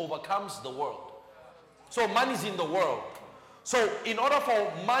believes overcomes the world. So money is in the world. So in order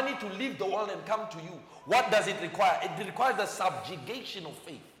for money to leave the world and come to you, what does it require? It requires the subjugation of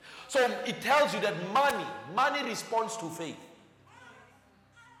faith. So it tells you that money responds to faith.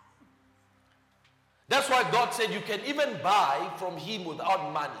 That's why God said you can even buy from him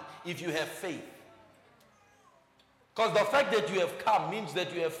without money if you have faith. Because the fact that you have come means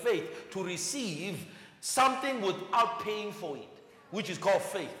that you have faith to receive something without paying for it, which is called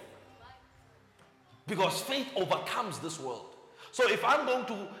faith. Because faith overcomes this world. So if I'm going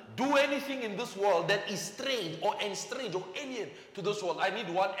to do anything in this world that is strange or estranged or alien to this world, I need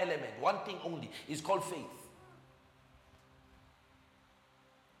one element, one thing only. It's called faith.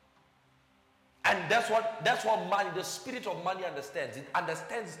 And that's what money, the spirit of money understands. It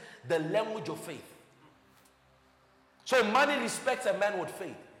understands the language of faith. So money respects a man with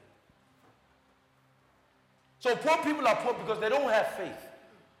faith. So poor people are poor because they don't have faith.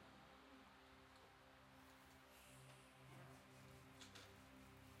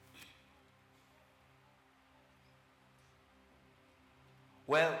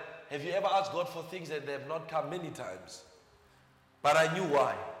 Well, have you ever asked God for things that they have not come? Many times. But I knew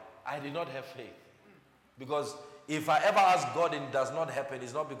why. I did not have faith. Because if I ever ask God and it does not happen,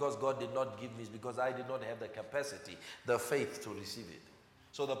 it's not because God did not give me, it's because I did not have the capacity, the faith to receive it.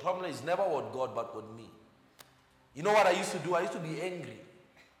 So the problem is never with God, but with me. You know what I used to do? I used to be angry.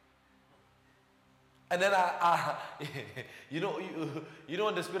 And then you know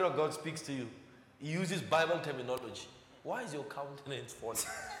when the Spirit of God speaks to you, he uses Bible terminology. Why is your countenance falling?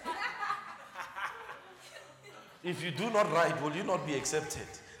 If you do not write, will you not be accepted?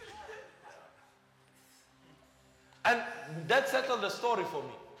 And that settled the story for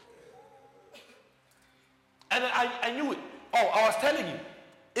me. And I knew it. Oh, I was telling you,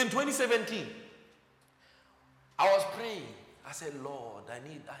 in 2017, I was praying. I said, Lord, I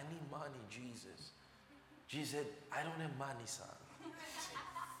need money, Jesus. Jesus said, I don't have money, son.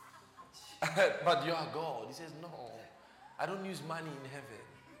 But you are God. He says, no, I don't use money in heaven.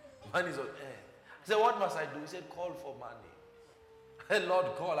 Money is on earth. I said, what must I do? He said, call for money. I said, Lord,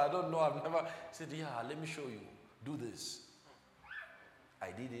 call. I don't know. I've never. He said, yeah, let me show you. Do this. I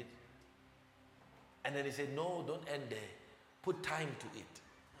did it. And then he said, no, don't end there. Put time to it.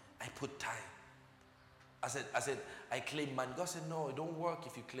 I put time. I claim money. God said, no, it don't work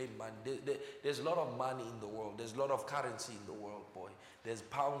if you claim money. There's a lot of money in the world. There's a lot of currency in the world, boy. There's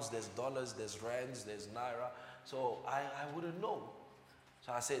pounds, there's dollars, there's rands, there's naira. So I wouldn't know.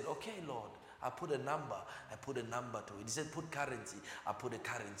 So I said, okay, Lord, I put a number. I put a number to it. He said, put currency. I put a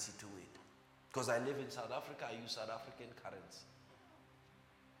currency to it. Because I live in South Africa, I use South African currency.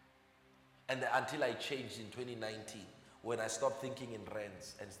 And until I changed in 2019, when I stopped thinking in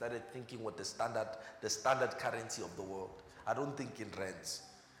rands and started thinking what the standard currency of the world. I don't think in rands.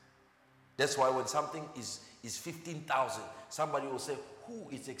 That's why when something is 15,000, somebody will say, "Who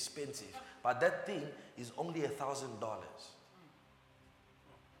is expensive?" But that thing is only $1,000.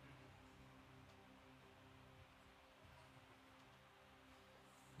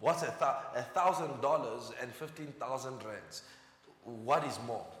 What's $1,000 and 15,000 rands? What is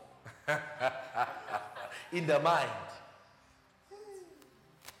more? In the mind.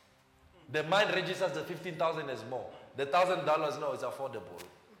 The mind registers the 15,000 as more. The $1,000, no, is affordable.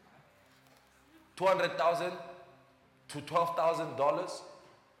 200,000 to $12,000.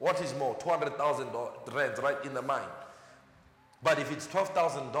 What is more? 200,000 rands, right, in the mind. But if it's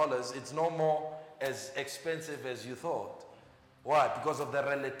 $12,000, it's no more as expensive as you thought. Why? Because of the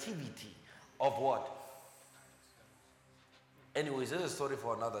relativity of what? Anyways, this is a story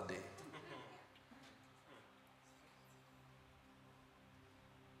for another day.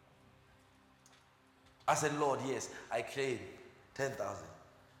 I said, Lord, yes, I claim 10,000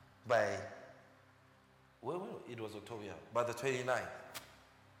 by, it was October, by the 29th.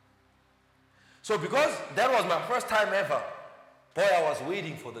 So because that was my first time ever, boy, I was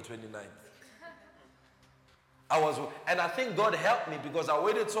waiting for the 29th. And I think God helped me because I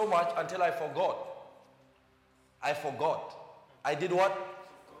waited so much until I forgot. I forgot. I did what?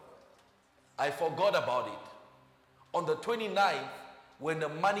 I forgot about it. On the 29th, when the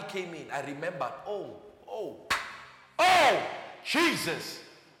money came in, I remembered, oh, Jesus.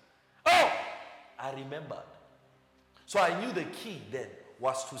 Oh, I remembered. So I knew the key then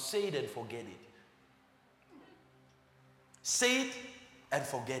was to say it and forget it. Say it and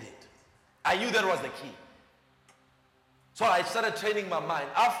forget it. I knew that was the key. So I started training my mind.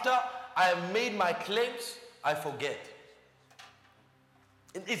 After I made my claims, I forget.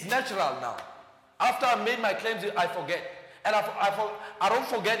 It's natural now. After I made my claims, I forget. And I don't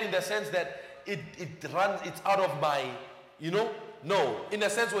forget in the sense that it's out of my, no. In a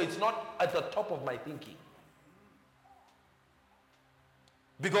sense where it's not at the top of my thinking.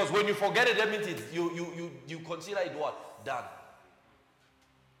 Because when you forget it, that means you consider it what? Done.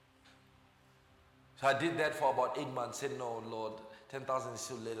 So I did that for about 8 months. Said, no, Lord, 10,000 is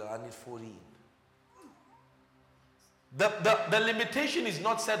too little. I need 14. The limitation is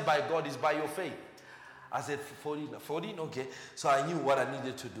not set by God, it's by your faith. I said, 14, okay. So I knew what I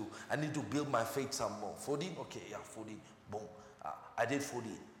needed to do. I need to build my faith some more. 14, okay, yeah, 14. Boom. I did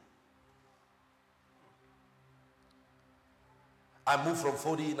 14. I moved from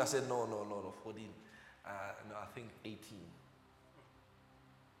 14. I said, no, 14. No, I think 18.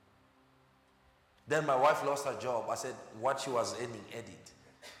 Then my wife lost her job. I said, what she was earning, edit.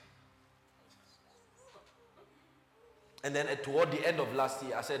 And then toward the end of last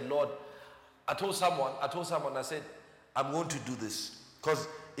year, I said, Lord, I told someone, I said, I'm going to do this. Because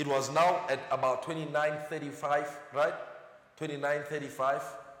it was now at about 29:35, right? 29:35.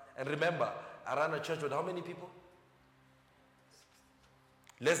 And remember, I ran a church with how many people?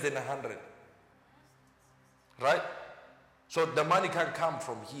 Less than 100. Right? So the money can't come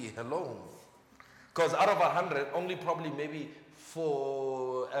from here alone. Because out of 100, only probably maybe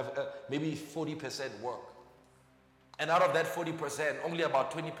 40% work. And out of that 40%, only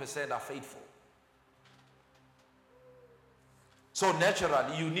about 20% are faithful. So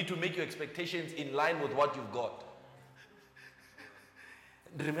naturally, you need to make your expectations in line with what you've got.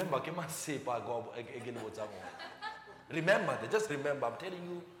 Remember, remember, just remember, I'm telling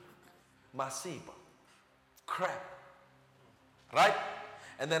you, Masipa, crap. Right?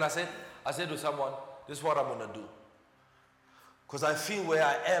 And then I said to someone, this is what I'm going to do. Because I feel where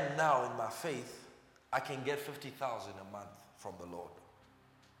I am now in my faith, I can get 50,000 a month from the Lord.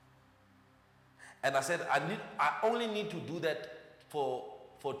 And I said, I only need to do that for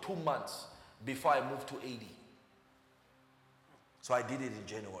 2 months before I move to 80. So I did it in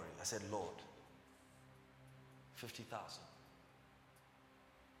January. I said, Lord, 50,000.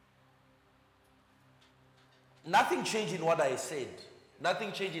 Nothing changed in what I said.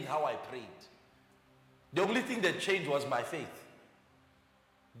 Nothing changed in how I prayed. The only thing that changed was my faith.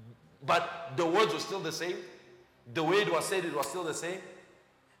 But the words were still the same. The way it was said, it was still the same.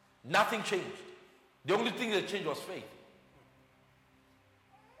 Nothing changed. The only thing that changed was faith.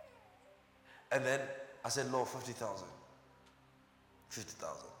 And then I said, Lord, 50,000.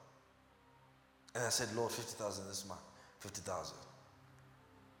 50,000. And I said, Lord, 50,000 this month. 50,000.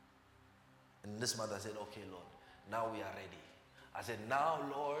 And this month I said, okay, Lord, now we are ready. I said, now,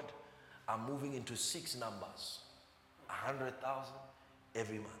 Lord, I'm moving into 6 numbers. 100,000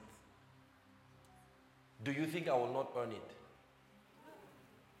 every month. Do you think I will not earn it?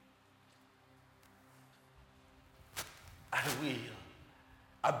 I will.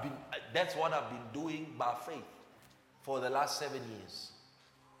 That's what I've been doing by faith for the last 7 years.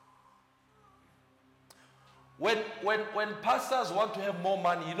 When pastors want to have more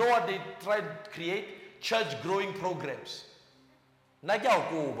money, you know what they try to create? Church growing programs.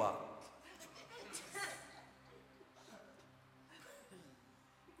 Nagyakuba.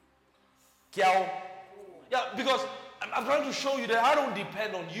 Yeah, because I'm trying to show you that I don't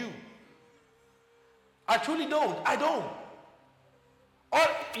depend on you. I truly don't. I don't.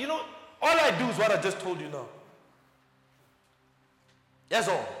 All I do is what I just told you now. That's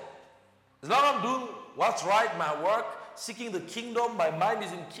all. As long as I'm doing what's right, my work, seeking the kingdom, my mind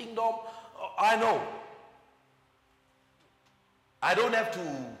is in kingdom, I know. I don't have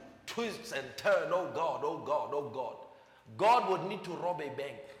to twist and turn, oh God, oh God, oh God. God would need to rob a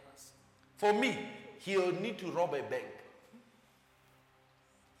bank. For me, he would need to rob a bank.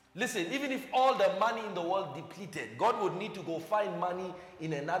 Listen, even if all the money in the world depleted, God would need to go find money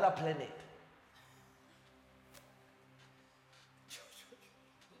in another planet.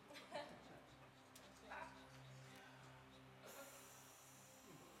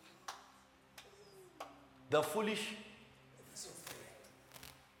 The foolish.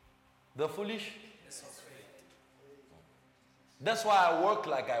 That's why I work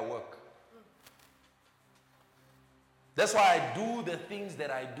like I work. That's why I do the things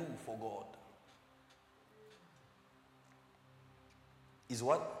that I do for God. Is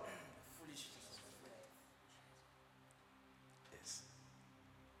what? Yes.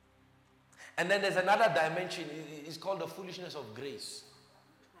 And then there's another dimension. It's called the foolishness of grace.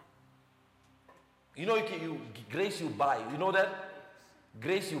 You know, grace you buy. You know that?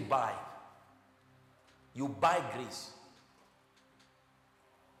 Grace you buy. You buy grace.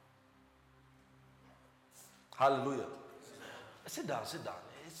 Hallelujah. Sit down. It's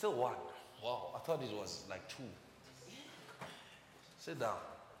still 1. Wow, I thought it was like 2. Sit down.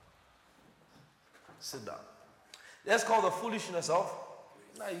 That's called the foolishness of.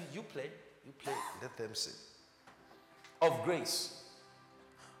 Now you play. Let them sit. Of grace.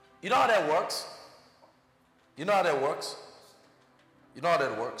 You know how that works?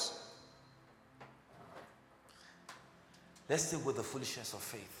 Let's stick with the foolishness of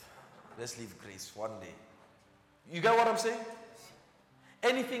faith. Let's leave grace one day. You get what I'm saying?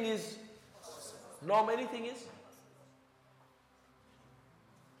 Anything is. Norm, anything is.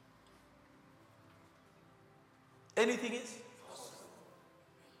 Anything is.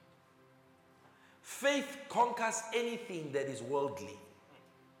 Faith conquers anything that is worldly.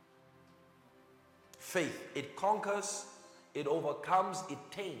 Faith, it conquers, it overcomes, it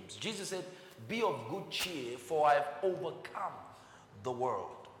tames. Jesus said, be of good cheer, for I have overcome the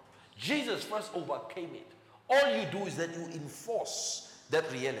world. Jesus first overcame it. All you do is that you enforce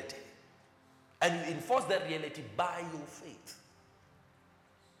that reality. And you enforce that reality by your faith.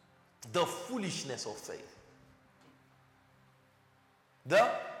 The foolishness of faith. The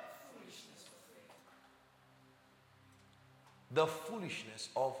foolishness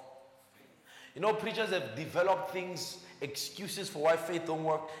of faith. You know, preachers have developed things, excuses for why faith don't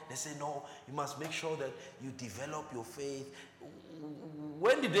work. They say, no, you must make sure that you develop your faith.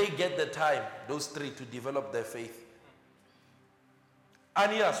 When did they get the time, those 3, to develop their faith?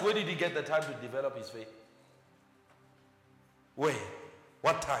 Aeneas, where did he get the time to develop his faith? Where?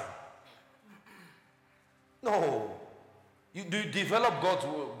 What time? No. You develop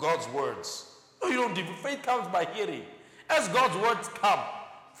God's words. No, you don't. Faith comes by hearing. As God's words come,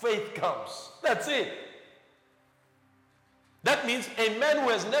 faith comes. That's it. That means a man who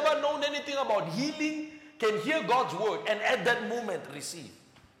has never known anything about healing can hear God's word and at that moment receive.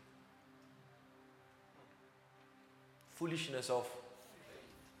 Foolishness of.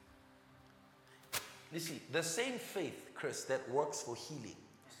 You see, the same faith, Chris, that works for healing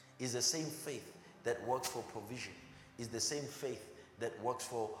is the same faith that works for provision, is the same faith that works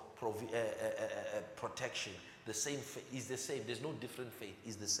for protection. The same faith is the same. There's no different faith.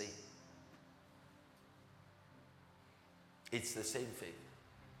 It's the same. It's the same faith.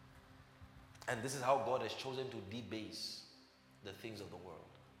 And this is how God has chosen to debase the things of the world.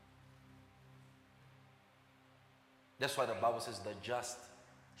 That's why the Bible says the just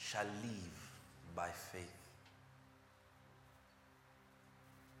shall live by faith.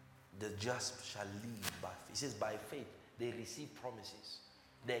 the just shall live by faith. He says by faith they receive promises.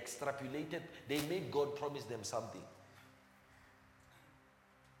 They extrapolated, they made God promise them something.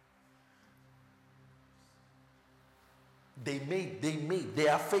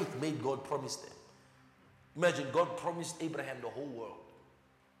 Their faith made God promise them. Imagine God promised Abraham the whole world.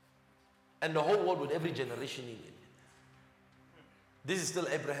 And the whole world with every generation in it. This is still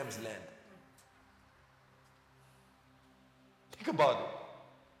Abraham's land. Think about it.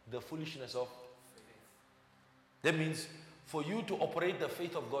 The foolishness of faith. That means for you to operate the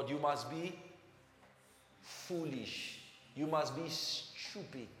faith of God, you must be foolish. You must be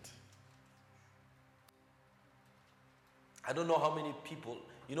stupid. I don't know how many people,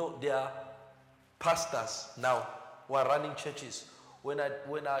 there are pastors now who are running churches. When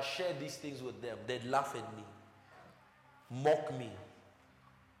I share these things with them, they laugh at me, mock me.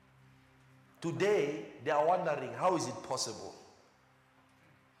 Today, they are wondering, how is it possible?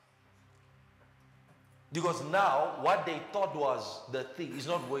 Because now, what they thought was the thing is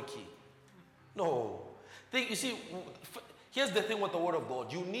not working. No. You see, here's the thing with the Word of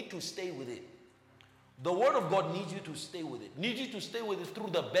God. You need to stay with it. The Word of God needs you to stay with it. Needs you to stay with it through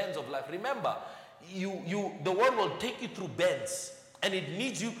the bends of life. Remember, the Word will take you through bends. And it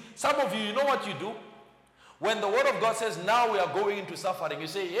needs you. Some of you know what you do? When the Word of God says, now we are going into suffering, you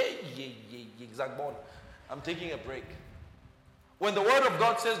say, hey, Zagbon, I'm taking a break. When the Word of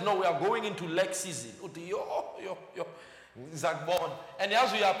God says, no, we are going into leg season, Zagbon. And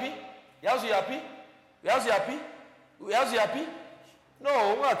how's you happy? How's you happy? How's you happy? How's you happy?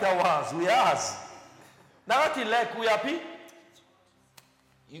 No, what I was. We are. Now what leg, we happy?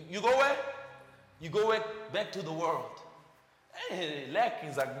 You go where? You go where? Back to the world. Hey, leg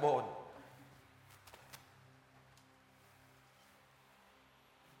is Zagbon.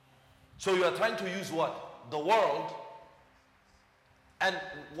 So you are trying to use what? The world. And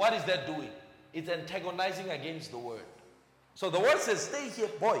what is that doing? It's antagonizing against the word. So the word says, stay here,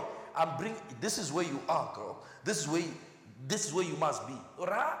 boy. This is where you are, girl. This is where you must be.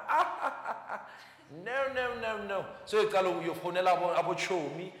 No. So you phone about show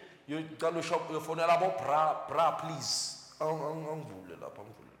me. You phone about bra, please.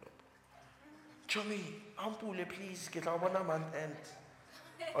 Chomi, ampule, please. Get our month end.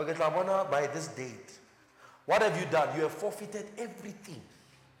 Or get our by this date. What have you done? You have forfeited everything.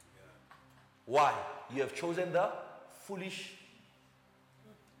 Why? You have chosen the foolish.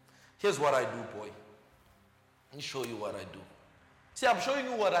 Here's what I do, boy. Let me show you what I do. See, I'm showing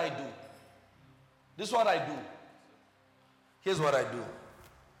you what I do. This is what I do. Here's what I do.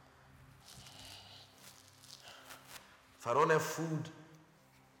 If I don't have food,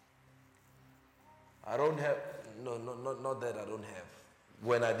 I don't have, not that I don't have.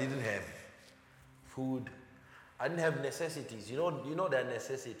 When I didn't have food, I didn't have necessities. You know there are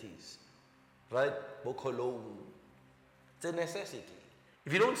necessities, right? But cologne, it's a necessity.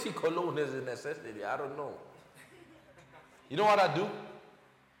 If you don't see cologne as a necessity, I don't know. You know what I do?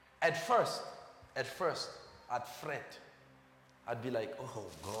 At first, I'd fret. I'd be like, oh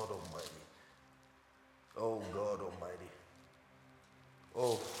God Almighty. Oh God Almighty.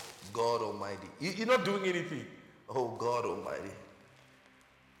 Oh God Almighty. You're not doing anything. Oh God Almighty.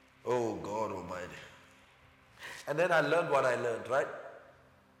 Oh God Almighty. And then I learned what I learned, right?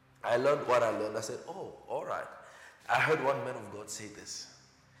 I learned what I learned. I said, oh, all right. I heard one man of God say this.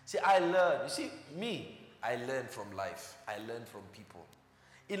 See, I learned. You see, I learned from life. I learned from people.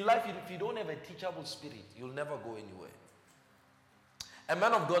 In life, if you don't have a teachable spirit, you'll never go anywhere. A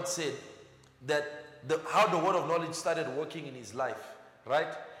man of God said that how the word of knowledge started working in his life, right?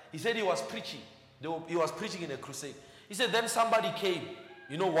 He said he was preaching. He was preaching in a crusade. He said then somebody came.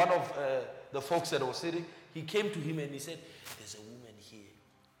 One of the folks that was sitting, he came to him and he said, there's a woman here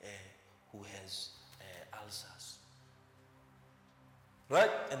who has ulcers.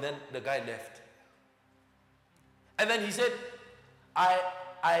 Right? And then the guy left. And then he said, I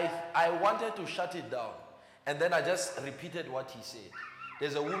wanted to shut it down. And then I just repeated what he said.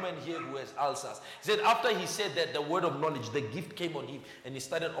 There's a woman here who has ulcers. He said after he said that, the word of knowledge, the gift came on him, and he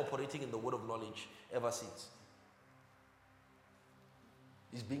started operating in the word of knowledge ever since.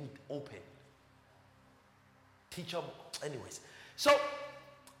 He's being open. Teachable. Anyways. So,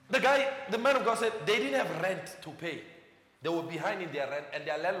 the man of God said they didn't have rent to pay. They were behind in their rent, and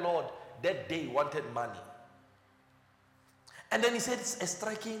their landlord that day wanted money. And then he said it's a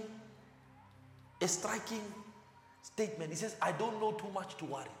striking statement. He says, I don't know too much to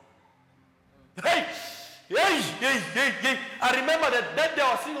worry. Hey! I remember that day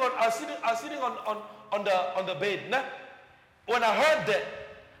I was sitting on the bed. Nah? When I heard that,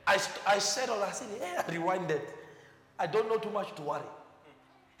 I said, I said, hey, I rewinded. I don't know too much to worry.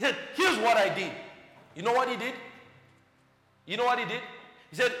 He said, here's what I did. You know what he did? You know what he did?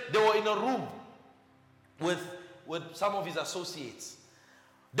 He said they were in a room with some of his associates.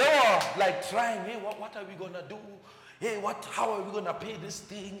 They were like trying, hey, what are we going to do? Hey, how are we going to pay this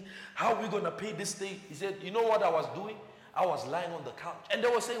thing? How are we going to pay this thing? He said, you know what I was doing? I was lying on the couch. And they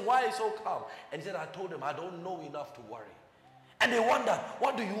were saying, why are you so calm? And he said, I told them, I don't know enough to worry. And they wondered,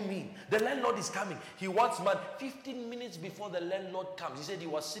 what do you mean? The landlord is coming. He wants money. 15 minutes before the landlord comes, he said he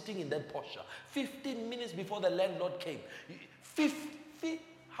was sitting in that posture. 15 minutes before the landlord came.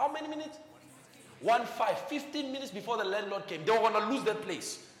 How many minutes? 15 minutes before the landlord came. They were going to lose that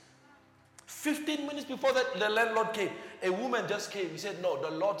place. 15 minutes before the landlord came, a woman just came. He said, no, the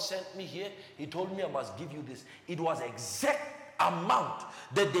Lord sent me here. He told me I must give you this. It was exact amount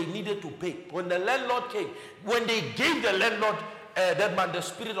that they needed to pay. When the landlord came, when they gave the landlord that man, the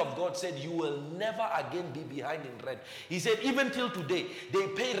Spirit of God said, you will never again be behind in rent. He said, even till today, they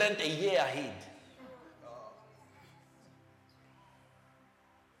pay rent a year ahead.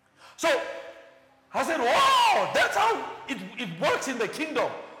 So, I said, wow, that's how it works in the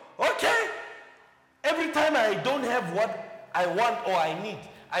kingdom. Okay. Every time I don't have what I want or I need,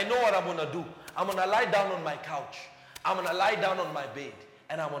 I know what I'm going to do. I'm going to lie down on my couch. I'm going to lie down on my bed.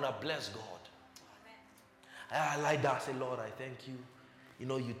 And I'm going to bless God. I lie down, I say, Lord, I thank you. You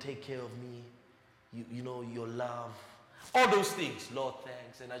know, you take care of me. You know, your love. All those things. Lord,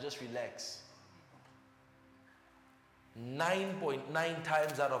 thanks. And I just relax. 9.9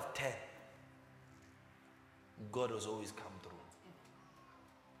 times out of 10, God has always come through.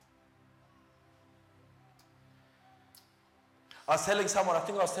 I was telling someone, I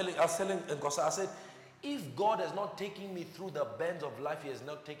was telling Nkosa, I said, if God has not taken me through the bends of life He has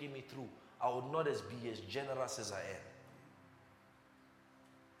not taken me through, I would not be as generous as I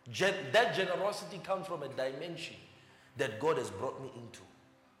am. That generosity comes from a dimension that God has brought me into.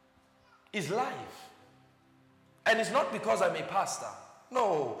 It's life. And it's not because I'm a pastor.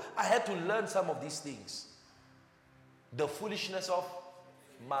 No, I had to learn some of these things. The foolishness of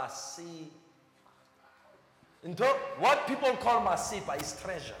mercy. What people call masipa is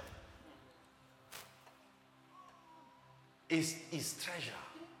treasure. Is treasure.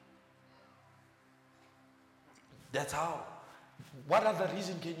 That's how. What other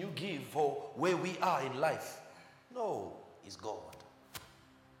reason can you give for where we are in life? No, it's God.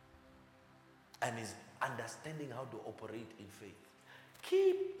 And His understanding how to operate in faith.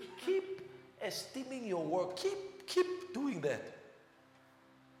 Keep esteeming your work. Keep doing that.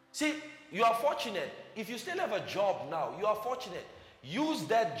 See, you are fortunate. If you still have a job now, you are fortunate. Use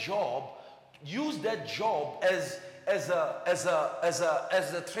that job as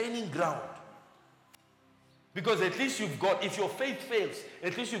a training ground. Because at least you've got, if your faith fails,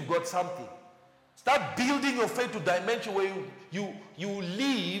 at least you've got something. Start building your faith to dimension where you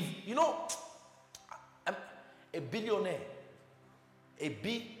live. You know, a billionaire. A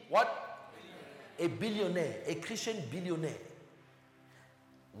billionaire. A Christian billionaire.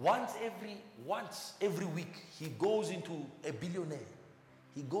 Once every week, he goes into a billionaire.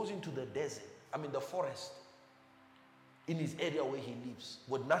 He goes into the desert, the forest, in his area where he lives,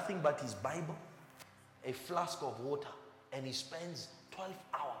 with nothing but his Bible, a flask of water, and he spends 12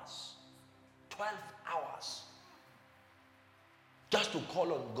 hours. 12 hours. Just to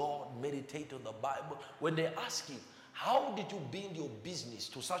call on God, meditate on the Bible. When they ask him, how did you build your business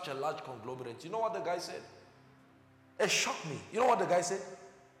to such a large conglomerate? You know what the guy said? It shocked me. You know what the guy said?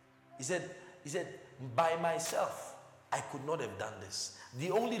 He said, by myself, I could not have done this.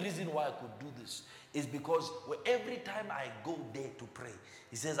 The only reason why I could do this is because every time I go there to pray,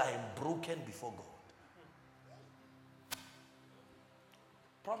 he says, I am broken before God.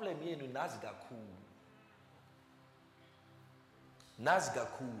 Problem yenu nazi kakhulu. Nazi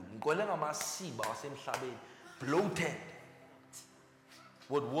kakhulu. Ngolenga masiba wasemhlabeni. Bloated.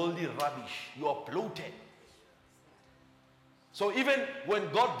 With worldly rubbish. You are bloated. So even when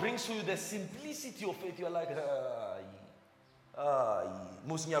God brings to you the simplicity of faith, you are like,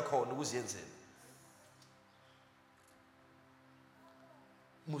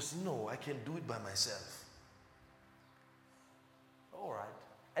 no, I can do it by myself. All right.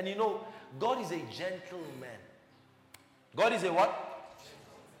 And you know, God is a gentleman. God is a what?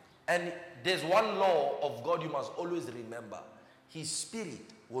 And there's one law of God you must always remember. His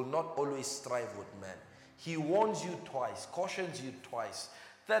spirit will not always strive with man. He warns you twice, cautions you twice.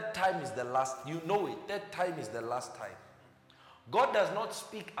 Third time is the last. You know it. Third time is the last time. God does not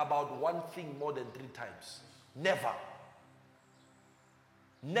speak about one thing more than 3 times. Never.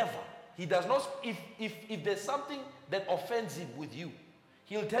 Never. He does not. If there's something that offends him with you,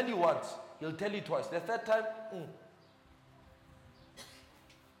 he'll tell you once. He'll tell you twice. The third time,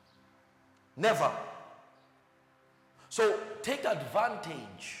 Never. So take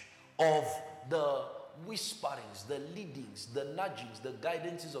advantage of the whisperings, the leadings, the nudgings, the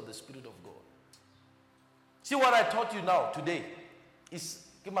guidances of the Spirit of God. See what I taught you now today is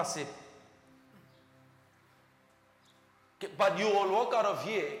Kimasip. But you will walk out of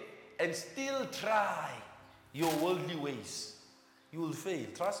here and still try your worldly ways. You will fail.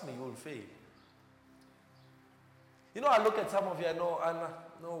 Trust me, you will fail. You know, I look at some of you, I know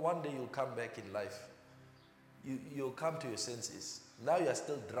one day you'll come back in life. You'll come to your senses. Now you are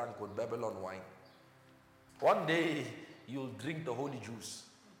still drunk with Babylon wine. One day you'll drink the holy juice.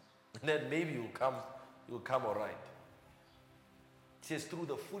 And then maybe you'll come all right. It says through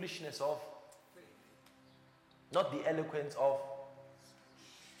the foolishness of, not the eloquence of.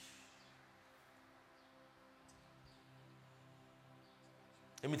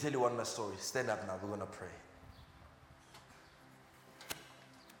 Let me tell you one more story. Stand up now, we're going to pray.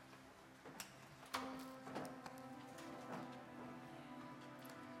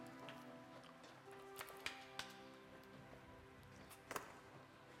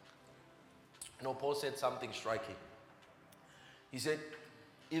 You know, Paul said something striking. He said,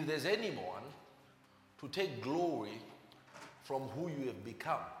 if there's anyone to take glory from who you have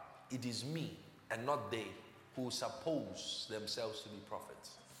become, it is me and not they who suppose themselves to be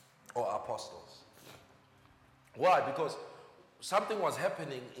prophets or apostles. Why? Because something was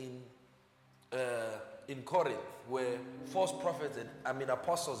happening in Corinth where false prophets,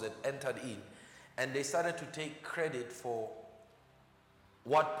 apostles had entered in, and they started to take credit for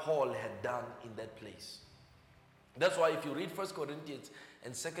what Paul had done in that place. That's why if you read 1 Corinthians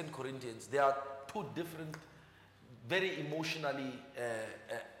and 2 Corinthians, there are two different, very emotionally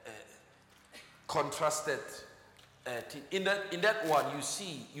contrasted. In that one, you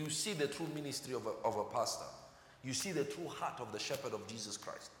see the true ministry of a pastor. You see the true heart of the shepherd of Jesus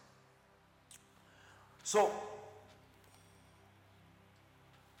Christ. So,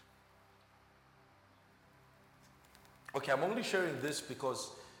 okay, I'm only sharing this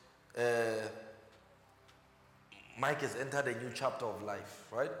because Mike has entered a new chapter of life,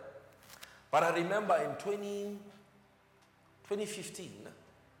 right? But I remember in 2015,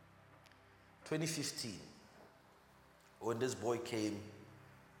 when this boy came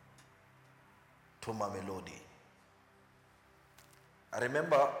to Mamelodi, I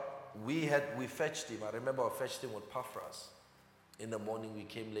remember we fetched him. I remember I fetched him with Paphras. In the morning, we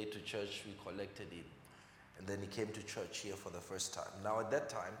came late to church, we collected him. And then he came to church here for the first time. Now at that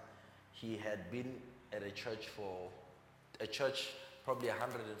time, he had been at a church probably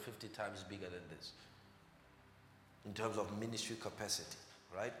 150 times bigger than this. In terms of ministry capacity,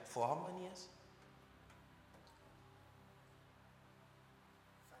 right? For how many years?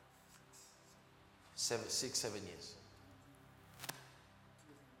 7 years.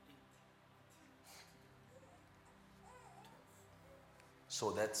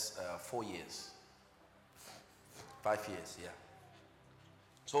 So that's 4 years. 5 years, yeah.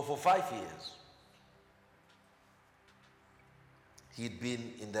 So for 5 years, he'd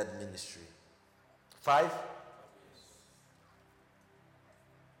been in that ministry. 5?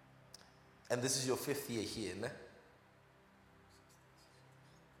 And this is your 5th year here, ne?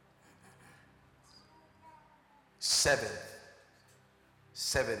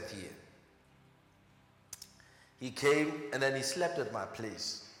 Seventh year. He came and then he slept at my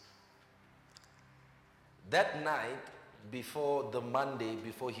place. That night, before the Monday,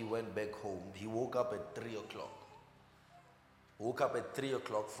 before he went back home, he woke up at 3 o'clock. Woke up at 3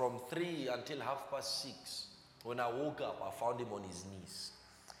 o'clock. From 3 until 6:30. When I woke up, I found him on his knees.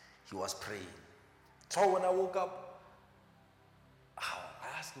 He was praying. So when I woke up,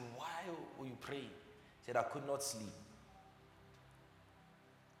 I asked him, why were you praying? He said, I could not sleep.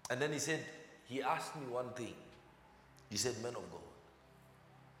 And then he asked me one thing. He said, man of God,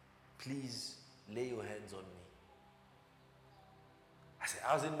 please lay your hands on me. I said,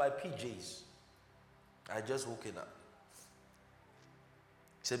 I was in my PJs. I had just woken up.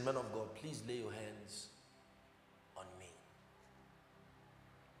 He said, man of God, please lay your hands on me.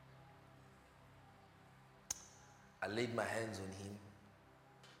 I laid my hands on him.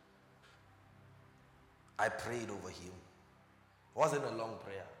 I prayed over him. It wasn't a long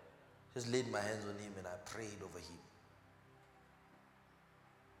prayer. Just laid my hands on him and I prayed over him.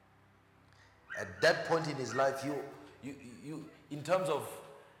 At that point in his life, you in terms of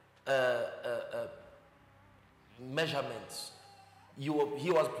measurements, he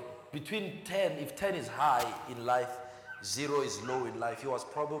was between 10. If 10 is high in life, 0 is low in life. He was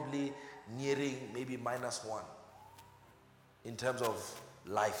probably nearing maybe -1 in terms of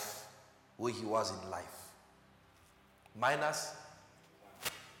where he was in life. Minus,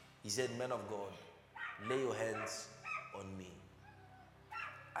 he said, man of God, lay your hands on me.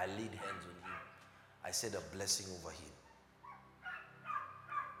 I laid hands on him. I said a blessing over him.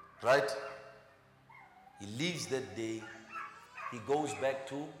 Right? He leaves that day. He goes back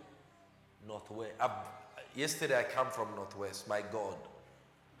to Northwest. Yesterday I come from Northwest. My God.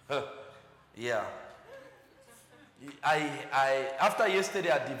 Yeah. After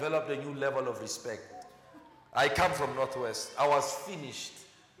yesterday I developed a new level of respect. I come from Northwest. I was finished.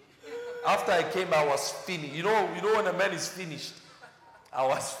 After I came, I was finished. You know when a man is finished, I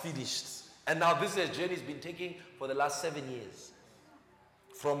was finished. And now this is a journey he's been taking for the last 7 years.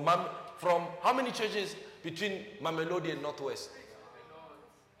 From how many churches between Mamelodi and Northwest?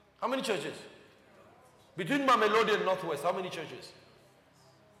 How many churches? Between Mamelodi and Northwest, how many churches?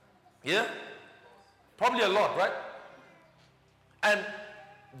 Yeah? Probably a lot, right? And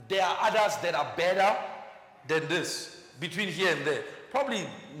there are others that are better than this, between here and there. Probably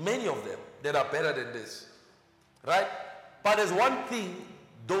many of them that are better than this. Right? But there's one thing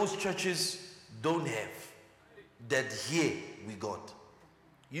those churches don't have that here we got.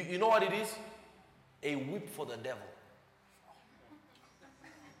 You know what it is? A whip for the devil.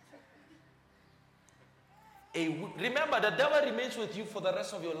 Remember, the devil remains with you for the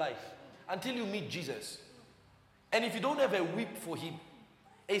rest of your life until you meet Jesus. And if you don't have a whip for him,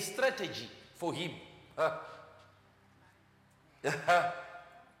 a strategy for him,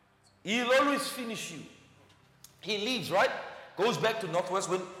 he'll always finish you. He leaves, right? Goes back to Northwest.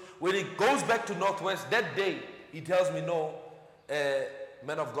 When he goes back to Northwest, that day, he tells me, no,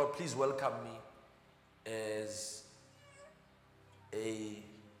 man of God, please welcome me as a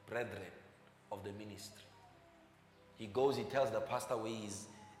brethren of the ministry. He goes, he tells the pastor where he's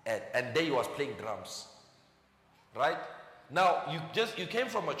at. And there he was playing drums. Right? Now, you came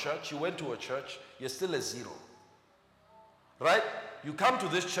from a church, you went to a church, you're still a zero. Right? You come to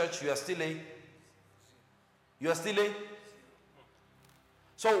this church, you are still a.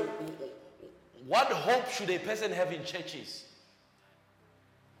 So, what hope should a person have in churches?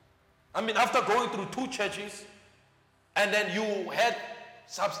 I mean, after going through 2 churches, and then you had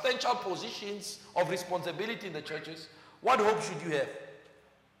substantial positions of responsibility in the churches, what hope should you have?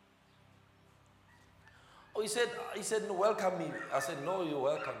 Oh, he said, no, welcome me. I said, no, you're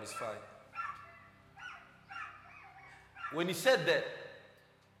welcome, it's fine. When he said that,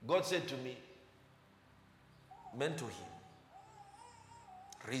 God said to me, mentor him.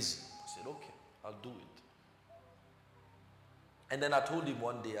 Reason. I said, okay, I'll do it. And then I told him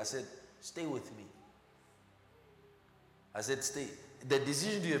one day, I said, stay with me. I said, stay. The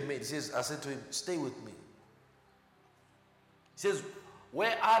decision you have made, I said to him, stay with me. He says,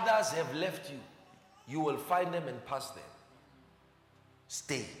 where others have left you, you will find them and pass them.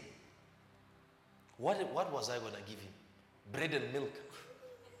 Stay. What was I going to give him? Bread and milk.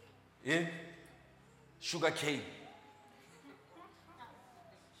 Yeah? Sugar cane.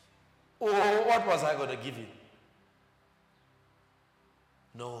 Oh, what was I going to give him?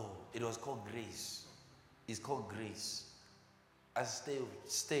 No, it was called grace. It's called grace. I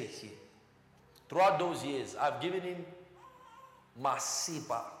stay here. Throughout those years, I've given him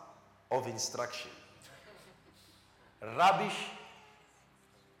masipa of instruction. Rubbish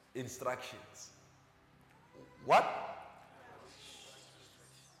instructions. What?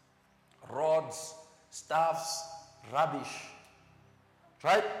 Rods, staffs, rubbish.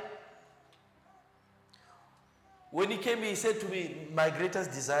 Right? When he came, he said to me, my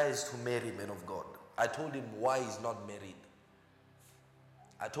greatest desire is to marry, man of God. I told him why he's not married.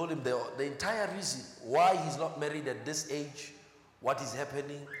 I told him the entire reason why he's not married at this age, what is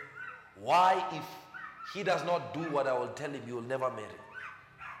happening, why if he does not do what I will tell him, he will never marry.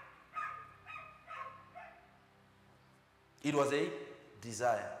 It was a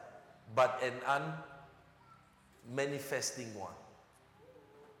desire, but an unmanifesting one.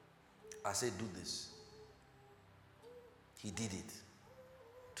 I said, do this. He did it.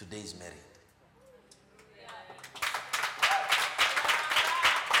 Today he's married.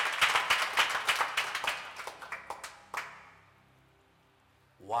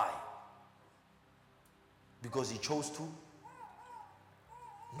 Why? Because he chose to?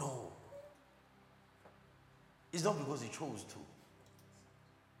 No. It's not because he chose to.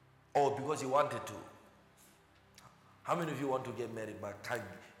 Or because he wanted to. How many of you want to get married but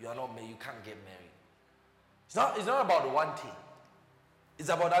you are not married, you can't get married? It's not about wanting. It's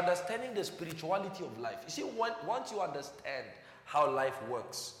about understanding the spirituality of life. You see, once you understand how life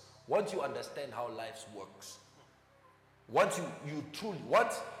works, once you understand how life works, once you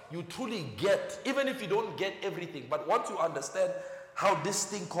truly get, even if you don't get everything, but once you understand how this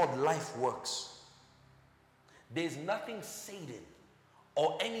thing called life works, there's nothing Satan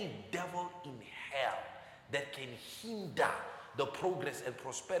or any devil in hell that can hinder the progress and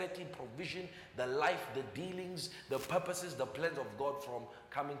prosperity, provision, the life, the dealings, the purposes, the plans of God from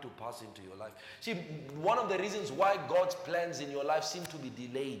coming to pass into your life. See, one of the reasons why God's plans in your life seem to be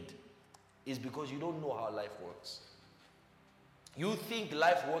delayed is because you don't know how life works. You think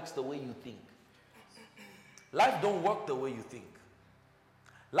life works the way you think. Life don't work the way you think.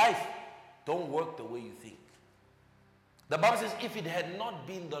 Life don't work the way you think. The Bible says, if it had not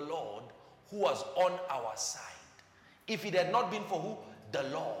been the Lord who was on our side, if it had not been for who? The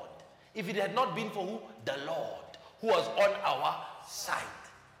Lord. If it had not been for who? The Lord, who was on our side.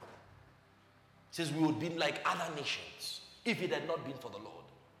 It says we would have been like other nations if it had not been for the Lord.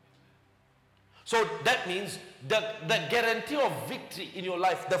 So that means the guarantee of victory in your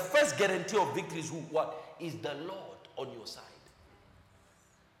life, the first guarantee of victory is who? What? Is the Lord on your side.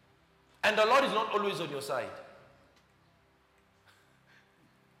 And the Lord is not always on your side.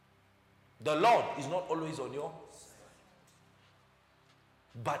 The Lord is not always on your side.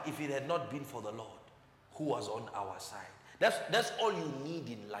 But if it had not been for the Lord who was on our side, that's all you need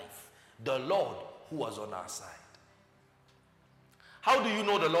in life. The Lord who was on our side. How do you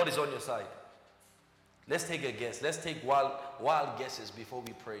know the Lord is on your side? Let's take a guess. Let's take wild guesses before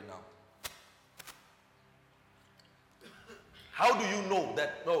we pray now. How do you know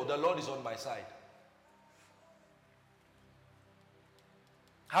that, no, the Lord is on my side?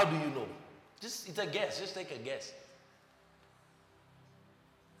 How do you know? It's a guess. Just take a guess.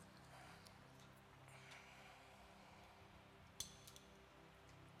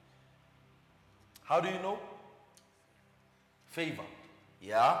 How do you know? Favor.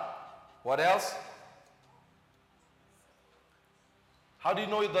 Yeah. What else? How do you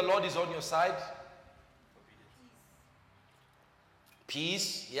know if the Lord is on your side?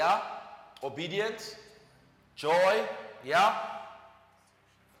 Peace. Yeah. Obedience. Joy. Yeah.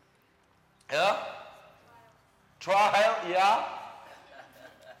 Yeah. Trial. Yeah.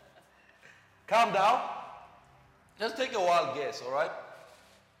 Calm down. Just take a wild guess, all right?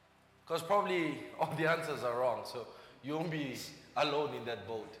 Because probably all the answers are wrong, so you won't be alone in that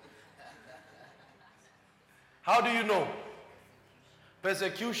boat. How do you know?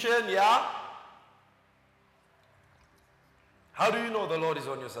 Persecution, yeah? How do you know the Lord is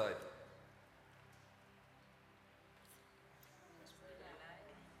on your side?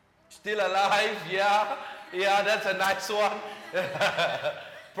 Still alive, yeah? Yeah, that's a nice one.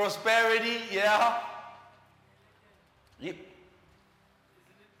 Prosperity, yeah? Yep.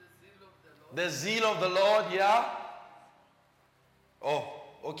 The zeal of the Lord, yeah? Oh,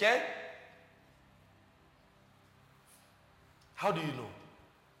 okay. How do you know?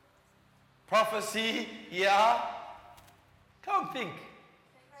 Prophecy, yeah? Come think.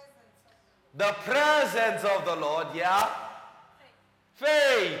 The presence of the Lord, yeah?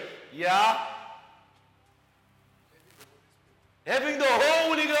 Faith, yeah? Having the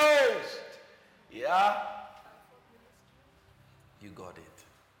Holy Ghost, yeah? You got it.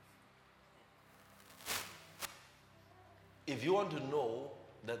 If you want to know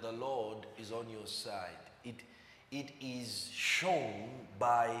that the Lord is on your side, it is shown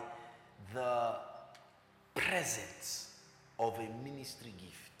by the presence of a ministry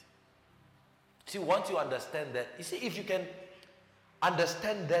gift. See, once you understand that, you see, if you can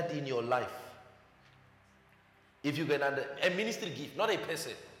understand that in your life, if you can a ministry gift, not a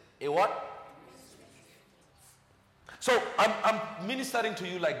person, a what? So I'm ministering to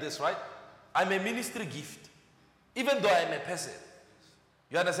you like this, right? I'm a ministry gift, even though I'm a person.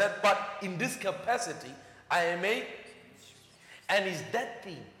 You understand? But in this capacity, I am a, and is that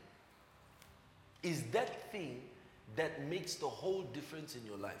thing that makes the whole difference in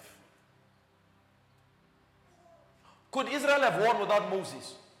your life. Could Israel have won without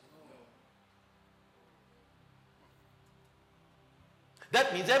Moses?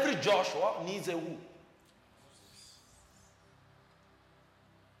 That means every Joshua needs a who?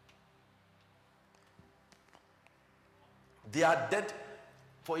 They are dead.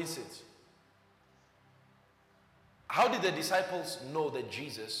 For instance, how did the disciples know that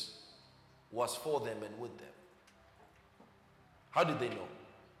Jesus was for them and with them? How did they know?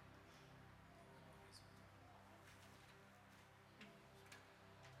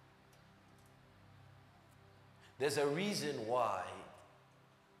 There's a reason why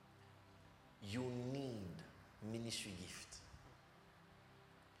you need ministry gift.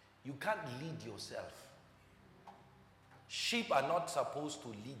 You can't lead yourself. Sheep are not supposed to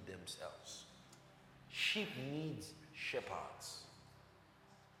lead themselves. Sheep needs shepherds.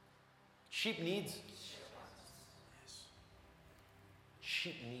 Sheep needs shepherds. Yes.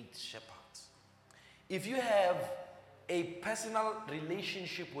 Sheep needs shepherds. If you have a personal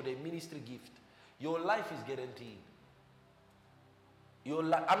relationship with a ministry gift, your life is guaranteed.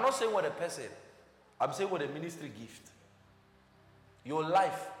 I'm not saying what a person, I'm saying what a ministry gift. Your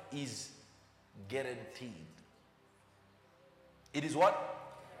life is guaranteed. It is what?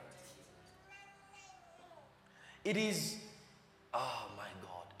 It is, oh my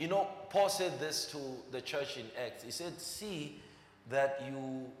God. You know, Paul said this to the church in Acts. He said, see that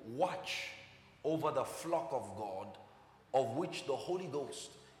you watch over the flock of God, of which the Holy Ghost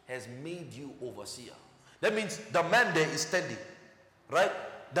has made you overseer. That means the man there is standing, right?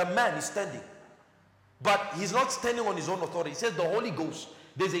 The man is standing. But he's not standing on his own authority. He says the Holy Ghost,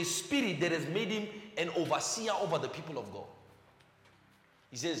 there's a spirit that has made him an overseer over the people of God.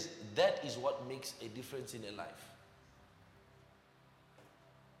 He says that is what makes a difference in a life.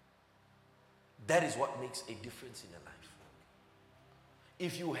 That is what makes a difference in a life.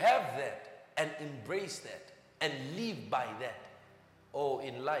 If you have that and embrace that and live by that, oh,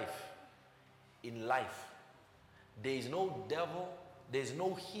 in life, there is no devil, there is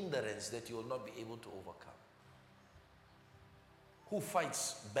no hindrance that you will not be able to overcome. Who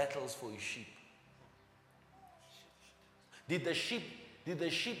fights battles for his sheep? Did the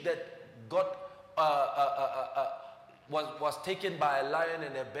sheep that got was taken by a lion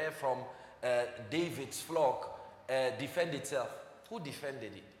and a bear from David's flock defend itself? Who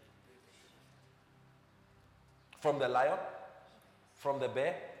defended it? From the lion? From the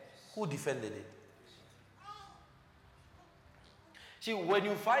bear? Who defended it? See, when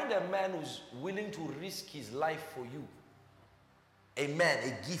you find a man who's willing to risk his life for you, a man,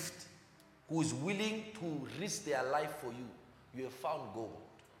 a gift, who is willing to risk their life for you, you have found gold.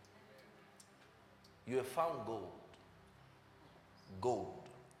 You have found gold. Gold.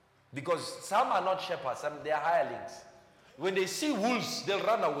 Because some are not shepherds, some they are hirelings. When they see wolves, they'll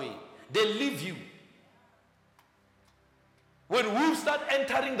run away. They leave you. When wolves start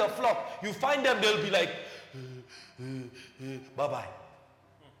entering the flock, you find them, they'll be like, bye-bye.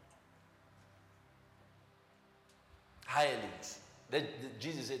 Hirelings.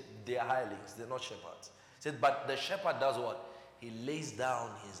 Jesus said they are hirelings, they're not shepherds. He said, but the shepherd does what? He lays down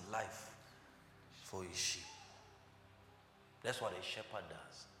his life for his sheep. That's what a shepherd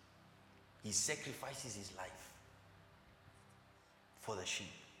does. He sacrifices his life for the sheep.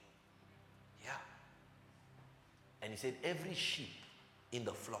 Yeah. And he said every sheep in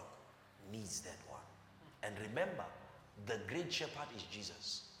the flock needs that one. And remember, the great shepherd is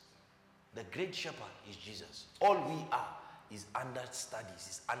Jesus. The great shepherd is Jesus. All we are is under studies,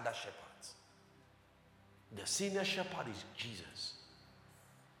 is under shepherds. The senior shepherd is Jesus.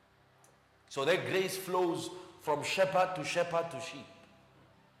 So that grace flows from shepherd to sheep.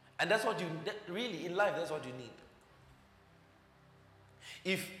 And that's what really in life, that's what you need.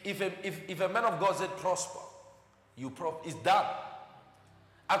 If a man of God said prosper, it's done.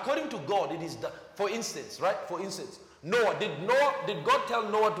 According to God, it is done. For instance, right? For instance, Noah, did God tell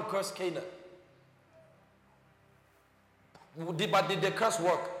Noah to curse Canaan? But did the curse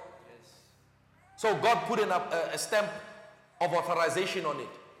work? Yes. So God put in a stamp of authorization on it.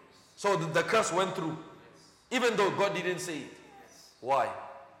 So the curse went through. Yes. Even though God didn't say it. Yes. Why?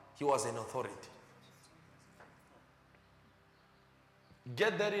 He was an authority.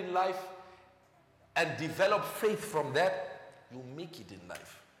 Get that in life and develop faith from that, you make it in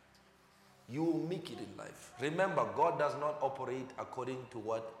life. You will make it in life. Remember, God does not operate according to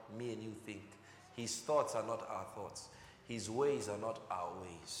what me and you think. His thoughts are not our thoughts. His ways are not our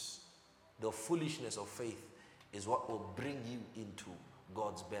ways. The foolishness of faith is what will bring you into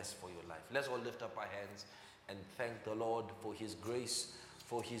God's best for your life. Let's all lift up our hands and thank the Lord for His grace,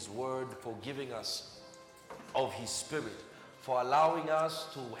 for His word, for giving us of His Spirit, for allowing us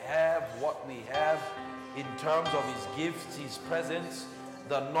to have what we have in terms of His gifts, His presence,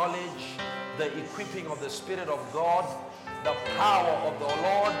 the knowledge, the equipping of the Spirit of God, the power of the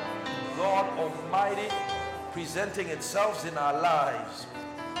Lord, God Almighty, presenting itself in our lives.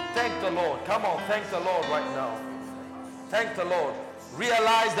 Thank the Lord. Come on, thank the Lord right now. Thank the Lord.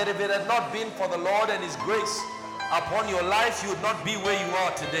 Realize that if it had not been for the Lord and His grace upon your life, you would not be where you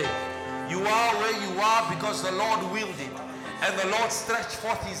are today. You are where you are because the Lord willed it. And the Lord stretched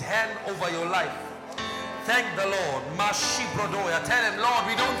forth His hand over your life. Thank the Lord. Tell Him, Lord,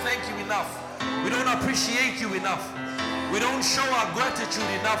 we don't thank you enough. We don't appreciate you enough. We don't show our gratitude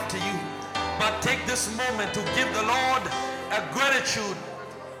enough to you. But take this moment to give the Lord a gratitude,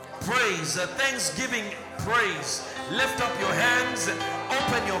 praise, a thanksgiving praise. Lift up your hands,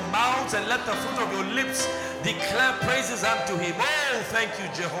 open your mouths, and let the fruit of your lips declare praises unto Him. Oh, thank you,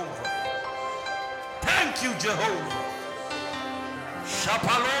 Jehovah. Thank you, Jehovah.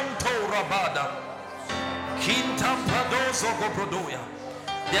 Shapalon to Rabada.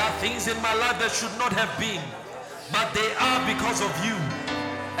 There are things in my life that should not have been, but they are because of you.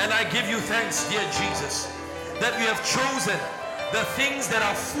 And I give you thanks, dear Jesus, that you have chosen the things that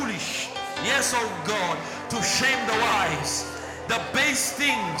are foolish, yes, oh God, to shame the wise, the base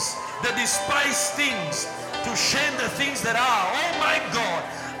things, the despised things, to shame the things that are. Oh my God,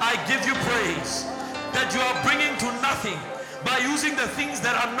 I give you praise that you are bringing to nothing by using the things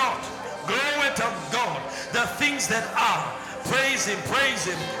that are not. Glory to God, the things that are. Praise him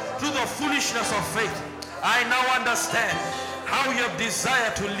through the foolishness of faith. I now understand how you have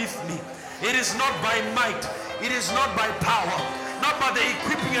desired to lift me. It is not by might, it is not by power, not by the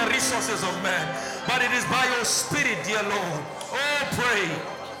equipping and resources of man, but it is by your spirit, dear Lord. Oh, pray.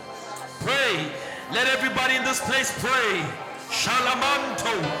 Let everybody in this place pray.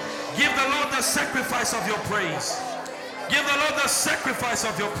 Shalamanto. Give the Lord the sacrifice of your praise. Give the Lord the sacrifice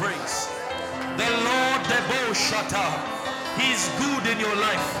of your praise. The Lord Debo Shata. He is good in your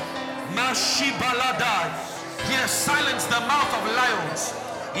life. Mashibalada. He has silenced the mouth of lions.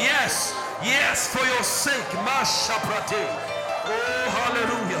 Yes, for your sake. Mashaprate. Oh,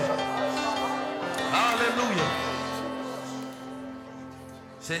 hallelujah. Hallelujah.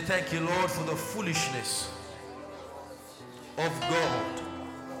 Say thank you, Lord, for the foolishness of God,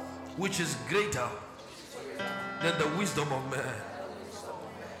 which is greater than the wisdom of man.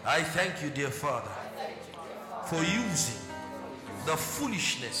 I thank you, dear Father, for using the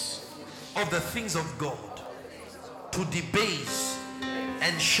foolishness of the things of God to debase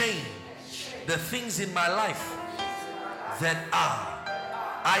and shame the things in my life that are.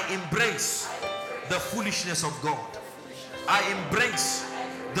 I embrace the foolishness of God. I embrace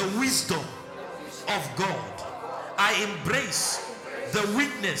the wisdom of God. I embrace the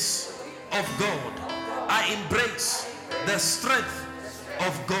weakness of God. I embrace the strength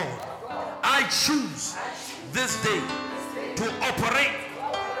of God. I choose this day to operate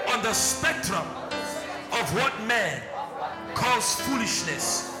on the spectrum of what man calls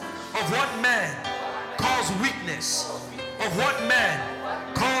foolishness, of what man calls weakness, of what man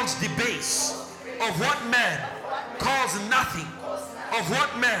calls debase, of what man calls nothing, of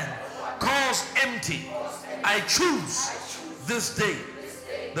what man calls empty. I choose this day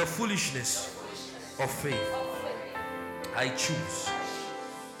the foolishness of faith. I choose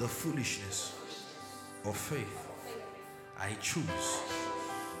the foolishness of faith. I choose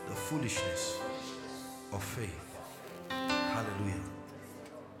the foolishness of faith. Hallelujah.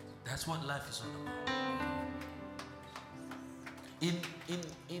 That's what life is all about. In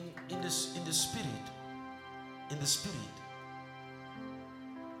the spirit,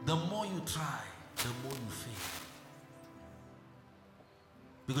 the more you try, the more you fail.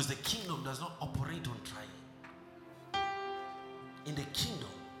 Because the kingdom does not operate on trying. In the kingdom,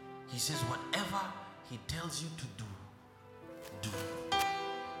 he says whatever he tells you to do, do.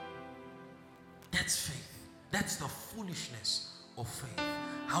 That's faith. That's the foolishness of faith.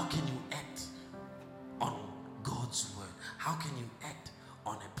 How can you act on God's word? How can you act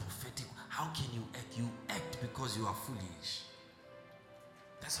on a prophetic? How can you act? You act because you are foolish.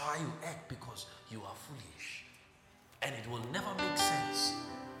 That's how you act, because you are foolish. And it will never make sense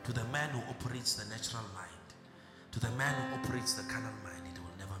to the man who operates the natural mind. To the man who operates the carnal mind, it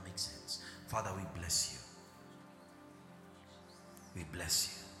will never make sense. Father, we bless you. We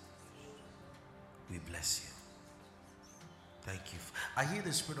bless you. We bless you. Thank you. I hear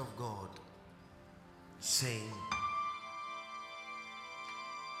the Spirit of God saying,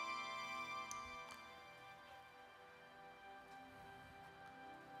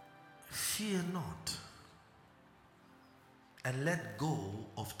 fear not, and let go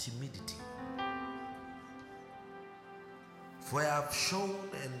of timidity. For I have shown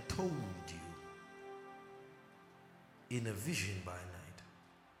and told you in a vision by night,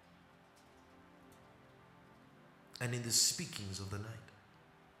 and in the speakings of the night.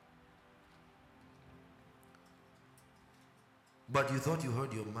 But you thought you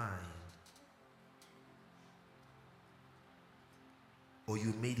heard your mind, or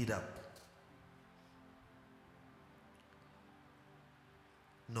you made it up.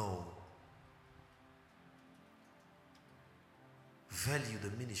 No. Value the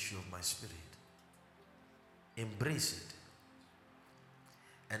ministry of my spirit. Embrace it.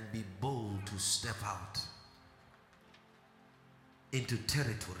 And be bold to step out into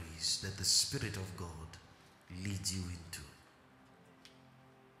territories that the Spirit of God leads you into.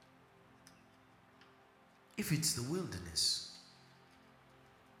 If it's the wilderness,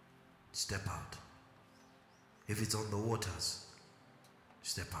 step out. If it's on the waters,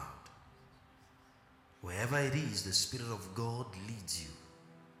 step out. Wherever it is the Spirit of God leads you,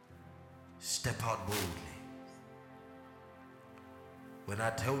 step out boldly. When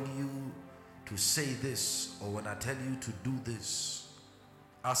I tell you to say this, or when I tell you to do this,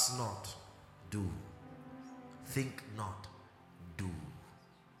 ask not, do. Think not, do.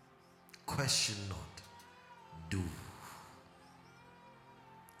 Question not, do.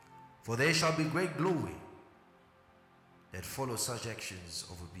 For there shall be great glory that follow such actions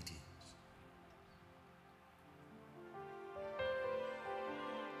of obedience.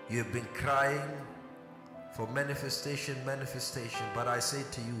 You have been crying for manifestation, but I say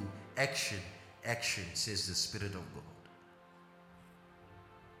to you, action, says the Spirit of God.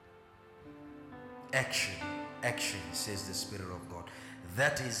 Action, says the Spirit of God.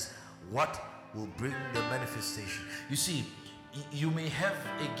 That is what will bring the manifestation. You see, you may have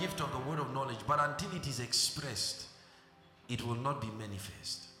a gift of the word of knowledge, but until it is expressed, it will not be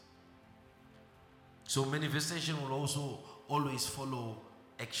manifest. So manifestation will also always follow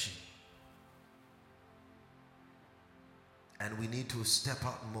action. And we need to step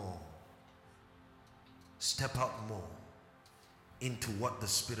out more into what the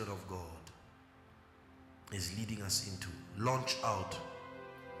Spirit of God is leading us into. Launch out.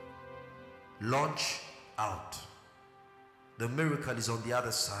 The miracle is on the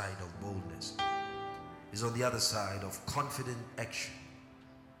other side of boldness. Is on the other side of confident action.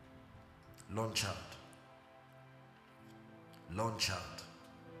 Launch out.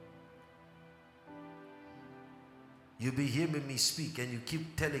 You'll be hearing me speak and you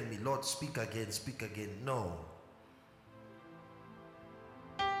keep telling me, Lord, speak again. No.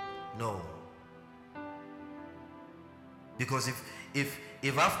 Because if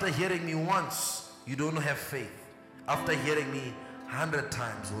after hearing me once, you don't have faith, after hearing me 100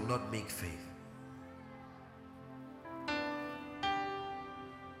 times will not make faith.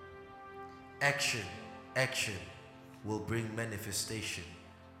 Action will bring manifestation.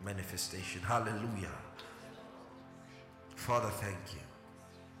 Hallelujah. Father, thank you.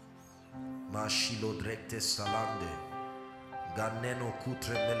 Mashilo drekte salande. Ganeno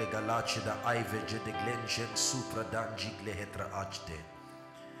kutre mele galache da aiveje de glenjen supra danjigle hetra achde.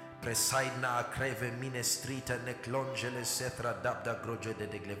 Presaidna akreve minestrita ne klongele setra dabda groje de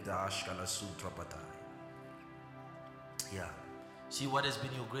deglevda ashkala sutra patai. Yeah. See what has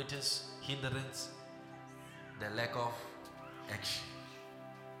been your greatest hindrance? The lack of action.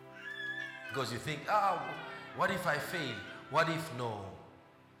 Because you think, what if I fail? What if no?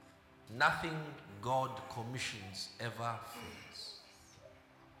 Nothing God commissions ever fails.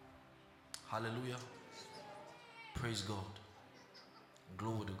 Hallelujah. Praise God.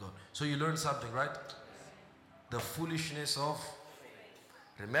 Glory to God. So you learned something, right? The foolishness of.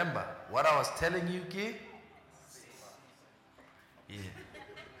 Remember what I was telling you, Ki? Yeah.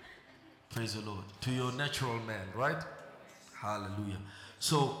 Praise the Lord. To your natural man, right? Hallelujah.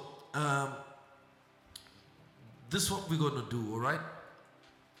 So, this is what we're going to do, all right?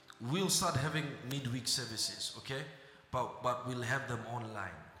 We'll start having midweek services, okay? But we'll have them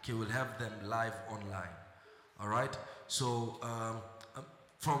online. Okay, we'll have them live online. All right? So,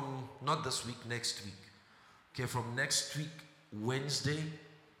 from not this week, next week. Okay, from next week, Wednesday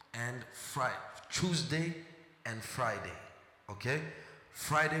and Friday, Tuesday and Friday. Okay?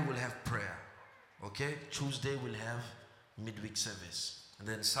 Friday we'll have prayer. Okay? Tuesday we'll have midweek service. And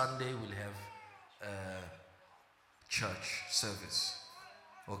then Sunday we'll have church service.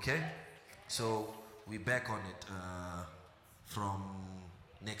 Okay? So we're back on it from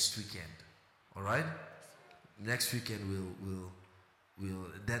next weekend. All right? Next weekend we'll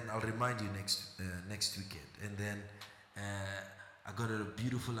then I'll remind you next weekend. And then I got a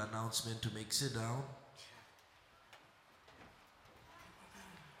beautiful announcement to make. Sit down.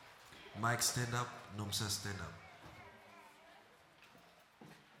 Mike, stand up. Nomsa, stand up.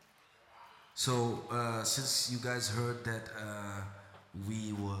 So since you guys heard that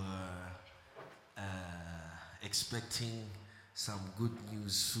we were expecting some good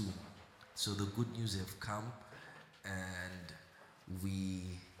news soon, so the good news have come, and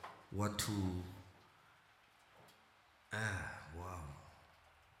we want to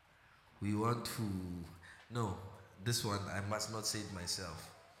no, this one I must not say it myself.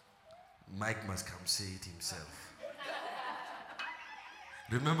 Mike must come say it himself.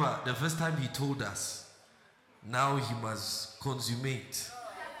 Remember the first time he told us, now he must consummate,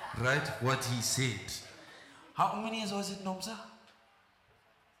 right, what he said. How many years was it, Nomsa?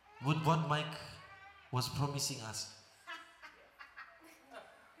 With what Mike was promising us?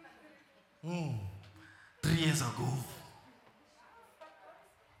 3 years ago.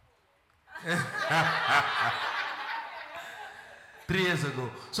 3 years ago.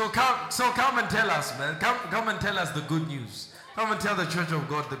 So come and tell us, man. Come and tell us the good news. Come and tell the church of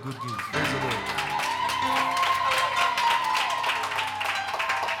God the good news. Praise the Lord.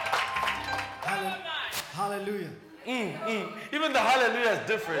 Hallelujah. Even the hallelujah is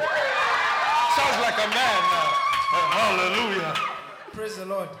different. Sounds like a man now. Hallelujah. Praise the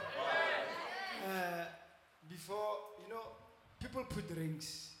Lord. Before, people put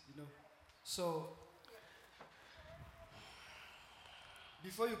rings, So,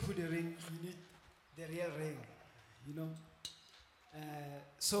 before you put a ring, you need the real ring,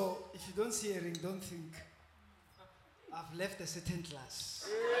 So, if you don't see a ring, don't think I've left a certain class.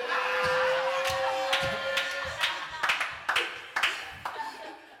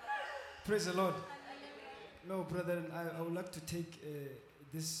 Praise the Lord. No, brethren, I would like to take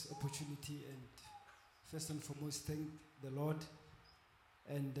this opportunity and first and foremost thank the Lord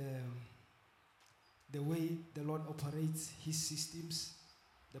and the way the Lord operates his systems,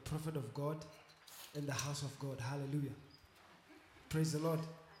 the prophet of God and the house of God. Hallelujah. Praise the Lord.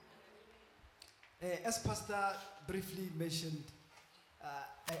 As Pastor briefly mentioned,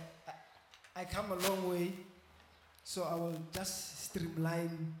 I come a long way, so I will just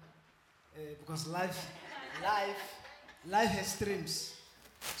streamline because life has streams.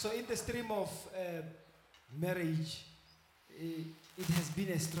 So in the stream of marriage, it has been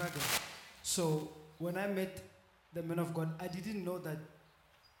a struggle. So when I met the man of God, I didn't know that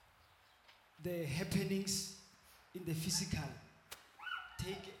the happenings in the physical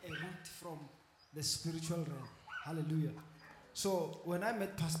take a root from the spiritual realm. Hallelujah. So when I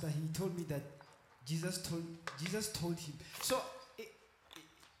met Pastor, he told me that Jesus told him. So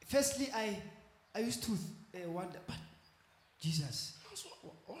firstly, I used to wonder, but Jesus,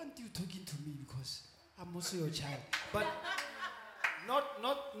 why aren't you talking to me? Because I'm also your child. But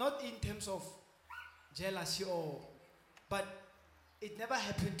not in terms of jealousy but it never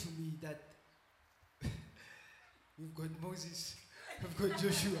happened to me that we've got Moses, we've got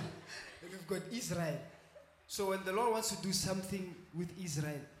Joshua, and we've got Israel. So when the Lord wants to do something with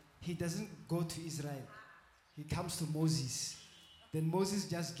Israel, he doesn't go to Israel. He comes to Moses. Then Moses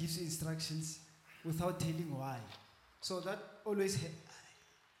just gives instructions without telling why. So that always,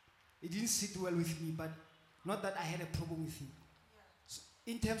 it didn't sit well with me, but not that I had a problem with him. So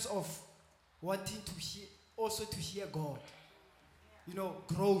in terms of wanting to hear God,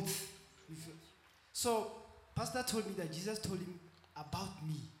 growth. So Pastor told me that Jesus told him about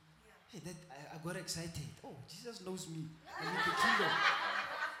me. Hey, that I got excited. Oh, Jesus knows me. I'm in the kingdom.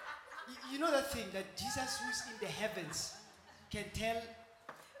 You know that thing that Jesus who's in the heavens can tell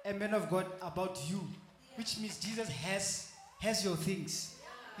a man of God about you, which means Jesus has your things.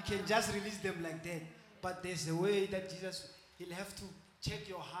 He can just release them like that. But there's a way that he'll have to check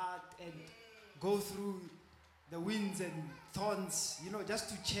your heart and go through the winds and thorns, just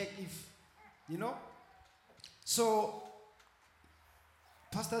to check if, So,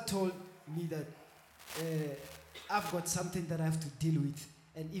 Pastor told me that I've got something that I have to deal with.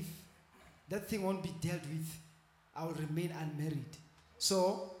 And if that thing won't be dealt with, I will remain unmarried.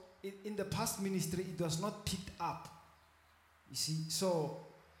 So, in the past ministry, it was not picked up. You see, so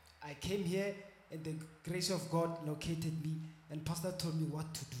I came here and the grace of God located me and Pastor told me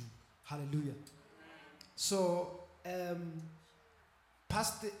what to do. Hallelujah. So,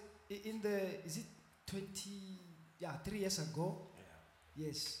 past is it 3 years ago? Yeah.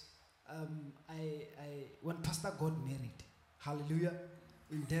 Yes. When Pastor got married, hallelujah,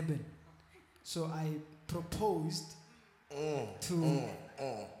 in Durban. So I proposed to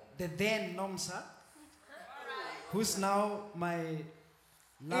the then Nomsa, who's now my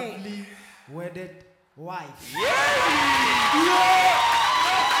lovely wedded wife.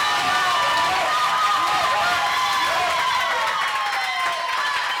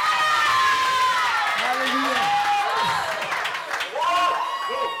 Hallelujah.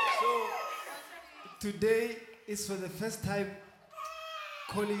 So today is for the first time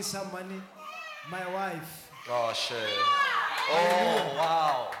calling somebody my wife. Oh, shit. Oh,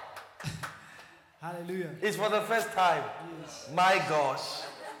 wow. Hallelujah. It's for the first time. Yes. My gosh.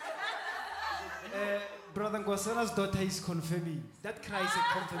 Brother Ngwasana's daughter is confirming. That cry is a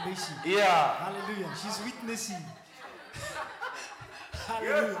confirmation. Yeah. Hallelujah. She's witnessing.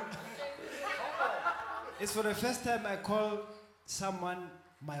 Hallelujah. It's for the first time I call someone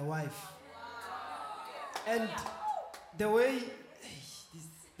my wife. And the way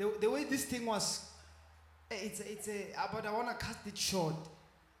this thing was, but I want to cut it short.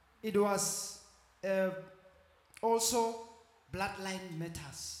 It was also bloodline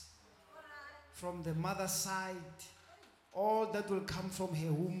matters. From the mother's side, all that will come from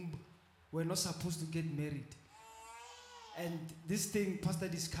her womb, we're not supposed to get married. And this thing Pastor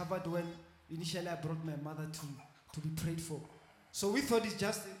discovered when initially I brought my mother to be prayed for. So we thought it's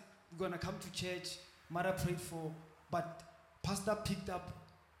just gonna come to church, mother prayed for, but Pastor picked up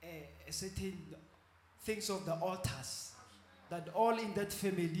a certain things of the altars. That all in that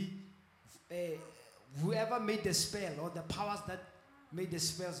family, whoever made the spell or the powers that made the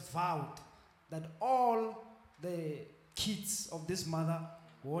spells vowed that all the kids of this mother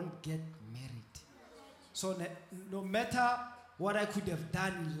won't get married. So no matter what I could have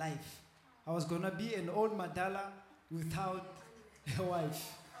done in life, I was going to be an old Madala without a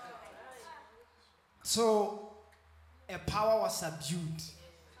wife. So a power was subdued.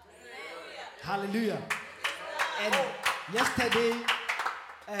 Hallelujah. And yesterday,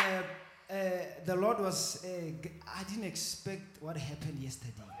 the Lord was, I didn't expect what happened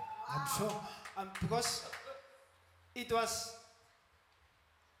yesterday. I'm sure, because it was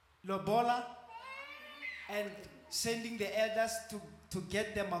Lobola and sending the elders to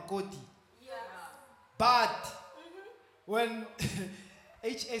get the Makoti. But when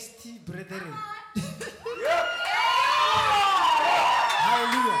HST brethren,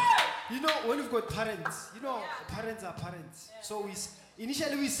 hallelujah. You know, when you've got parents, parents are parents. So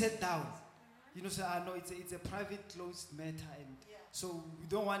initially we sat down. So I know it's a private, closed matter, and so we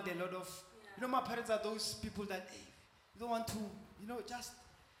don't want a lot of. My parents are those people that you don't want to, just.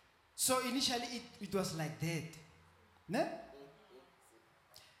 So initially it was like that, ne?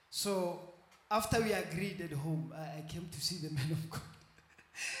 So after we agreed at home, I came to see the man of God.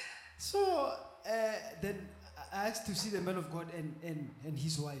 So then I asked to see the man of God and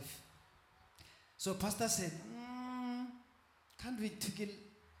his wife. So pastor said, can't we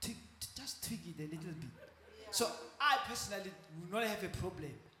just tweak it a little bit? So I personally would not have a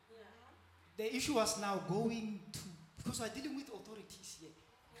problem. The issue was now going to, because we're dealing with authorities here.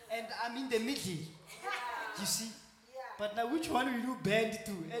 And I'm in the middle, you see. But now which one will you bend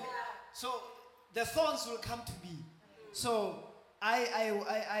to? And so the thorns will come to me. So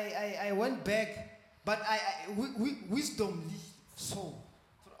I went back, but wisdom so.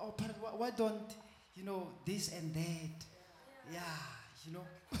 Oh, but why don't, this and that? Yeah,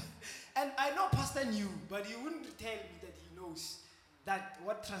 And I know Pastor knew, but he wouldn't tell me that he knows that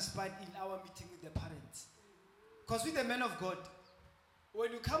what transpired in our meeting with the parents. Because with the man of God,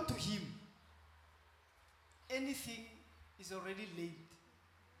 when you come to him, anything is already laid.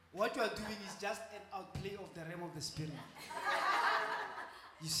 What you are doing is just an outplay of the realm of the spirit.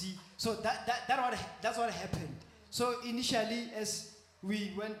 You see? So that's what happened. So initially, as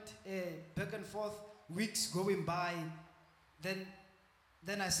we went back and forth, weeks going by,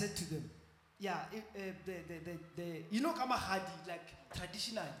 then I said to them, Kamahadi, like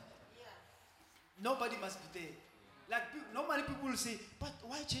traditionally, nobody must be there. Like normally people will say, but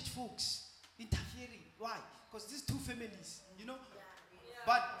why church folks interfering? Why? Because these two families,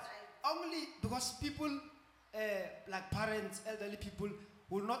 But only because people, like parents, elderly people,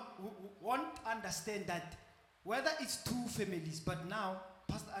 won't understand that whether it's two families, but now,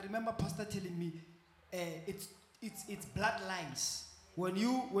 I remember Pastor telling me, it's bloodlines. When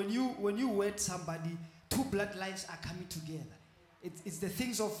you wed somebody, two bloodlines are coming together. It's the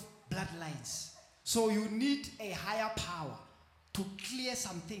things of bloodlines. So you need a higher power to clear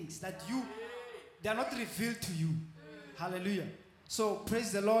some things that they are not revealed to you. Hallelujah. So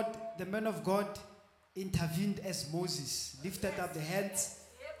praise the Lord, the man of God intervened as Moses, lifted up the hands.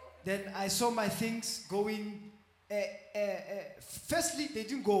 Then I saw my things going. Firstly, they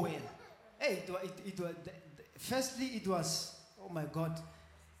didn't go well. Firstly, it was, oh my God.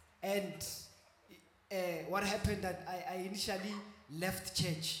 And what happened that I initially left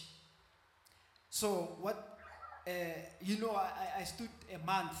church. So I stood a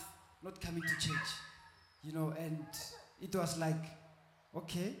month not coming to church, and it was like,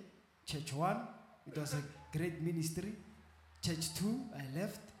 okay, church 1, it was a great ministry. Church 2, I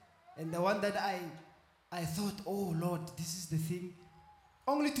left. And the one that I thought, oh Lord, this is the thing.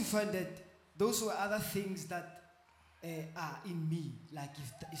 Only to find that those were other things that are in me. Like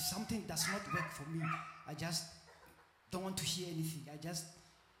if something does not work for me, I just don't want to hear anything.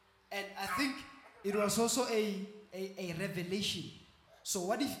 And I think it was also a revelation. So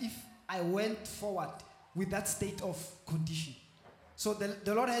what if I went forward with that state of condition? So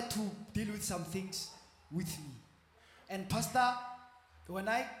the Lord had to deal with some things with me. And Pastor, when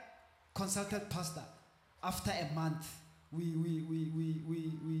I consulted Pastor, after a month, we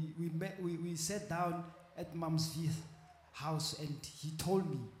sat down at Mom's house, and he told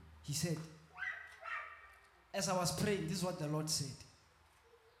me, he said, as I was praying, this is what the Lord said.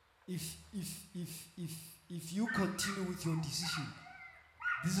 If you continue with your decision,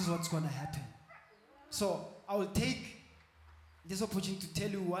 this is what's going to happen. So I will take this opportunity to tell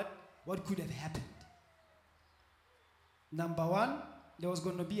you what could have happened. Number 1, there was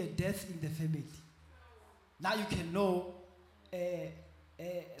going to be a death in the family. Now you can know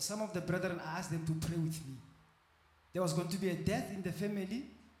some of the brethren, I asked them to pray with me. There was going to be a death in the family.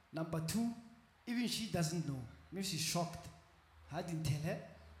 Number two, even she doesn't know. Maybe she's shocked. I didn't tell her.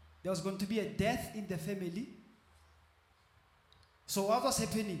 There was going to be a death in the family. So what was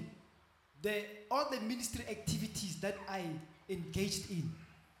happening? All the ministry activities that I engaged in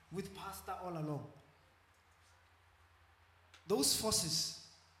with pastor all along, those forces,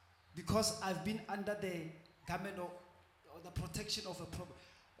 because I've been under the government or the protection of a problem,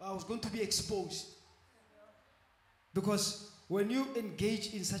 I was going to be exposed. Because when you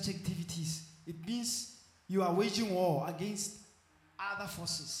engage in such activities, it means you are waging war against other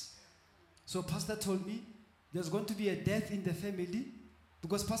forces. So pastor told me there's going to be a death in the family,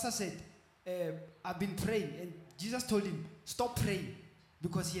 because pastor said, I've been praying, and Jesus told him, stop praying,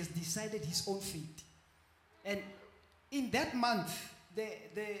 because he has decided his own fate. And in that month,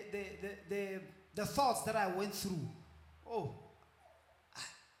 the thoughts that I went through,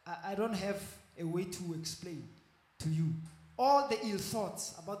 I don't have a way to explain to you. All the ill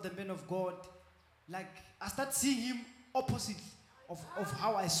thoughts about the man of God, like I start seeing him opposite of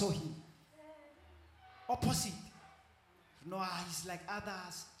how I saw him. Opposite. No, he's like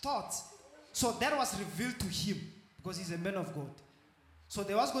others' thoughts. So that was revealed to him because he's a man of God. So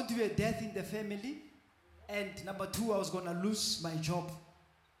there was going to be a death in the family. And number two, I was going to lose my job.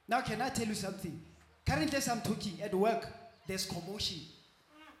 Now, can I tell you something? Currently, as I'm talking at work, there's commotion.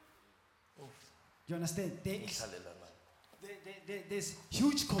 Do you understand? There's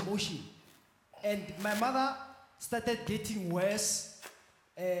huge commotion. And my mother started getting worse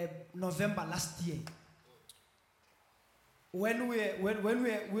November last year. When we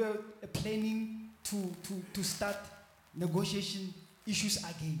were planning to start negotiation issues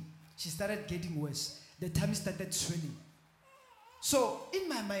again, she started getting worse. The tummy started swelling. So in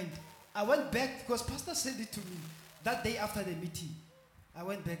my mind, I went back because pastor said it to me that day after the meeting. I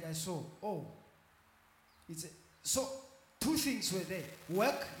went back, I saw, so two things were there.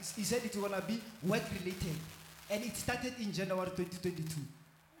 Work, he said it was going to be work related. And it started in January 2022.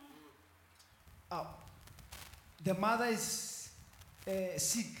 The mother is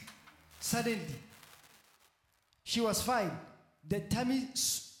sick. Suddenly, she was fine. The tummy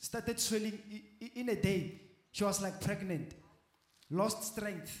started swelling in a day. She was like pregnant, lost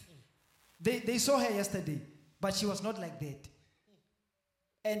strength. They saw her yesterday, but she was not like that.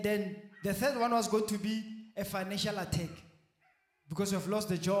 And then the third one was going to be a financial attack because you have lost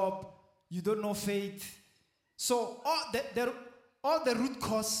the job, you don't know faith. So all the root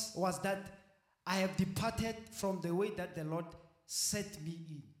cause was that I have departed from the way that the Lord set me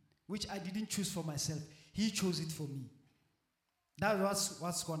in, which I didn't choose for myself. He chose it for me. That was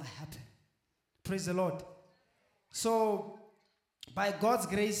what's going to happen. Praise the Lord. So, by God's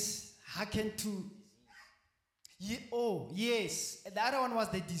grace, hearken to... yes. The other one was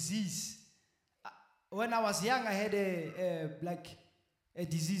the disease. When I was young, I had a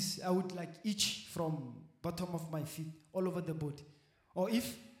disease. I would itch from bottom of my feet, all over the body. Or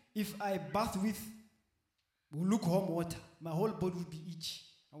if I bath with lukewarm water, my whole body would be itchy.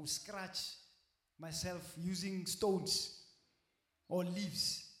 I would scratch myself using stones or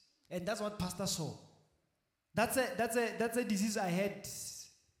leaves. And that's what pastor saw. That's a disease I had,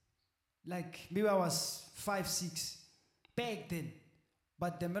 maybe I was 5, 6 back then.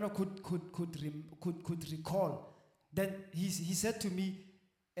 But the man could recall. Then he said to me,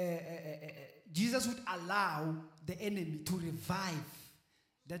 Jesus would allow the enemy to revive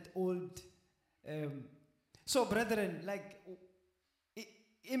that old. So, brethren,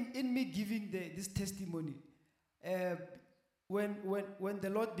 in me giving this testimony, when the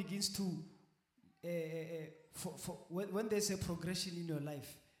Lord begins to, when there's a progression in your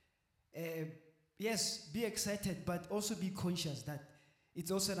life, yes, be excited, but also be conscious that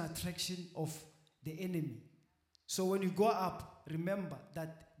it's also an attraction of the enemy. So when you go up, remember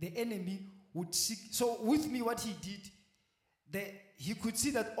that the enemy would seek. So with me, what he did, he could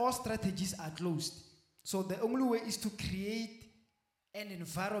see that all strategies are closed. So the only way is to create an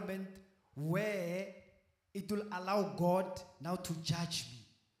environment where it will allow God now to judge me.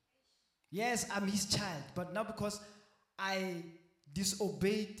 Yes, I'm his child, but now because I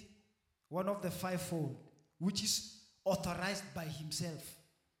disobeyed one of the fivefold, which is authorized by himself.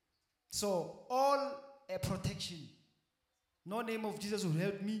 So all protection, no name of Jesus will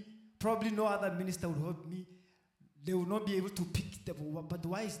help me. Probably no other minister will help me. They will not be able to pick the. But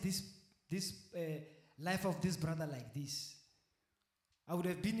why is this life of this brother like this? I would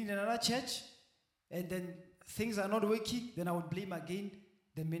have been in another church, and then things are not working. Then I would blame again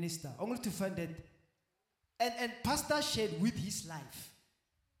the minister, only to find that. And pastor shared with his life.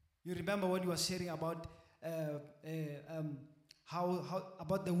 You remember when he was sharing about how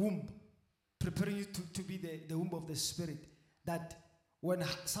about the womb, preparing you to be the womb of the Spirit. That when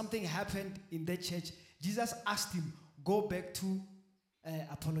something happened in that church, Jesus asked him, go back to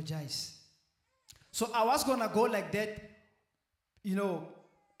apologize. So I was going to go like that,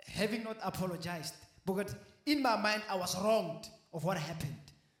 having not apologized. Because in my mind, I was wronged of what happened.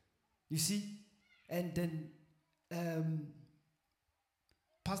 You see? And then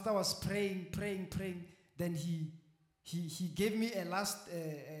Pastor was praying. Then he gave me a last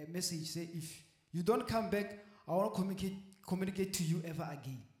message. Say, if you don't come back, I won't communicate to you ever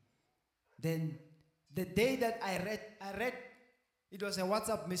again. Then the day that I read, it was a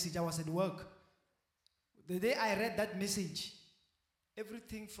WhatsApp message. I was at work. The day I read that message,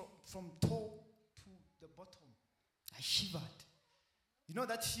 everything from toe to the bottom, I shivered. You know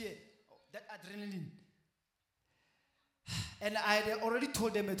that fear, that adrenaline. And I had already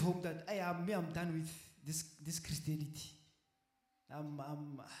told them at home that I'm done with this Christianity. I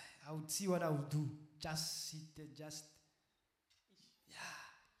would see what I would do. Just sit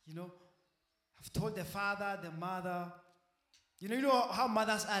and I've told the father, the mother. You know how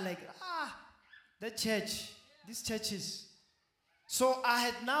mothers are like, that church, these churches. So I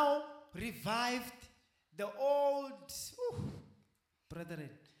had now revived the old, brethren,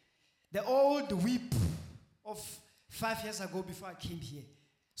 the old whip of 5 years ago before I came here.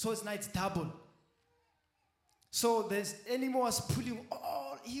 So it's now it's double. So there's enemy was pulling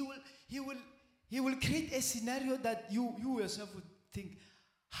all. He will create a scenario that you yourself would think,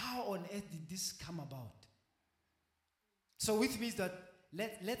 how on earth did this come about? So which means that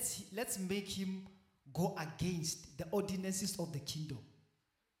let's make him go against the ordinances of the kingdom.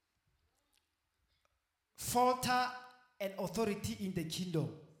 Falter an authority in the kingdom.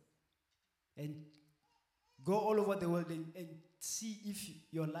 And go all over the world and see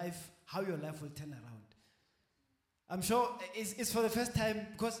how your life will turn around. I'm sure it's for the first time,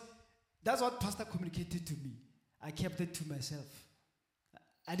 because that's what Pastor communicated to me. I kept it to myself.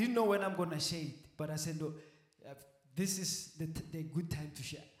 I didn't know when I'm going to share it, but I said, no, this is the good time to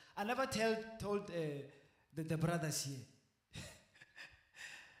share. I never told the brothers here.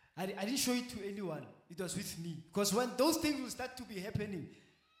 I didn't show it to anyone. It was with me. Because when those things will start to be happening,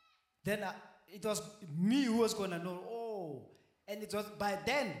 then it was me who was going to know. Oh, and it was by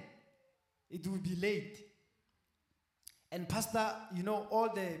then, it would be late. And Pastor,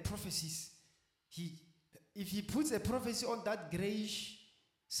 all the prophecies, if he puts a prophecy on that grayish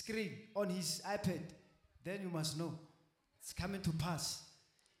screen on his iPad, then you must know it's coming to pass.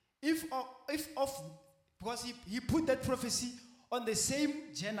 Because he put that prophecy on the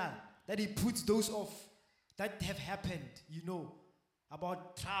same journal that he puts those of that have happened,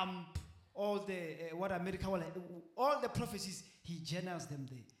 about Trump, all the what America will, all the prophecies, he journals them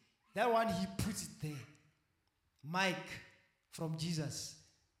there. That one he puts it there. Mike from Jesus.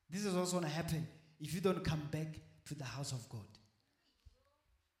 This is also going to happen if you don't come back to the house of God.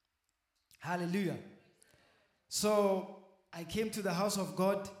 Hallelujah. So I came to the house of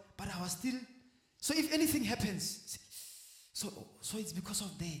God, but I was still. So if anything happens, so it's because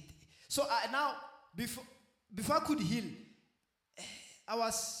of that. So now before I could heal, I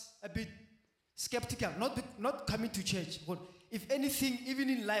was a bit skeptical, not coming to church. But if anything, even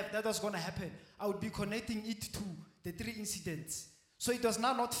in life, that was going to happen, I would be connecting it to the 3 incidents. So it was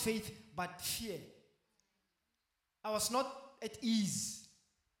now not faith, but fear. I was not at ease,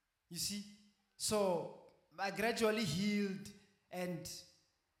 you see. So I gradually healed, and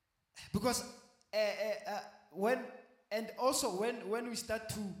because when we start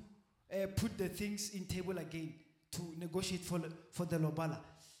to put the things in table again to negotiate for the Lobala,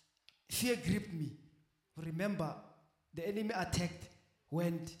 fear gripped me. Remember, the enemy attacked,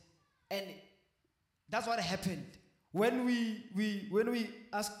 went, and that's what happened. When we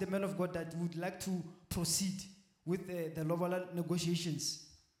asked the man of God that we would like to proceed with the Lobala negotiations,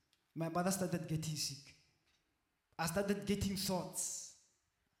 my mother started getting sick. I started getting thoughts.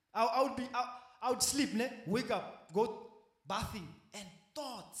 I would sleep, wake up, go bathing, and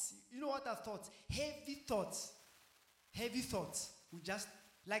thoughts. You know what are thoughts? Heavy thoughts. Heavy thoughts. Just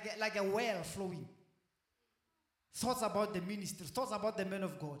like a well flowing. Thoughts about the ministry, thoughts about the man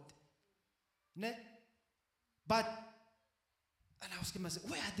of God. But, and I was asking myself,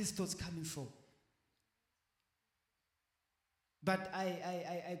 where are these thoughts coming from? But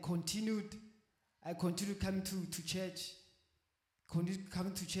I continued coming to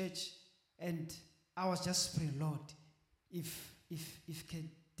church, and I was just praying, Lord, if can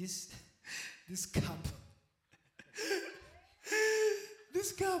this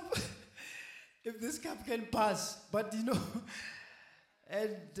cup, if this cup can pass, but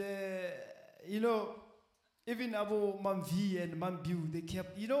and even Abu Mam V and Mam Biu, they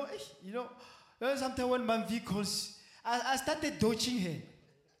kept, sometimes when Mam V calls, I started dodging her.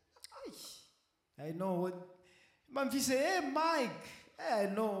 I know what Mam V say, hey Mike. Hey, I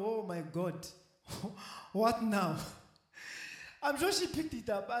know, oh my God. What now? I'm sure she picked it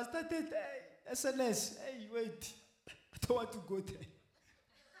up. I started, hey, SNS, hey, wait. I don't want to go there.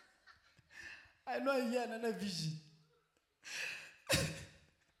 I know I hear another vision.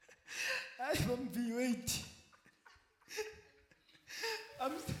 I won't be waiting.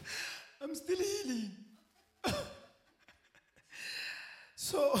 I'm still healing.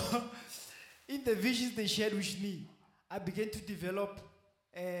 So, in the visions they shared with me, I began to develop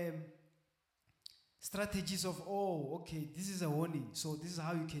strategies of, okay, this is a warning, so this is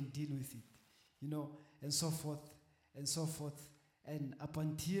how you can deal with it, and so forth, and so forth. And up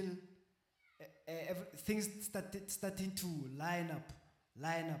until things starting to line up.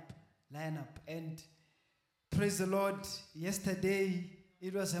 And praise the Lord, yesterday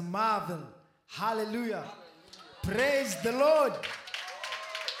it was a marvel. Hallelujah. Praise the Lord.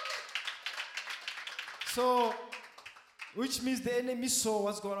 So, which means the enemy saw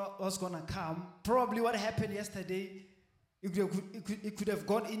what's gonna come. Probably what happened yesterday, it could have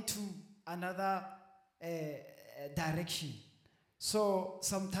gone into another direction. So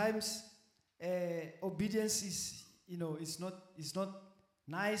sometimes obedience is, it's not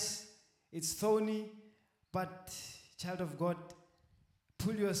nice, it's thorny, but child of God,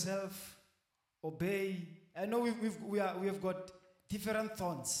 pull yourself, obey. I know we have got different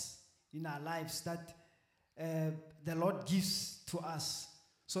thorns in our lives that the Lord gives to us.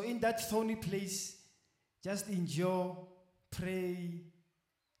 So in that thorny place, just endure, pray,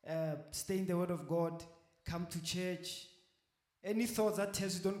 stay in the Word of God, come to church. Any thought that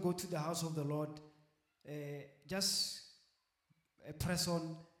tells you don't go to the house of the Lord, just press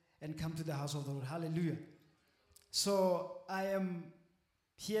on and come to the house of the Lord. Hallelujah. So I am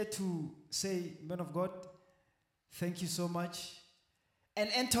here to say, man of God, thank you so much. An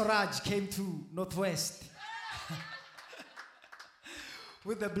entourage came to Northwest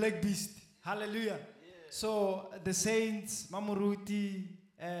with the black beast. Hallelujah. Yeah. So the saints, Mamuruti,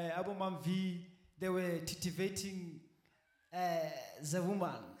 Abu Mamvi, they were titivating the woman.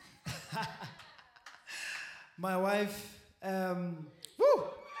 My wife, let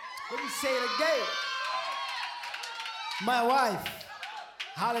me say it again. My wife,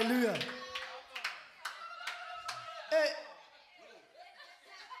 hallelujah.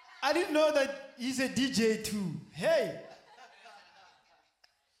 I didn't know that he's a DJ too. Hey.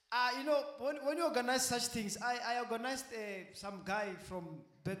 When you organize such things, I organized some guy from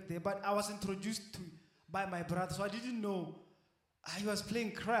back there, but I was introduced to by my brother, so I didn't know. He was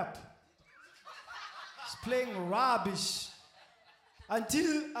playing crap. He's playing rubbish.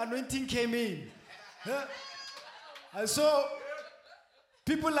 Until anointing came in. I saw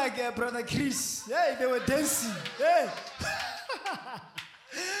people like Brother Chris. Hey, they were dancing. Hey.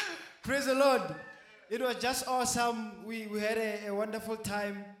 Praise the Lord. It was just awesome. We had a wonderful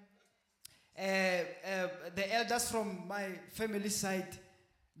time. The elders from my family side,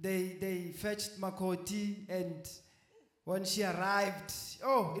 they fetched Makoti, and when she arrived,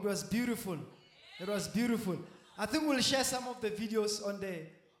 it was beautiful. It was beautiful. I think we'll share some of the videos on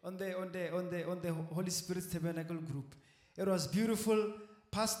the Holy Spirit Tabernacle group. It was beautiful.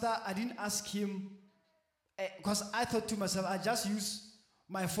 Pastor, I didn't ask him because I thought to myself, I just use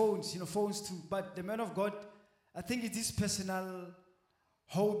my phones too. But the man of God, I think it's his personal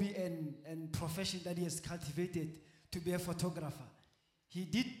hobby and profession that he has cultivated to be a photographer. He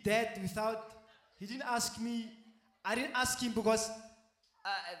did that he didn't ask me. I didn't ask him because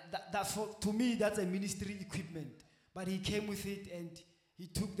to me that's a ministry equipment. But he came with it and he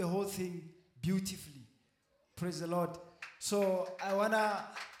took the whole thing beautifully. Praise the Lord. So I want to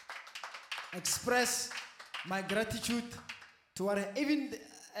express my gratitude to what even,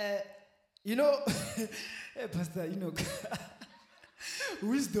 Pastor,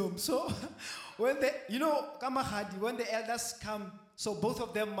 wisdom. So when Kamahadi, when the elders come, so both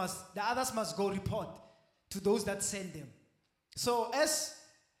of them the others must go report to those that send them. So as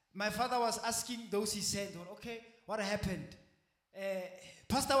my father was asking those he sent, okay, what happened?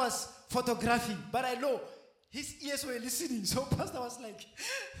 Pastor was photographing, but I know his ears were listening. So Pastor was like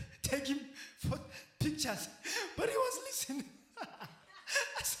taking pictures, but he was listening.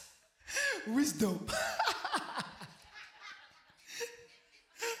 Wisdom.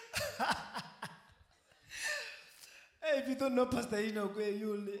 If you don't know Pastor Enoch,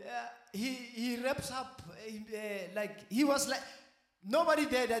 he wraps up like he was like nobody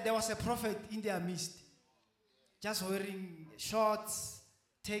there that there was a prophet in their midst, just wearing shorts,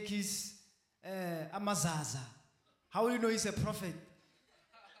 techies, Amazaza. How will you know he's a prophet?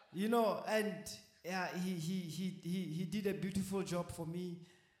 You know, and yeah, he did a beautiful job for me.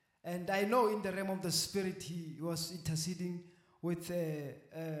 And I know in the realm of the spirit, he was interceding with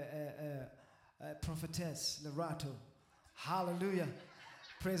prophetess Lerato. Hallelujah.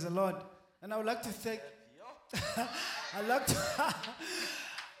 Praise the Lord. And I would like to thank I'd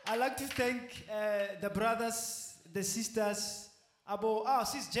like to thank the brothers, the sisters,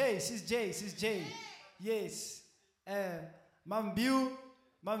 Sis J. Yes. Mam Biu,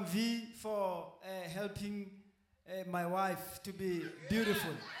 Mam V for helping my wife to be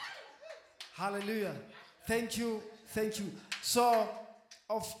beautiful. Hallelujah. Thank you. So,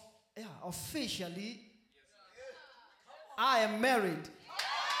 officially, I am married.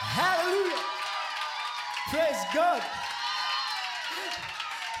 Hallelujah. Praise God.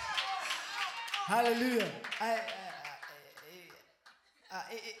 Hallelujah.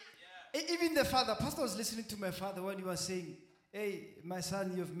 Even the father, Pastor was listening to my father when he was saying, hey, my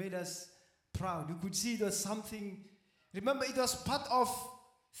son, you've made us proud. You could see there was something. Remember, it was part of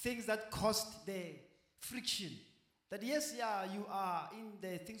things that caused the friction. That yes, you are in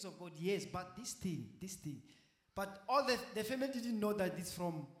the things of God, yes, but this thing. But all the family didn't know that it's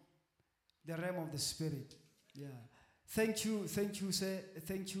from the realm of the spirit. Yeah. Thank you, sir.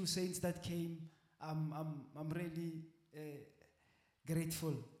 Thank you, saints that came. I'm really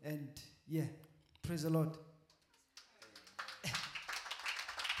grateful, and yeah, praise the Lord.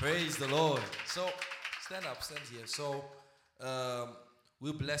 Praise the Lord. So, stand here. So,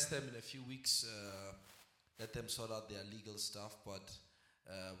 we'll bless them in a few weeks. Let them sort out their legal stuff, but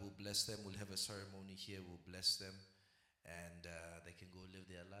we'll bless them. We'll have a ceremony here. We'll bless them, and they can go live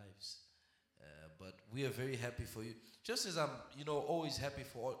their lives. But we are very happy for you. Just as I'm, always happy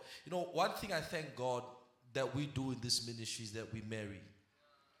for all. One thing I thank God that we do in this ministry is that we marry.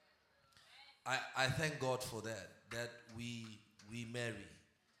 I thank God for that we marry.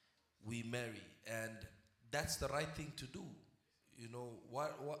 We marry. And that's the right thing to do.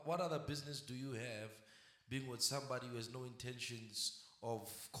 What other business do you have being with somebody who has no intentions of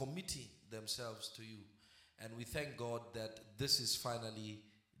committing themselves to you? And we thank God that this is finally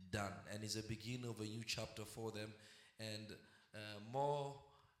done and is a beginning of a new chapter for them, and more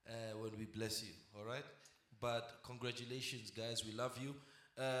when we bless you. All right, but congratulations, guys. We love you.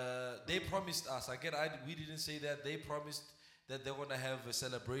 They promised us. We didn't say that. They promised that they're gonna have a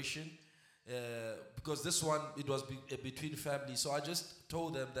celebration because this one it was between families. So I just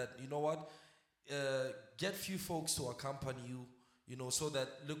told them that get few folks to accompany you. So that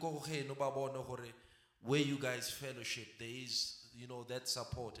where you guys fellowship, there is that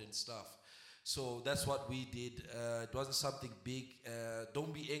support and stuff. So that's what we did. It wasn't something big.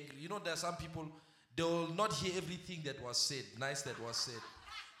 Don't be angry. There are some people, they will not hear everything that was said, that was said.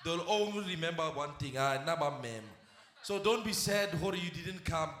 They'll only remember one thing, never mem. So don't be sad, or you didn't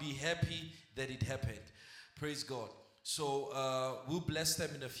come. Be happy that it happened. Praise God. So we'll bless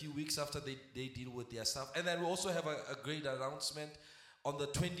them in a few weeks after they deal with their stuff. And then we also have a great announcement on the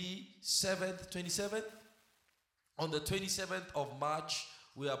 27th? On the 27th of March,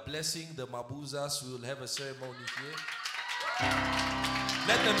 we are blessing the Mabuzas. We will have a ceremony here.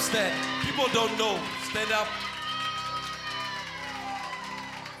 Let them stand. People don't know. Stand up.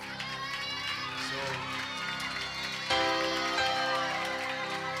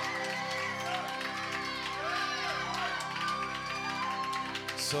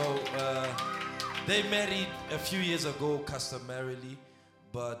 So they married a few years ago customarily,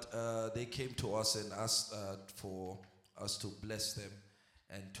 but they came to us and asked for us to bless them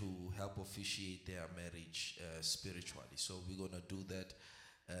and to help officiate their marriage spiritually. So we're going to do that.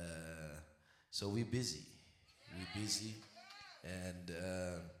 So we're busy. And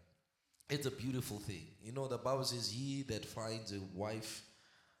it's a beautiful thing. The Bible says, he that finds a wife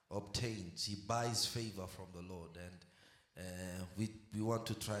obtains, he buys favor from the Lord. And we want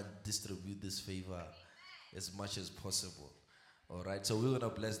to try and distribute this favor as much as possible. All right, so we're going to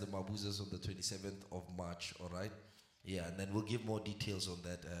bless the Mabuzas on the 27th of March, all right? Yeah, and then we'll give more details on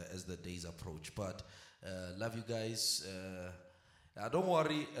that as the days approach. But love you guys. Don't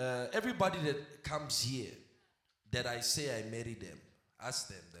worry. Everybody that comes here that I say I marry them, ask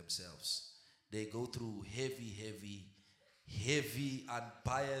them themselves. They go through heavy,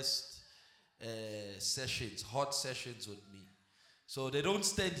 unbiased sessions, hot sessions with me. So they don't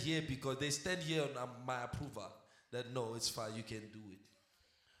stand here because they stand here on my approval. That no, it's fine, you can do it.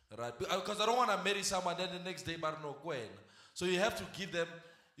 Right? Because I don't want to marry someone then the next day, but no, Gwen. So you have to give them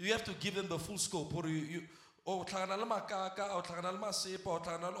the full scope. Or all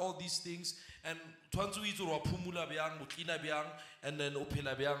these things, and and then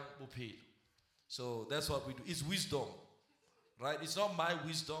So that's what we do. It's wisdom, right? It's not my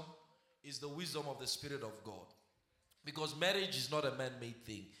wisdom. It's the wisdom of the Spirit of God. Because marriage is not a man-made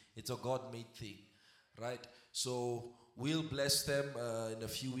thing. It's a God-made thing, right? So we'll bless them in a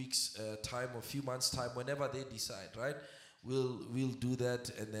few weeks' time or a few months' time, whenever they decide, right? We'll do that,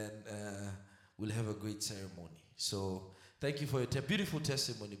 and then we'll have a great ceremony. So thank you for your beautiful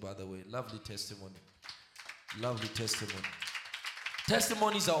testimony, by the way. Lovely testimony. Lovely testimony.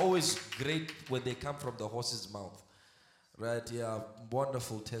 Testimonies are always great when they come from the horse's mouth, right? Yeah,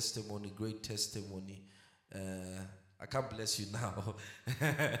 wonderful testimony, great testimony. I can't bless you now.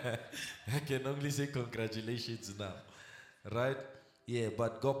 I can only say congratulations now, right? Yeah,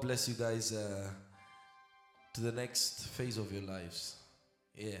 but God bless you guys to the next phase of your lives.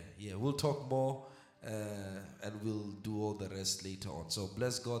 Yeah, we'll talk more and we'll do all the rest later on. So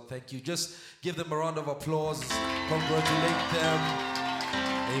bless God. Thank you. Just give them a round of applause. Congratulate them.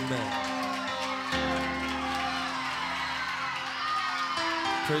 Amen.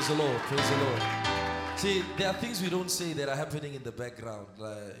 Praise the Lord. Praise the Lord. See, there are things we don't say that are happening in the background.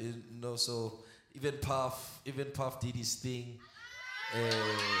 So even Puff did his thing.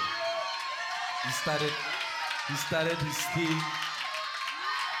 He started his thing.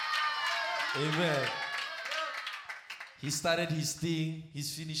 Amen. He started his thing.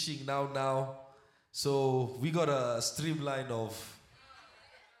 He's finishing now. So we got a streamline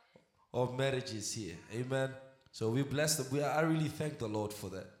of marriages here. Amen. So we bless them. I really thank the Lord for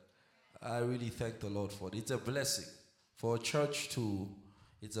that. I really thank the Lord for it. It's a blessing for a church to.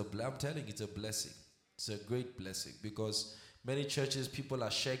 I'm telling you, it's a blessing. It's a great blessing because many churches, people are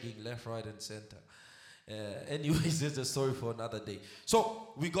shagging left, right, and center. Anyways, it's a story for another day.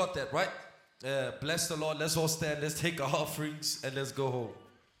 So we got that, right? Bless the Lord. Let's all stand. Let's take our offerings and let's go home.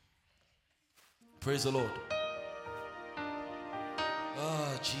 Praise the Lord.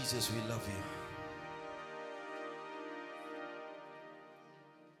 Ah, Jesus, we love you.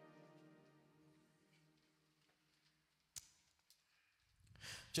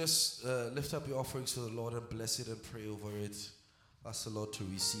 Just lift up your offerings to the Lord and bless it and pray over it. Ask the Lord to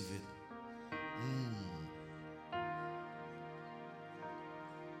receive it.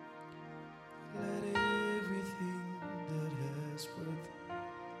 Let everything that has breath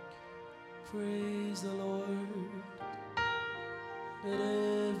praise the Lord. Let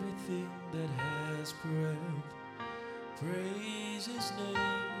everything that has breath praise His name.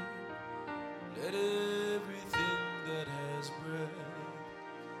 Let everything that has breath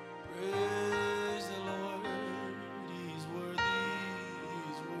praise the Lord. He's worthy.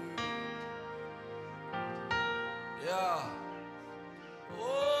 He's worthy. Yeah.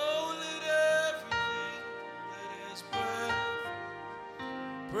 Oh, let everything that has breath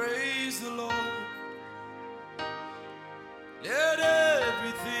praise the Lord. Let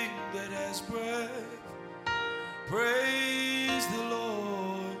everything that has breath praise the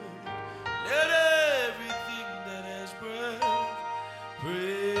Lord. Let everything that has breath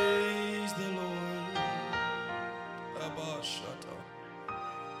praise the Lord. Abba Shata.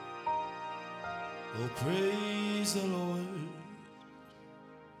 Oh, praise the Lord.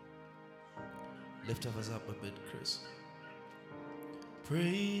 Lift us up a bit, Chris.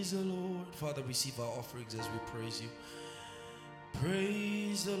 Praise the Lord. Father, receive our offerings as we praise you.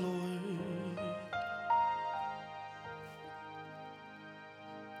 Praise the Lord.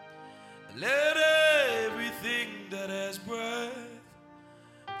 Let everything that has breath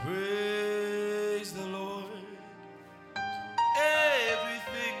praise the Lord.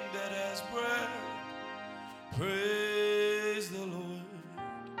 Everything that has breath praise the Lord.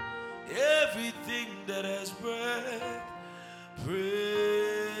 Everything that has breath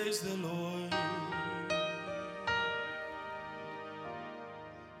praise the Lord.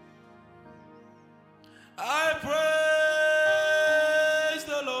 I praise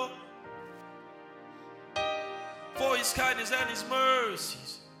the Lord for His kindness and His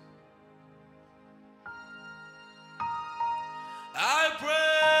mercies. I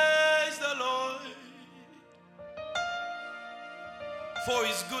praise the Lord for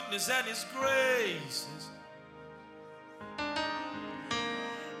His goodness and His graces.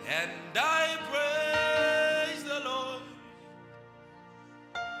 And I praise the Lord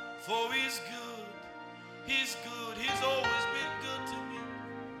for His good. He's good. He's always been good to me.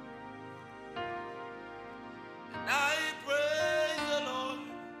 And I praise the Lord.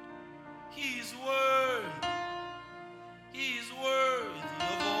 He's worthy. He's worthy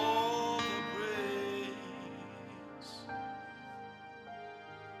of all the praise.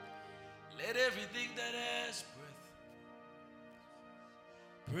 Let everything that has breath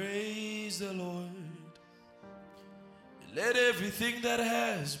praise the Lord. Let everything that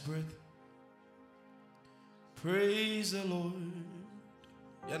has breath Praise the Lord.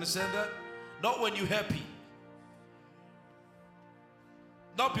 You understand that? Not when you're happy.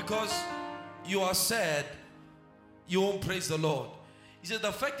 Not because you are sad, you won't praise the Lord. He said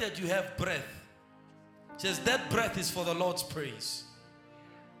the fact that you have breath, he says that breath is for the Lord's praise.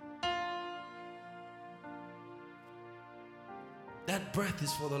 That breath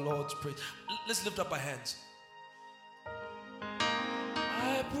is for the Lord's praise. Let's lift up our hands.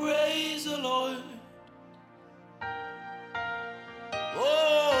 I praise the Lord.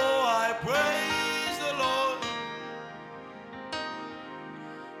 Oh, I praise the Lord.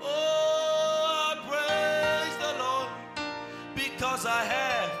 Oh, I praise the Lord because I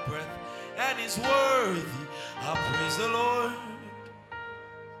have breath and is worthy. I praise the Lord.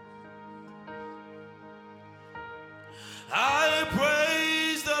 I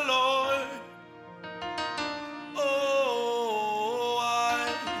praise the Lord. Oh,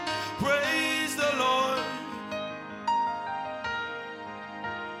 I praise the Lord.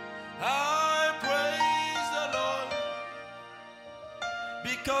 I praise the Lord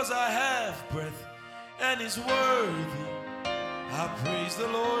because I have breath and is worthy. I praise the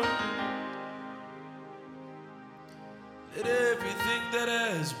Lord. Let everything that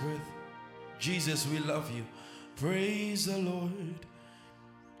has breath, Jesus, we love you. Praise the Lord.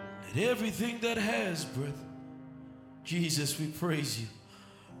 Let everything that has breath, Jesus, we praise you.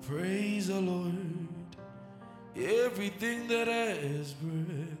 Praise the Lord. Everything that has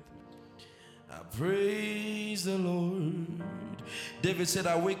breath, I praise the Lord. David said,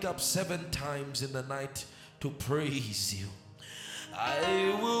 I wake up 7 times in the night to praise you.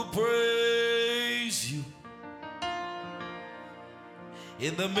 I will praise you.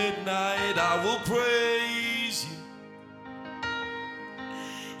 In the midnight I will praise you.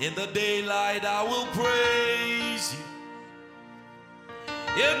 In the daylight I will praise you.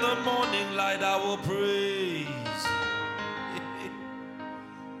 In the morning light I will praise you.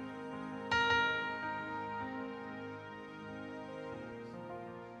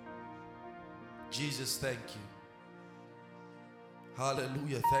 Jesus, thank you.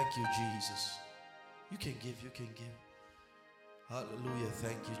 Hallelujah, thank you, Jesus. You can give, you can give. Hallelujah,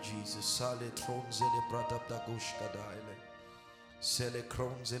 thank you, Jesus. Sale tronzele pradap da gushkadaile. Sele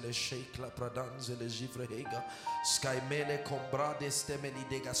kronzele shekla pradanzele jivrehega. Skaimele combrade stemeli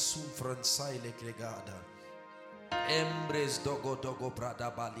dega sufran saile gregada. Embres dogo dogo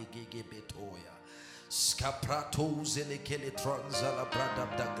prada bali gege betoya. Skaprato zele kele tranzala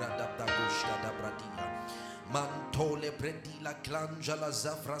pradap da gradap da gushkada bradia. Mantole predila klanja la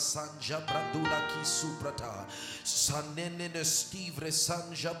zavra sanja bradula ki suprata sanene stivre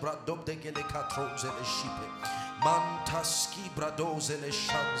sanja bradob de gele katroze le shipe mantaski bradoze le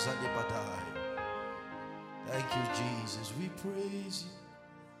shanza le badai. Thank you, Jesus. We praise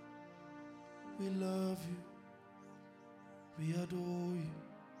you. We love you. We adore you.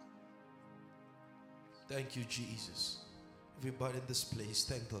 Thank you, Jesus. Everybody in this place,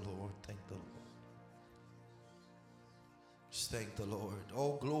 thank the Lord. Thank the Lord. Just thank the Lord.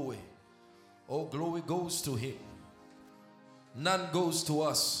 All glory goes to Him. None goes to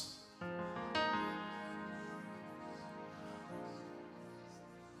us.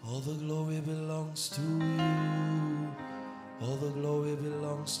 All the glory belongs to you. All the glory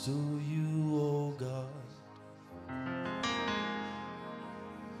belongs to you, oh God.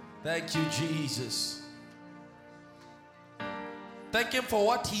 Thank you, Jesus. Thank Him for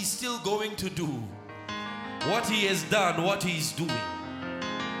what He's still going to do. What He has done, what He's doing.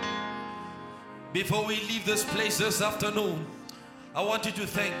 Before we leave this place this afternoon, I want you to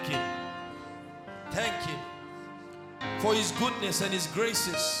thank Him. Thank Him for His goodness and His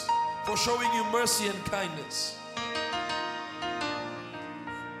graces, for showing you mercy and kindness.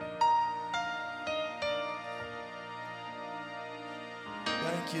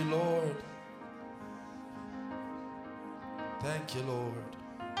 Thank you, Lord. Thank you, Lord.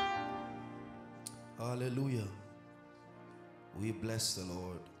 Hallelujah. We bless the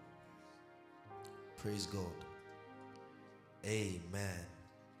Lord. Praise God. Amen.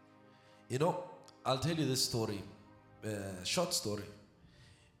 You know, I'll tell you this story, short story.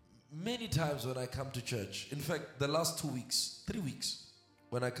 Many times when I come to church, in fact, the last 3 weeks,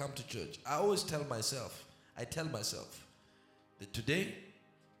 when I come to church, I always tell myself that today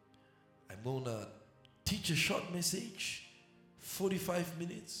I'm going to teach a short message, 45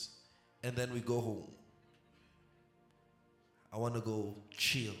 minutes, and then we go home. I want to go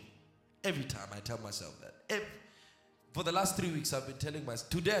chill. Every time I tell myself that. For the last 3 weeks, I've been telling myself.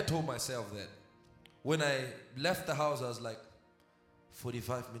 Today I told myself that. When I left the house, I was like,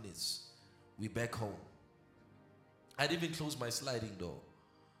 45 minutes, we back home. I didn't even close my sliding door.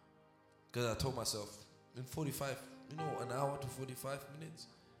 Because I told myself, in 45, an hour to 45 minutes,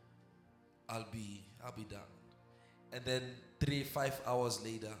 I'll be done. And then 3-5 hours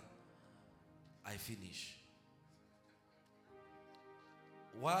later, I finish.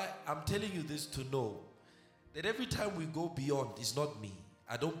 Why? I'm telling you this to know that every time we go beyond, it's not me.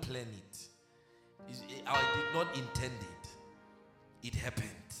 I don't plan it. I did not intend it. It happened.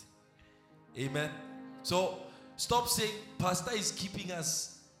 Amen. So stop saying, Pastor is keeping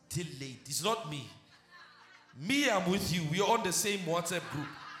us till late. It's not me. Me, I'm with you. We are on the same WhatsApp group.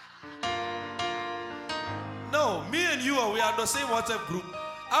 No, me and you we are on the same WhatsApp group.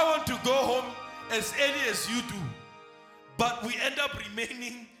 I want to go home as early as you do. But we end up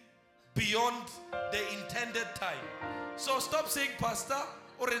remaining beyond the intended time. So stop saying Pastor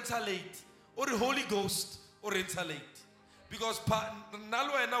or enter late, or the Holy Ghost or enter late. Because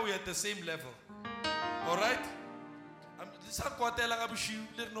Nalo and now we are at the same level. Alright?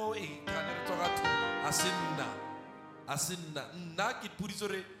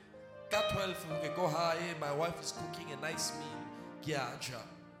 My wife is cooking a nice meal.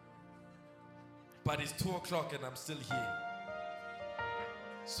 But it's 2 o'clock and I'm still here.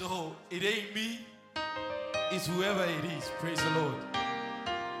 So it ain't me, it's whoever it is. Praise the Lord.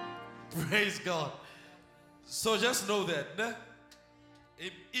 Praise God. So just know that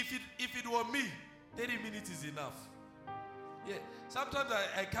if it were me, 30 minutes is enough. Yeah. Sometimes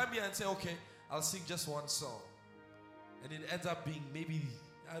I come here and say, okay, I'll sing just one song. And it ends up being maybe,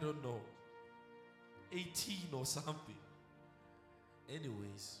 I don't know, 18 or something.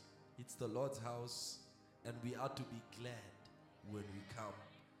 Anyways, it's the Lord's house and we are to be glad when we come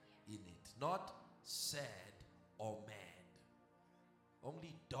in it. Not sad or mad.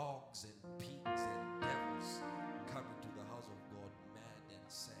 Only dogs and pigs and devils come into the house of God mad and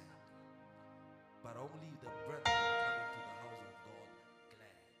sad. But only the brethren